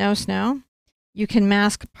 no snow. You can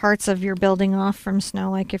mask parts of your building off from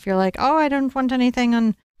snow. Like if you're like, oh, I don't want anything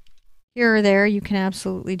on here or there, you can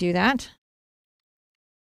absolutely do that.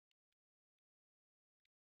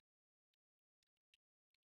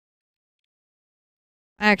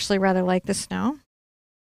 I actually rather like the snow.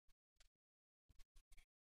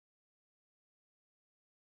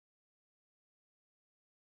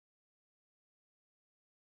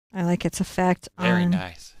 I like its effect on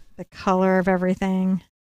the color of everything.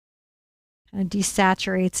 Kind of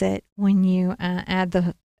desaturates it when you add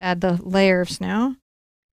the layer of snow.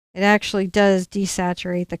 It actually does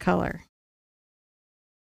desaturate the color.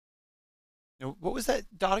 Now, what was that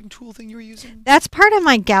dotting tool thing you were using? That's part of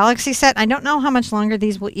my Galaxy set. I don't know how much longer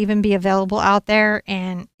these will even be available out there,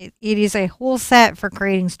 and it is a whole set for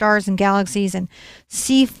creating stars and galaxies and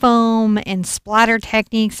sea foam and splatter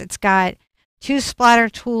techniques. It's got 2 splatter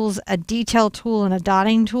tools, a detail tool, and a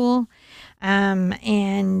dotting tool. You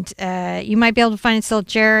might be able to find it still at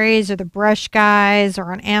Jerry's or the Brush Guys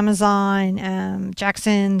or on Amazon,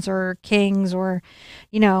 Jackson's or King's or,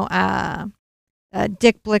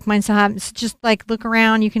 Dick Blick might still have. It's just like look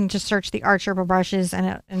around. You can just search the Art Sherpa brushes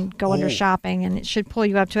and go under shopping, and it should pull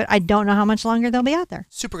you up to it. I don't know how much longer they'll be out there.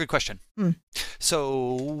 Super good question.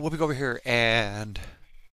 So we'll go over here and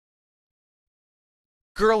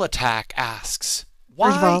Girl Attack asks, why?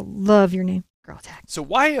 First of all, love your name, Girl Attack. So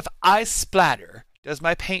why, if I splatter, does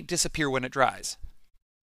my paint disappear when it dries?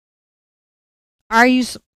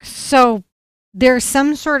 So there's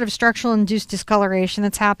some sort of structural induced discoloration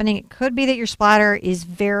that's happening. It could be that your splatter is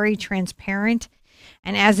very transparent,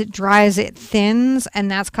 and as it dries, it thins,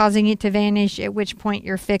 and that's causing it to vanish, at which point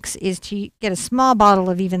your fix is to get a small bottle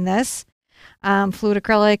of even this. Fluid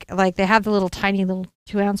acrylic, like they have the little tiny little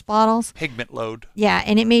 2-ounce bottles. Pigment load. Yeah,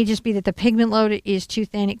 and it may just be that the pigment load is too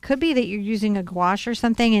thin. It could be that you're using a gouache or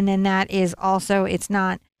something, and then that is also, it's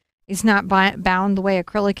not bound the way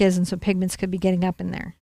acrylic is, and so pigments could be getting up in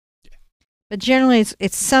there. Yeah. But generally,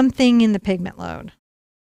 it's something in the pigment load.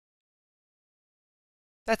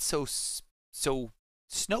 That's so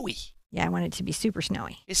snowy. Yeah, I want it to be super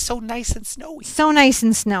snowy. It's so nice and snowy. So nice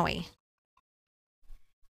and snowy.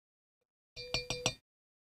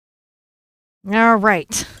 All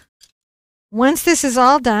right. Once this is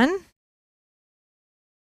all done,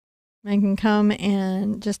 I can come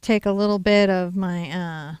and just take a little bit of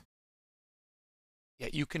my Yeah,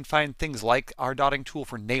 you can find things like our dotting tool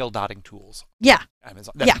for nail dotting tools. yeah.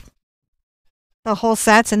 Amazon. Yeah. The whole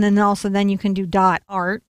sets, and then also then you can do dot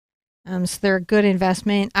art. So they're a good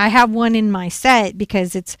investment. I have one in my set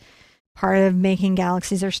because it's part of making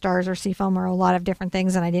galaxies or stars or seafoam or a lot of different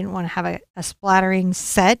things, and I didn't want to have a splattering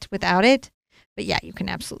set without it. But yeah, you can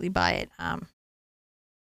absolutely buy it on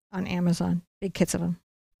Amazon. Big kits of them.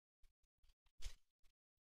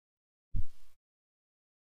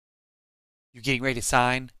 You getting ready to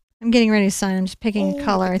sign? I'm getting ready to sign. I'm just picking a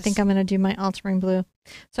color. I think I'm going to do my ultramarine blue.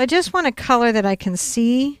 So I just want a color that I can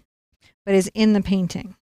see, but is in the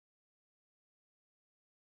painting.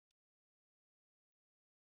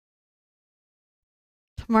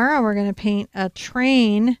 Tomorrow we're going to paint a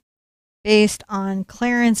train based on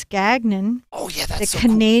Clarence Gagnon. Oh yeah, that's the so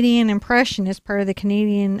Canadian Impressionist, part of the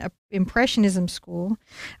Canadian Impressionism School.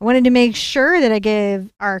 I wanted to make sure that I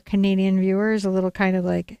gave our Canadian viewers a little kind of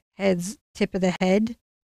like tip of the head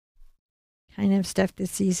kind of stuff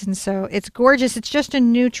this season. So it's gorgeous. It's just a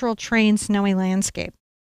neutral train, snowy landscape.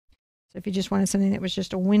 So if you just wanted something that was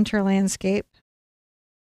just a winter landscape,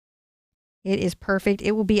 it is perfect.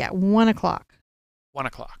 It will be at 1 o'clock. 1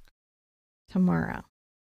 o'clock. Tomorrow.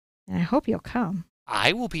 And I hope you'll come.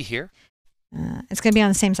 I will be here. It's going to be on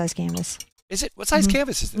the same size canvas. Is it? What size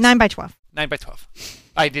canvas is this? 9 by 12. 9 by 12.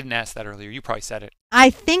 I didn't ask that earlier. You probably said it. I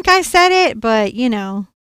think I said it, but you know,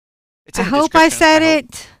 It's I in the hope I description. said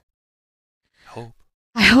it. Hope.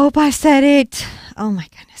 I hope I said it. Oh my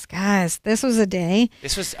goodness, guys. This was a day.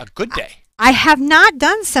 This was a good day. I have not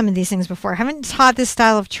done some of these things before. I haven't taught this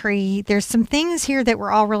style of tree. There's some things here that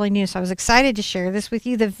were all really new, so I was excited to share this with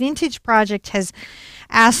you. The Vintage Project has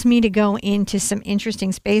asked me to go into some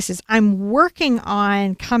interesting spaces. I'm working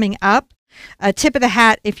on coming up. A tip of the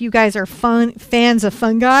hat, if you guys are fans of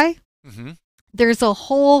fungi, there's a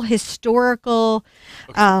whole historical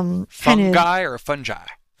fungi or fungi?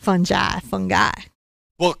 Fungi.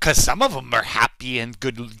 Well, because some of them are happy and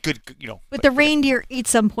good, you know. But the reindeer eat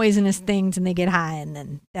some poisonous things and they get high, and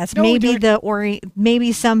then that's No, maybe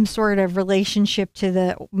maybe some sort of relationship to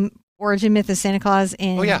the origin myth of Santa Claus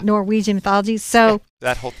in Norwegian mythology. So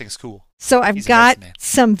that whole thing's cool. So I've got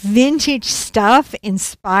some vintage stuff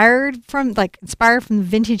inspired from the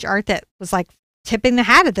vintage art that was like tipping the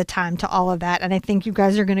hat at the time to all of that. And I think you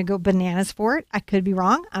guys are going to go bananas for it. I could be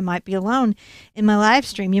wrong. I might be alone in my live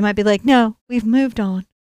stream. You might be like, no, we've moved on.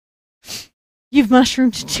 You've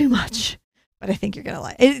mushroomed too much. But I think you're going to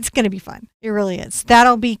like it. It's going to be fun. It really is.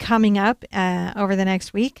 That'll be coming up over the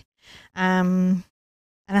next week. And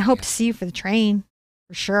I hope to see you for the train.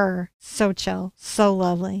 For sure. So chill. So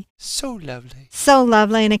lovely. So lovely. So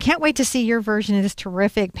lovely. And I can't wait to see your version of this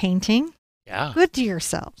terrific painting. Yeah. Good to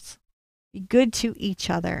yourselves. Be good to each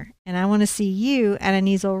other. And I want to see you at an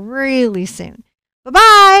easel really soon.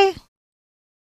 Bye-bye.